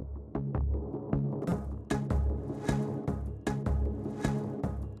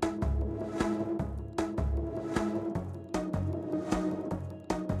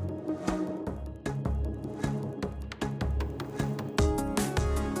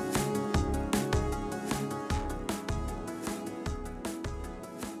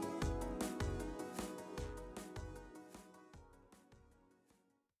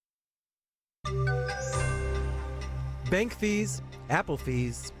 Bank fees, Apple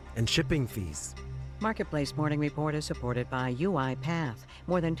fees, and shipping fees. Marketplace Morning Report is supported by UiPath.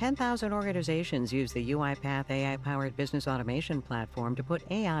 More than 10,000 organizations use the UiPath AI-powered business automation platform to put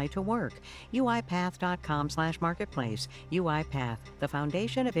AI to work. UiPath.com/marketplace. UiPath, the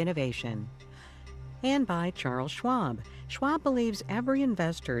foundation of innovation. And by Charles Schwab. Schwab believes every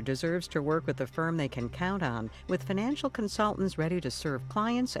investor deserves to work with a firm they can count on, with financial consultants ready to serve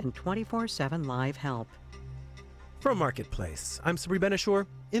clients and 24/7 live help. From Marketplace, I'm Sabri Benishore,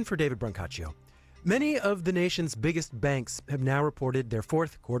 in for David Brancaccio. Many of the nation's biggest banks have now reported their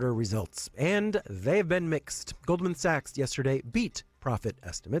fourth quarter results, and they've been mixed. Goldman Sachs yesterday beat profit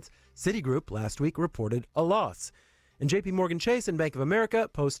estimates. Citigroup last week reported a loss. And JP Morgan Chase and Bank of America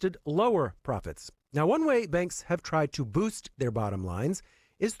posted lower profits. Now, one way banks have tried to boost their bottom lines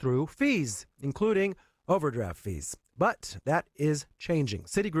is through fees, including overdraft fees. But that is changing.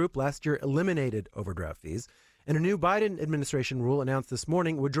 Citigroup last year eliminated overdraft fees, and a new Biden administration rule announced this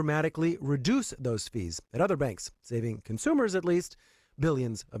morning would dramatically reduce those fees at other banks, saving consumers at least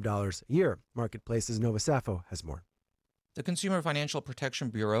billions of dollars a year. Marketplace's Nova Safo has more. The Consumer Financial Protection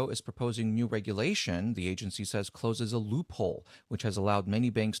Bureau is proposing new regulation the agency says closes a loophole, which has allowed many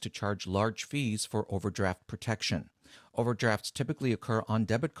banks to charge large fees for overdraft protection. Overdrafts typically occur on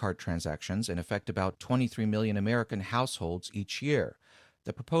debit card transactions and affect about 23 million American households each year.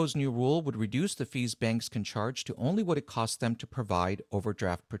 The proposed new rule would reduce the fees banks can charge to only what it costs them to provide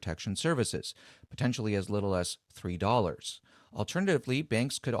overdraft protection services, potentially as little as $3. Alternatively,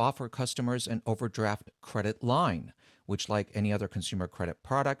 banks could offer customers an overdraft credit line, which, like any other consumer credit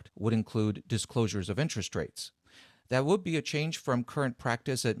product, would include disclosures of interest rates. That would be a change from current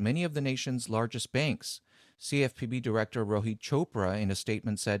practice at many of the nation's largest banks. CFPB Director Rohit Chopra, in a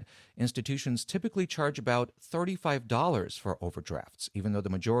statement, said institutions typically charge about $35 for overdrafts, even though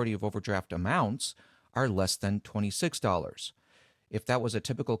the majority of overdraft amounts are less than $26. If that was a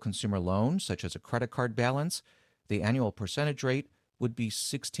typical consumer loan, such as a credit card balance, the annual percentage rate would be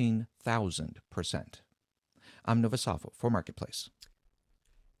 16,000%. I'm Nova Safo for Marketplace.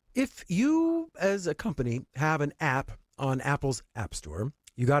 If you, as a company, have an app on Apple's App Store,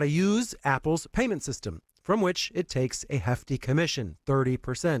 you got to use Apple's payment system, from which it takes a hefty commission,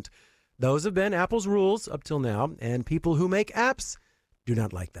 30%. Those have been Apple's rules up till now, and people who make apps do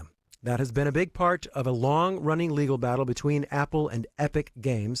not like them. That has been a big part of a long-running legal battle between Apple and Epic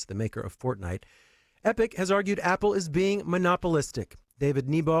Games, the maker of Fortnite. Epic has argued Apple is being monopolistic. David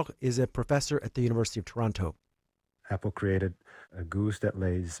Nieboer is a professor at the University of Toronto. Apple created a goose that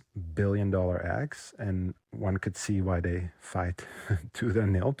lays billion-dollar eggs, and one could see why they fight tooth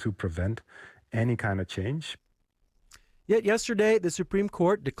and nail to prevent any kind of change. Yet yesterday, the Supreme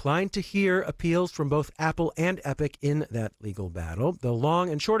Court declined to hear appeals from both Apple and Epic in that legal battle. The long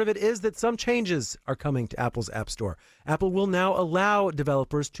and short of it is that some changes are coming to Apple's App Store. Apple will now allow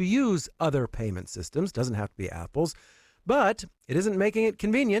developers to use other payment systems, doesn't have to be Apple's, but it isn't making it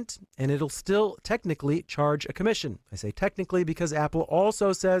convenient, and it'll still technically charge a commission. I say technically because Apple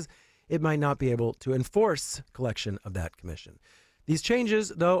also says it might not be able to enforce collection of that commission. These changes,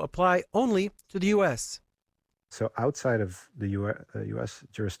 though, apply only to the U.S. So outside of the U.S.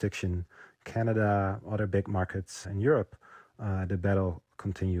 jurisdiction, Canada, other big markets, and Europe, the battle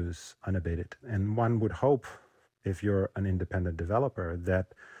continues unabated. And one would hope, if you're an independent developer,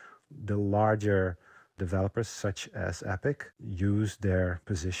 that the larger developers, such as Epic, use their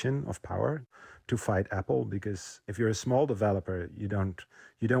position of power to fight Apple. Because if you're a small developer, you don't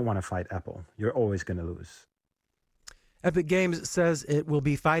want to fight Apple. You're always going to lose. Epic Games says it will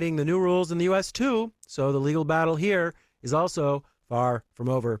be fighting the new rules in the U.S. too, so the legal battle here is also far from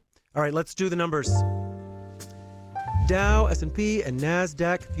over. All right, let's do the numbers. Dow, S&P, and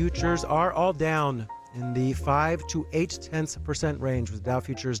NASDAQ futures are all down in the 5 to 0.8% range, with Dow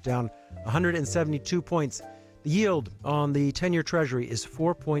futures down 172 points. The yield on the 10-year Treasury is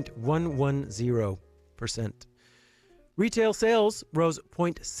 4.110%. Retail sales rose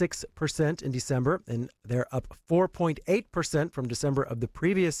 0.6% in December, and they're up 4.8% from December of the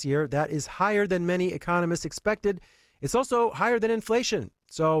previous year. That is higher than many economists expected. It's also higher than inflation.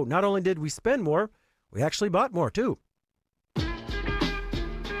 So not only did we spend more, we actually bought more, too.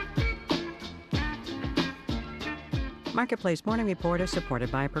 Marketplace Morning Report is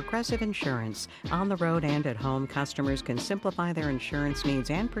supported by Progressive Insurance. On the road and at home, customers can simplify their insurance needs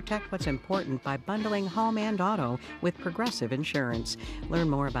and protect what's important by bundling home and auto with Progressive Insurance. Learn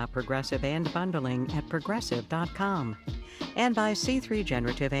more about Progressive and bundling at progressive.com. And by C3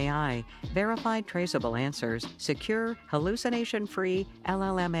 Generative AI. Verified traceable answers, secure, hallucination-free,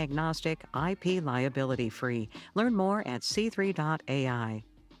 LLM-agnostic, IP liability-free. Learn more at c3.ai.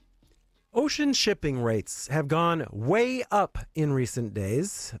 Ocean shipping rates have gone way up in recent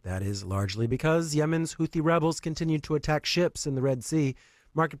days. That is largely because Yemen's Houthi rebels continue to attack ships in the Red Sea.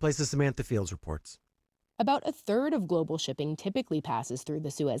 Marketplace's Samantha Fields reports. About a third of global shipping typically passes through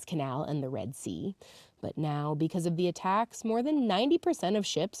the Suez Canal and the Red Sea. But now, because of the attacks, more than 90% of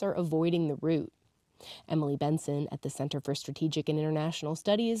ships are avoiding the route. Emily Benson at the Center for Strategic and International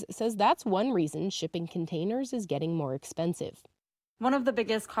Studies says that's one reason shipping containers is getting more expensive. One of the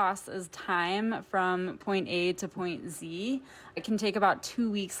biggest costs is time from point A to point Z. It can take about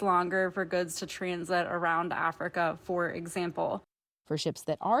 2 weeks longer for goods to transit around Africa, for example. For ships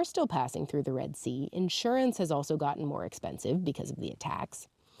that are still passing through the Red Sea, insurance has also gotten more expensive because of the attacks.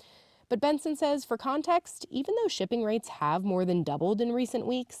 But Benson says, for context, even though shipping rates have more than doubled in recent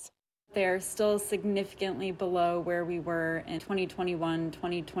weeks, they're still significantly below where we were in 2021,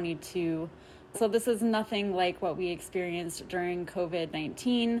 2022. So this is nothing like what we experienced during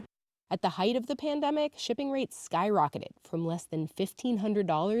COVID-19. At the height of the pandemic, shipping rates skyrocketed from less than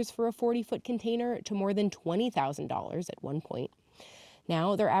 $1,500 for a 40-foot container to more than $20,000 at one point.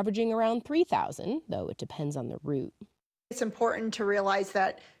 Now they're averaging around $3,000, though it depends on the route. It's important to realize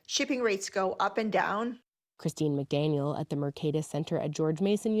that shipping rates go up and down. Christine McDaniel at the Mercatus Center at George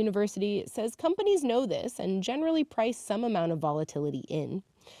Mason University says companies know this and generally price some amount of volatility in.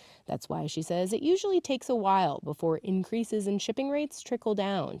 That's why she says it usually takes a while before increases in shipping rates trickle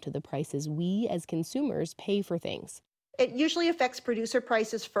down to the prices we as consumers pay for things. It usually affects producer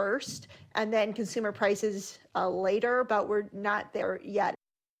prices first and then consumer prices later, but we're not there yet.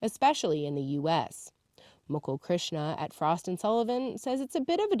 Especially in the U.S. Mukul Krishna at Frost & Sullivan says it's a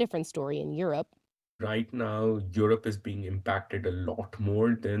bit of a different story in Europe. Right now, Europe is being impacted a lot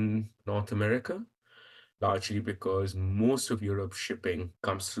more than North America, largely because most of Europe's shipping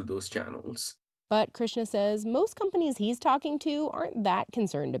comes through those channels. But Krishna says most companies he's talking to aren't that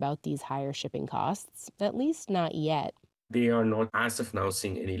concerned about these higher shipping costs, at least not yet. They are not, as of now,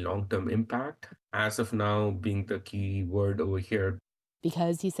 seeing any long-term impact, as of now being the key word over here.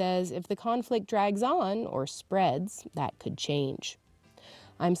 Because he says if the conflict drags on or spreads, that could change.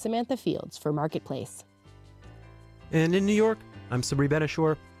 I'm Samantha Fields for Marketplace. And in New York, I'm Sabri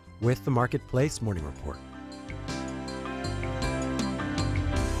Benashore with the Marketplace Morning Report.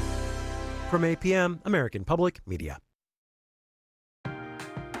 From APM, American Public Media.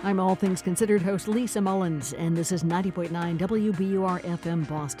 I'm All Things Considered host Lisa Mullins, and this is 90.9 WBUR FM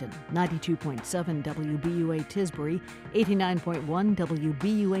Boston, 92.7 WBUA Tisbury, 89.1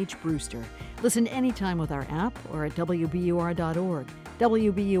 WBUH Brewster. Listen anytime with our app or at WBUR.org.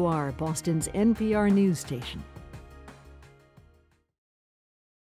 WBUR, Boston's NPR news station.